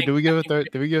count? Do think- we give I it think- 30?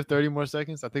 Do we give 30 more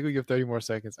seconds? I think we give 30 more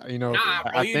seconds. You know, Nah,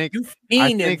 bro, I think, you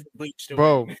fiending think- for Bleach to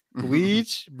bro, win.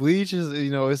 Bleach is,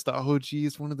 it's the OG.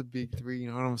 It's one of the big 3. You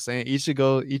know what I'm saying? Each should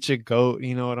go.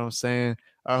 You know what I'm saying?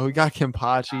 We got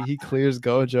Kenpachi. He clears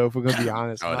Gojo. If we're gonna be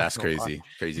honest. Oh, that's crazy.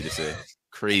 Crazy to say.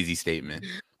 Crazy statement.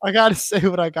 I gotta say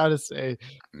what I gotta say.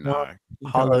 Nah.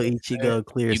 Hollow Ichigo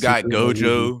clear. You got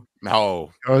Gojo.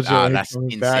 Oh, Gojo, that's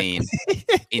back.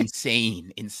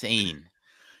 insane. Insane.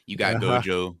 You got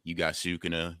Gojo, you got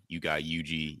Sukuna, you got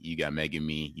Yuji, you got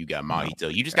Megumi, you got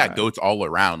Mahito. You just got goats all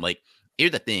around. Like,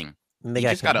 here's the thing. You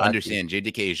just got to understand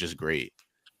JJK is just great.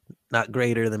 Not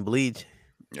greater than Bleach.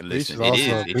 Listen,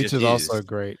 Bleach is also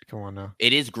great. Come on now.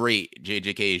 It is great.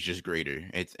 JJK is just greater.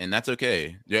 And that's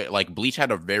okay. Like, Bleach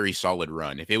had a very solid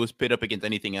run. If it was pit up against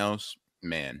anything else,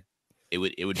 man, it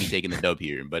would be taking the dub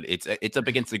here. But it's up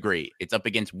against the great. It's up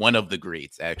against one of the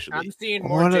greats, actually. I'm seeing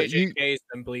more JJKs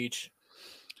than Bleach.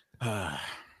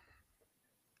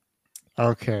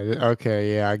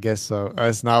 Okay, yeah, I guess so.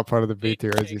 It's not part of the B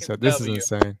tier, as you said. This is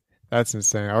insane. That's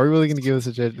insane. Are we really going to give us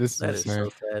a judge? This is insane.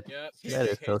 So sad. Yep. That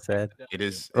is so sad. It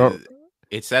is.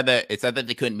 It's sad that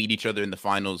they couldn't meet each other in the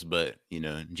finals, but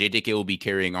JJK will be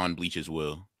carrying on Bleach's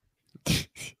will.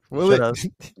 Will it?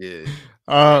 Yeah.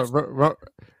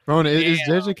 Rona, is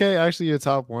JJK actually your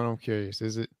top one? I'm curious.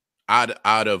 Is it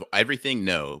out of everything?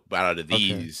 No, but out of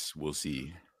these, we'll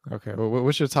see. Okay, well,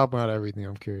 what's your top one out of everything?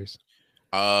 I'm curious.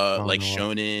 Like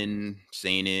Shonen,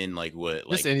 Seinen, like what?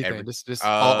 Just like anything. Just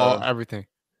all everything.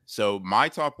 So my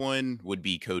top one would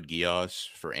be Code Geass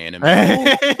for anime.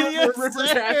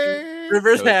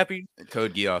 River's happy.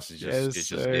 Code Geass is just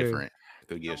different.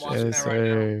 Code Geass is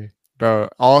right bro.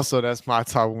 Also, that's my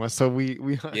top one. So we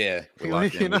yeah, we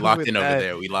locked in over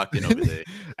there. We locked in over there.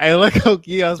 Hey, look how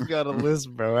Geass got a list,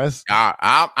 bro. That's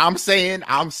I'm saying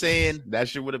that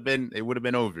shit would have been over. It would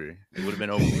have been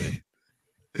over with.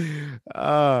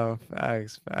 Oh,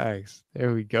 facts.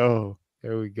 There we go.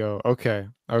 Okay.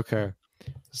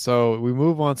 So we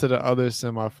move on to the other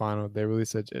semifinal. They really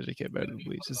said JJK better than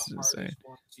Bleach. This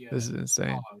is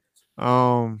insane.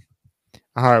 All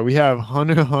right, we have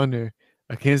Hunter x Hunter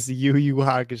against the Yu Yu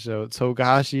Hakusho.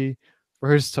 Togashi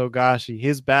versus Togashi.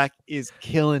 His back is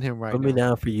killing him right now. Put me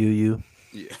down for Yu.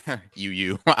 Yeah,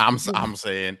 Yu. I'm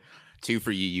saying 2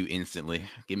 for Yu instantly.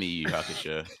 Give me Yu Yu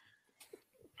Hakusho.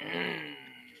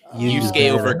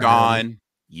 Yusuke over Gon.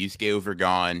 Yusuke over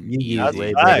Gon.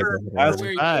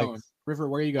 River,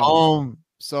 where are you going?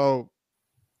 So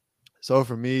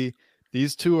for me,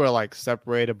 these two are like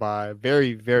separated by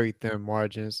very, very thin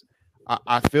margins.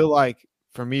 I feel like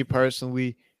for me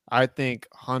personally, I think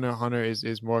Hunter x Hunter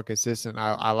is more consistent.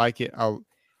 I like it. I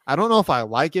don't know if I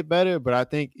like it better, but I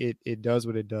think it does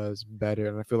what it does better.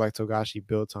 And I feel like Togashi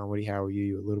built on what he had with Yu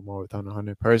Yu a little more with Hunter x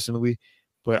Hunter personally.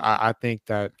 But I think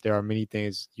that there are many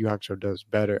things Yu Hakusho does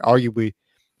better. Arguably,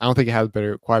 I don't think it has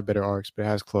quite better arcs, but it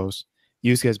has close.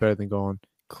 Yusuke is better than Gon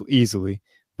easily.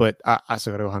 But I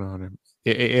still gotta go Hunter x Hunter.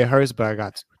 It hurts, but I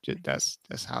got to. That's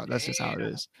just how it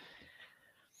is.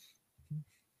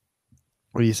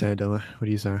 What are you saying, Dylan? What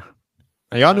are you saying?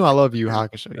 Now, y'all knew I love Yu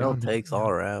Hakusho. Y'all takes all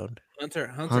around.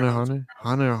 Hunter x Hunter.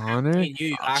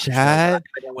 Chat.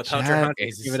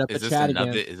 Give it up to chat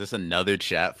again. Is this another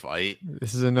chat fight?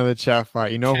 This is another chat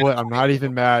fight. You know what? I'm not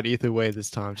even mad either way this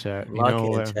time, chat. You know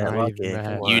what? I'm not even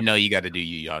mad. You know you got to do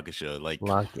Yu Yu Hakusho. Like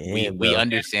we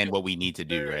understand what we need to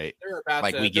do, right?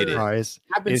 Like we get it. It's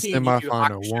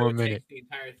semifinal. 1 minute.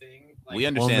 We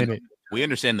understand. We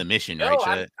understand the mission, right,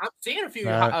 chat? I'm seeing a few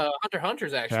Hunter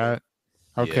Hunters actually. Chat.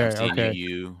 Okay.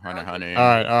 Yu Hunter x Hunter.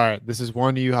 All right. This is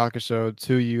 1 Yu Hakusho,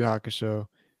 2 Yu Hakusho,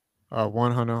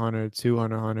 1 Hunter x Hunter, 2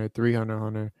 Hunter x Hunter, 3 Hunter x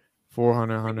Hunter, 4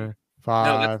 Hunter x Hunter, 5.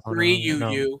 No, that's 3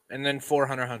 Yu, and then 4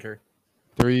 Hunter x Hunter.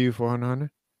 3 Yu, 4 Hunter x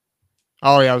Hunter.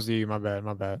 Oh yeah, I was the Yu. My bad.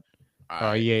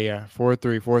 Yeah.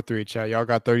 4-3, chat. Y'all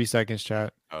got 30 seconds,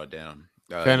 chat. Oh damn.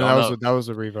 That was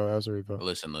a revote.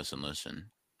 Listen.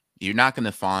 You're not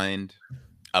gonna find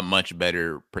a much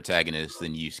better protagonist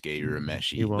than Yusuke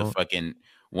Urameshi. The fucking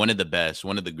one of the best,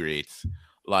 one of the greats.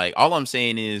 Like, all I'm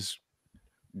saying is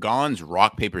Gon's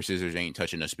rock, paper, scissors ain't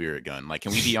touching a spirit gun. Like,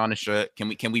 can we be honest?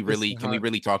 Can we really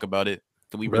talk about it?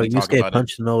 Can we really talk about it?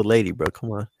 Punched an old lady, bro.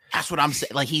 Come on. That's what I'm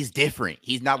saying. Like, he's different.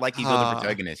 He's not like these other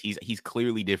protagonists. He's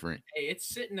clearly different. Hey, it's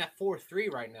sitting at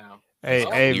 4-3 right now. Hey,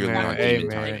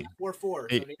 man.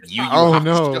 4-4. Oh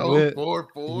no,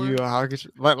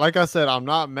 4-4. Like I said, I'm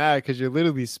not mad because you're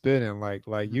literally spinning. Like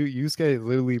Yusuke is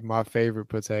literally my favorite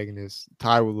protagonist,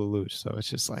 tied with Lelouch. So it's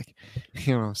just like,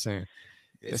 you know what I'm saying.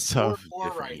 It's tough.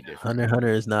 Hunter x Hunter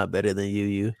is not better than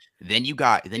Yu. Then you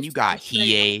got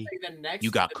Hiei.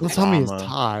 You got Kurama. Tell me it's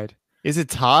tied. Is it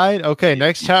tied? Okay,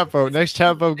 next chat vote. Next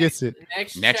chat vote gets it.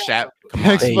 Next chat.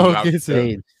 Next vote gets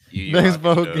it. Next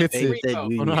vote gets it.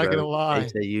 I'm not gonna lie. They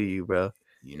said Yu, bro.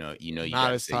 You Not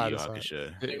gotta as say tight Yu as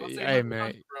Hakusho. Hey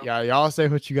man, y'all say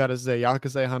what you gotta say. Y'all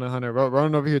can say Hunter.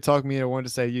 Ronan over here talking me and wanted to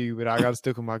say you, but I gotta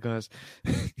stick with my guns.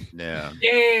 Yeah.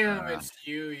 Damn, it's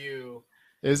you.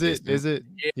 Is it? Is Is it?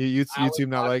 YouTube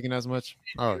not liking as much?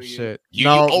 Oh shit!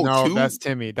 Oh, two? That's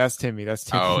Timmy.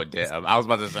 Oh damn! I was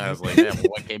about to say, I was like, damn,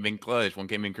 one came in clutch, one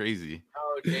came in crazy.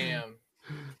 Oh damn!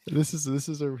 This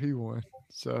is a rewind.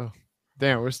 So,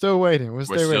 damn, we're still waiting. We're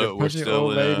still waiting. Punching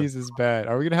old ladies is bad.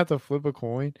 Are we gonna have to flip a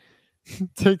coin?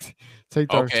 take the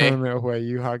tournament away.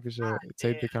 Yu Hakusho.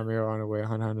 Take the Chimera on away.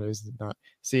 Hunter is not.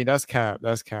 See, that's cap.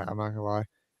 That's cap. I'm not gonna lie.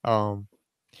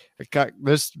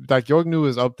 This like Yorgnu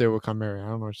is up there with Chimera. I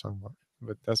don't know what you're talking about,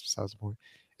 but that's besides the point.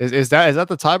 Is that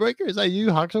the tiebreaker? Is that Yu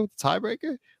Hakusho with the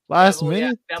tiebreaker? Last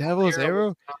minute, Devil's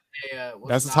Arrow.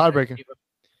 That's the tiebreaker.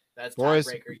 That's boys.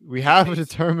 Tiebreaker. We have a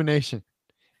determination.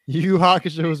 Yu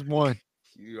Hakusho is one.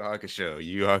 Yu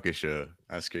Hakusho.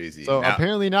 That's crazy. So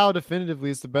apparently now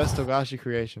definitively it's the best Togashi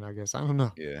creation. I guess I don't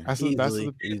know. Yeah, that's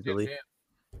easily.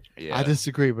 Yeah, I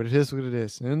disagree, but it is what it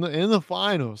is. In the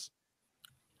finals.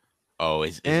 Oh,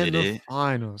 is in the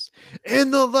finals,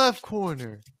 in the left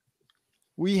corner,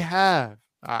 we have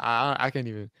I can't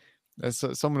even. That's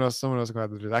someone else gonna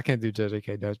have to do that. I can't do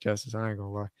JJK justice. I ain't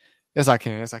gonna lie. Yes, I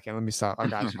can. Let me stop. I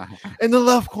got you. In the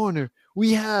left corner,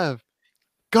 we have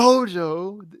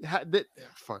Gojo.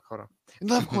 Fuck, hold on. In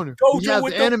the left corner, we have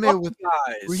the anime with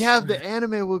guys. We have the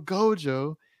anime with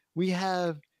Gojo. We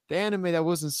have the anime that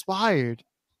was inspired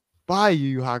by Yu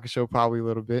Yu Hakusho, probably a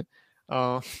little bit.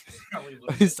 Let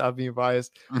me stop being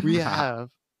biased. We have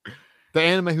the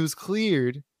anime who's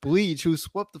cleared Bleach, who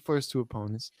swept the first two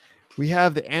opponents. We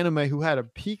have the anime who had a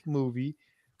peak movie.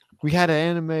 We had an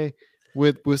anime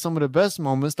with some of the best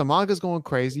moments. The manga's going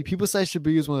crazy. People say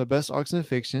Shibuya is one of the best arcs in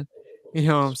fiction. You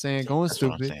know what I'm saying? Going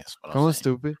stupid.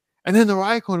 And then the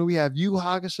right corner, we have Yu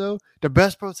Hakusho, the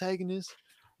best protagonist.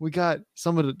 We got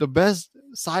some of the best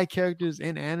side characters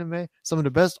in anime, some of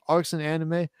the best arcs in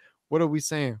anime. What are we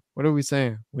saying? We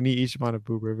need Ichiban and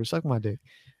Boo River. Suck my dick.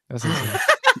 That's it.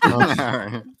 All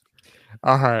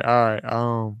right.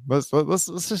 Let's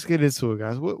just get into it,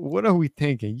 guys. What are we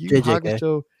thinking? Yu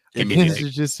Hakusho against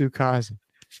Jujutsu Kaisen.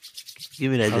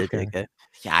 Give me that JJK.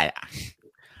 Yeah.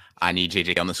 I need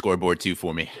JJK on the scoreboard too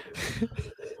for me.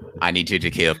 I need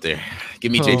JJK up there.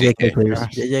 Give me JJK.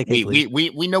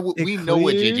 JJK, we know what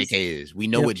JJK is. We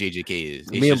know what JJK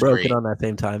is. Me and Bro get on that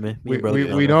same time, man.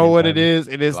 We know what it is.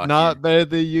 It is not better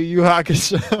than Yu Yu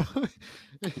Hakusho.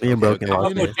 Me and Bro can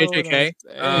lock in. I'm gonna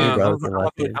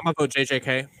vote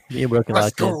JJK. Me and Bro can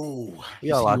lock in.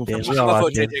 We all locked in. We all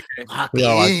locked in.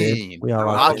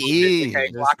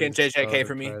 Lock in JJK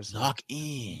for me. Lock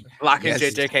in. Lock in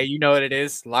JJK. You know what it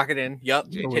is. Lock it in.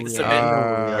 Yup. Hit submit.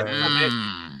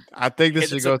 I think this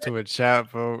should go to a chat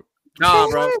vote. Nah,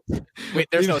 bro. Wait,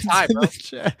 there's no tie, bro.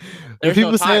 The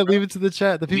people say leave it to the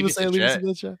chat. The people say leave it to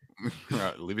the chat.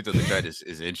 Leave it to the chat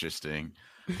is interesting.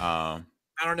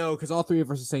 I don't know because all three of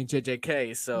us are saying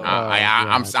JJK. So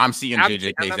I'm seeing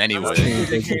JJKs anyway. Is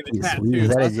that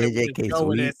a JJK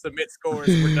sweep? Submit scores.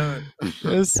 We're done.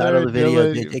 Title of the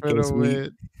video JJK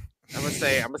sweep. I'm gonna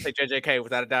say JJK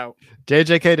without a doubt.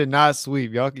 JJK did not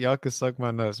sweep. Y'all can suck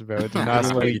my nuts, bro. It did not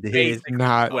sweep.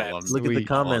 Not look at the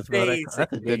comments, bro.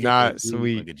 Did not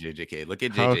sweep. Look at JJK. Look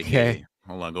at JJK. Okay.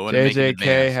 Hold on. Go ahead and make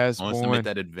JJK has won. Submit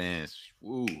that advance.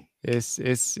 Ooh. It's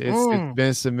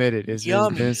been submitted. It's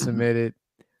been submitted.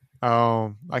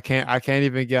 I can't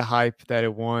even get hype that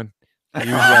it won.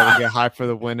 Usually I would get hype for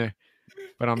the winner,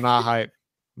 but I'm not hype.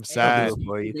 I'm sad.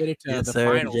 Yes,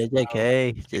 sir.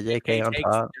 JJK on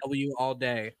top. W all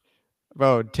day.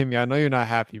 Bro, Timmy, I know you're not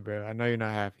happy, bro. I know you're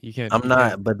not happy. You can't. I'm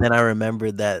not, but then I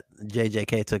remembered that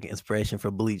JJK took inspiration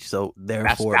from Bleach, so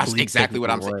therefore that's exactly what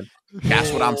I'm saying.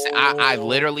 That's what I'm saying. I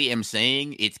literally am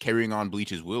saying it's carrying on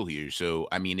Bleach's will here. So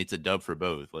I mean, it's a dub for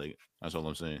both. Like that's all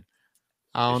I'm saying.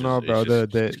 I don't know, bro.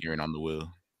 The carrying on the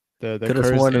will. The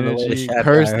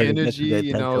cursed energy,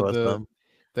 you know,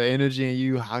 the energy in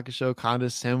Yu Hakusho kind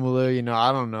of similar. You know,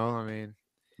 I don't know. I mean,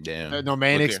 damn. No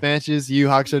main expansions. Yu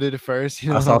Hakusho did it first. You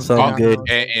know, that's also good.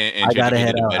 And I gotta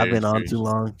head out. I've been on too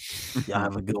long. Y'all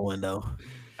have a good one though.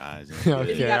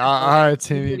 Okay, all right,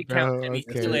 Timmy. Bro.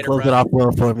 Okay. Close it off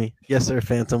well for me. Yes, sir,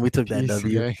 Phantom. We took that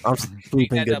W. I'm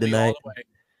sleeping good tonight.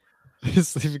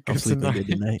 Sleeping good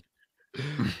tonight.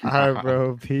 All right,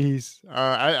 bro. Peace.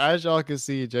 As y'all can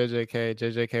see,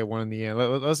 JJK won in the end.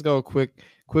 Let's go quick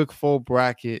full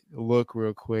bracket look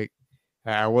real quick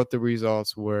at what the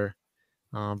results were.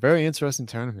 Very interesting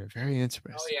tournament. Very Oh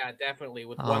interesting. yeah, definitely.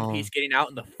 With One Piece Um, getting out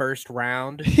in the first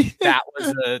round, that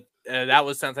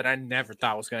was something I never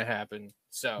thought was gonna happen.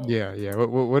 So yeah.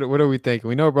 What are we thinking?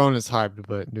 We know Ronan's hyped,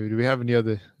 but do we have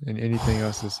anything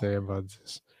else to say about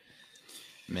this?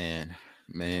 Man.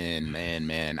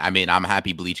 I mean, I'm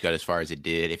happy Bleach got as far as it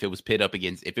did. If it was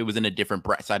if it was in a different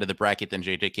side of the bracket than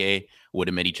JJK, would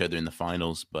have met each other in the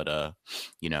finals. But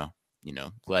you know,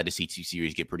 glad to see two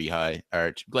series get pretty high.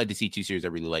 Or glad to see two series I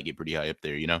really like get pretty high up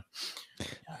there. Yeah,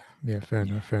 fair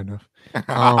enough. Fair enough.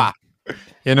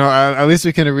 At least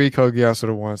we can agree Code Geass would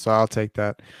have won, so I'll take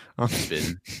that.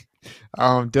 Spin.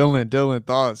 Dylan,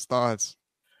 thoughts.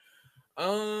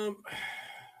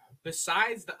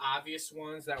 Besides the obvious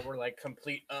ones that were like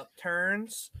complete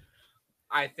upturns,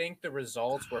 I think the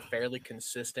results were fairly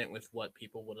consistent with what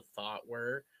people would have thought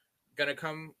were gonna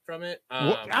come from it.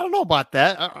 I don't know about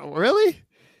that. Really?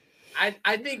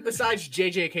 I think besides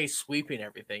JJK sweeping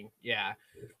everything, yeah.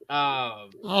 I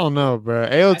don't know, bro.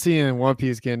 AOT and One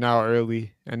Piece getting out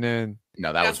early, and then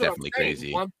No, that was definitely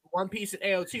crazy. One Piece and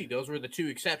AOT, those were the two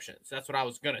exceptions. That's what I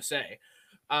was gonna say.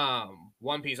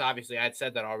 One Piece, obviously, I'd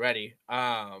said that already.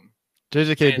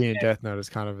 JJK being Death Note is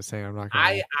kind of insane. I'm not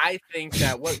gonna I think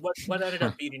that what ended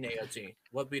up beating AOT?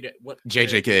 What beat it? What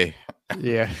JJK?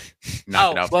 Yeah.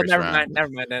 Oh, well, never mind. Never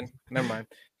mind.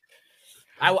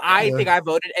 I think I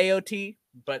voted AOT,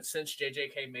 but since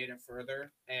JJK made it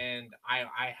further, and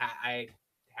I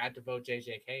had to vote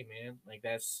JJK, man. Like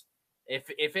that's if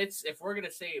we're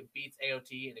gonna say it beats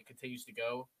AOT and it continues to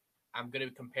go, I'm gonna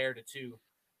compare the two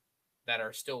that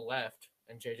are still left,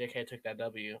 and JJK took that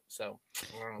W. So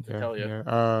I don't know what to tell you.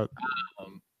 Yeah.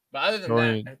 But other than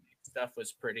Dorian, that, I think stuff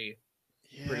was pretty.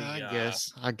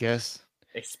 I guess.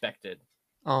 Expected.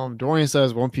 Dorian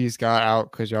says One Piece got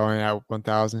out because y'all ain't at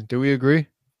 1,000. Do we agree?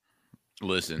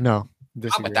 Listen, no.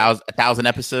 Disagree. 1,000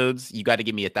 episodes. You got to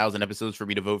give me 1,000 episodes for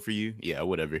me to vote for you. Yeah,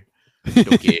 whatever.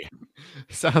 Don't care.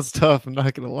 Sounds tough. I'm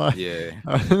not gonna lie. Yeah.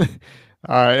 All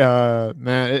right,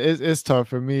 man. It's tough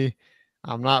for me.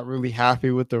 I'm not really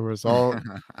happy with the result,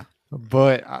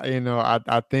 but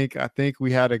I think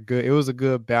we had it was a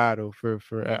good battle for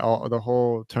the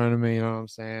whole tournament. You know what I'm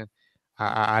saying?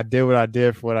 I did what I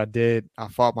did for what I did. I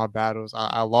fought my battles.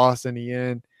 I lost in the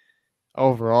end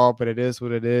overall, but it is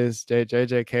what it is.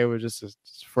 JJK was just a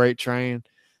freight train.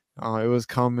 It was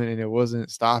coming and it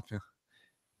wasn't stopping.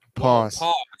 Pause.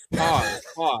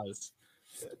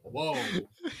 Whoa.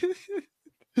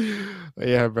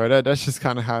 Yeah, bro. That's just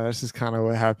kind of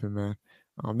what happened, man.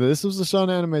 This was the Shonen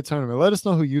Anime tournament. Let us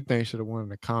know who you think should have won in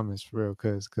the comments for real,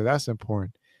 because that's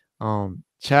important.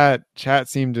 Chat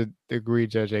seemed to agree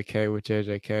JJK with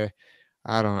JJK.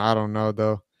 I don't know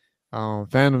though.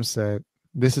 Phantom said,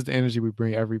 "This is the energy we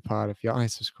bring every pod. If y'all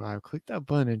ain't subscribed, click that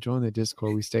button and join the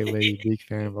Discord. We stay late. Big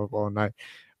fan of up all night.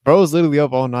 Bro's literally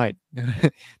up all night.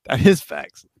 That is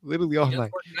facts. Literally all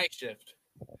night. Night shift.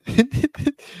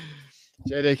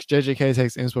 JJK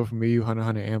takes inspo from you, Hunter,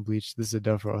 and Bleach. This is a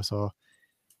dub for us all.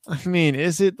 I mean,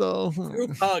 is it though?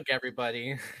 Group hug,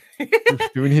 everybody.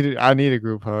 Do we need it? I need a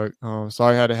group hug.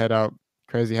 Sorry I had to head out.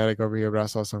 Crazy headache over here, but I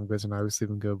saw something good tonight. We're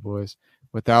sleeping good, boys.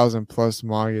 1,000 plus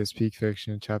manga is peak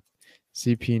fiction. Chapter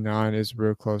CP9 is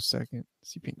real close second.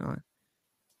 CP9.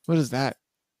 What is that?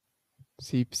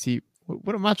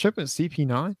 What am I tripping?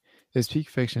 CP9 is peak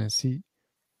fiction.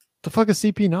 The fuck is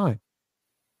CP9?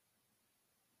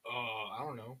 I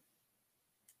don't know.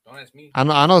 Don't ask me. I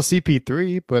know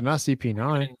CP3, but not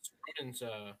CP9.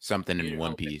 Something in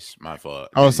One Piece. My fault.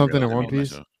 Oh, something in One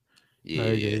Piece?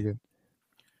 Yeah. You're good.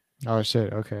 Oh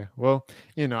shit. Okay. Well,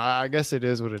 I guess it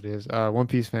is what it is. One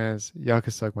Piece fans, y'all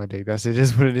can suck my dick. It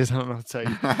is what it is. I don't know what to tell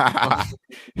you.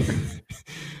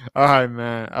 All right,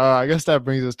 man. I guess that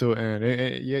brings us to an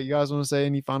end. You guys want to say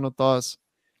any final thoughts?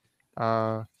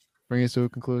 Bring us to a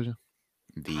conclusion.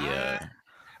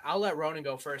 I'll let Ronin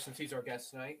go first since he's our guest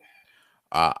tonight.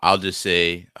 I'll just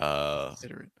say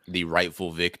the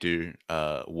rightful victor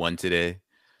won today.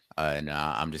 And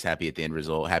I'm just happy at the end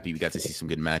result. Happy we got to see some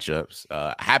good matchups.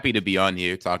 Happy to be on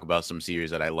here, talk about some series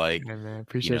that I like. Yeah, man.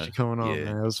 Appreciate you coming on,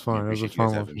 man. It was fun. Yeah, it was a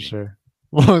fun one for me. sure.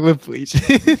 Long live Bleach. All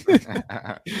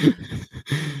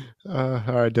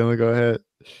right, Dylan, go ahead.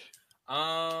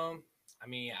 I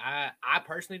mean, I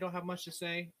personally don't have much to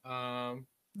say. All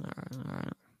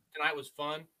right. Tonight was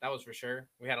fun. That was for sure.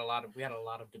 We had a lot of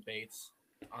debates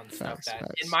on stuff that,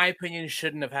 Facts. in my opinion,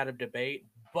 shouldn't have had a debate,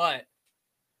 but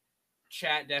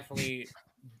chat definitely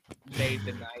made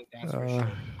the night. That's for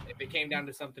sure. If it came down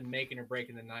to something making or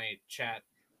breaking the night, chat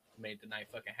made the night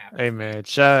fucking happen. Hey man,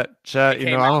 chat. I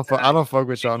don't fuck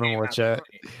with y'all no more, chat.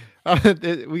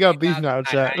 We got beef now,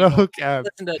 chat. No cap.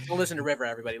 Don't listen to River,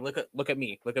 everybody. Look at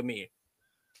me.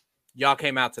 y'all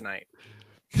came out tonight.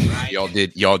 Right? Y'all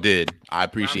did. I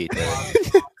appreciate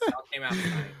that. Y'all came out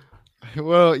tonight.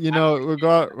 Well, you know,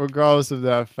 regardless of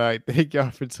that fact, thank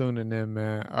y'all for tuning in,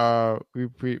 man.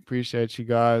 We appreciate you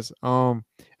guys.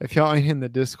 If y'all ain't in the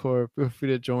Discord, feel free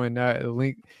to join that.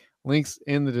 Links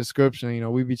in the description. You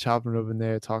know, we be chopping up in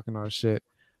there, talking our shit.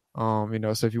 You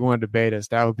know, so if you want to debate us,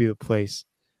 that would be the place.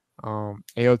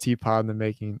 AOT pod in the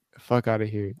making. Fuck out of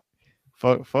here.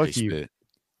 Fuck you.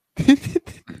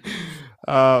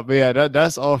 But yeah,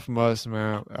 that's all from us,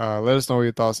 man. Let us know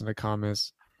your thoughts in the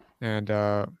comments. And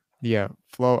yeah,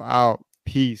 flow out.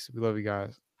 Peace. We love you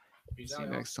guys. Peace See you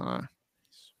out. next time.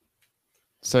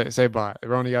 Say bye.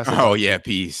 Ron, you gotta say Oh bye. yeah,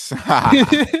 peace.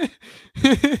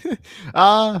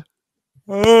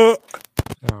 Oh,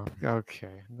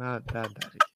 okay. Not that.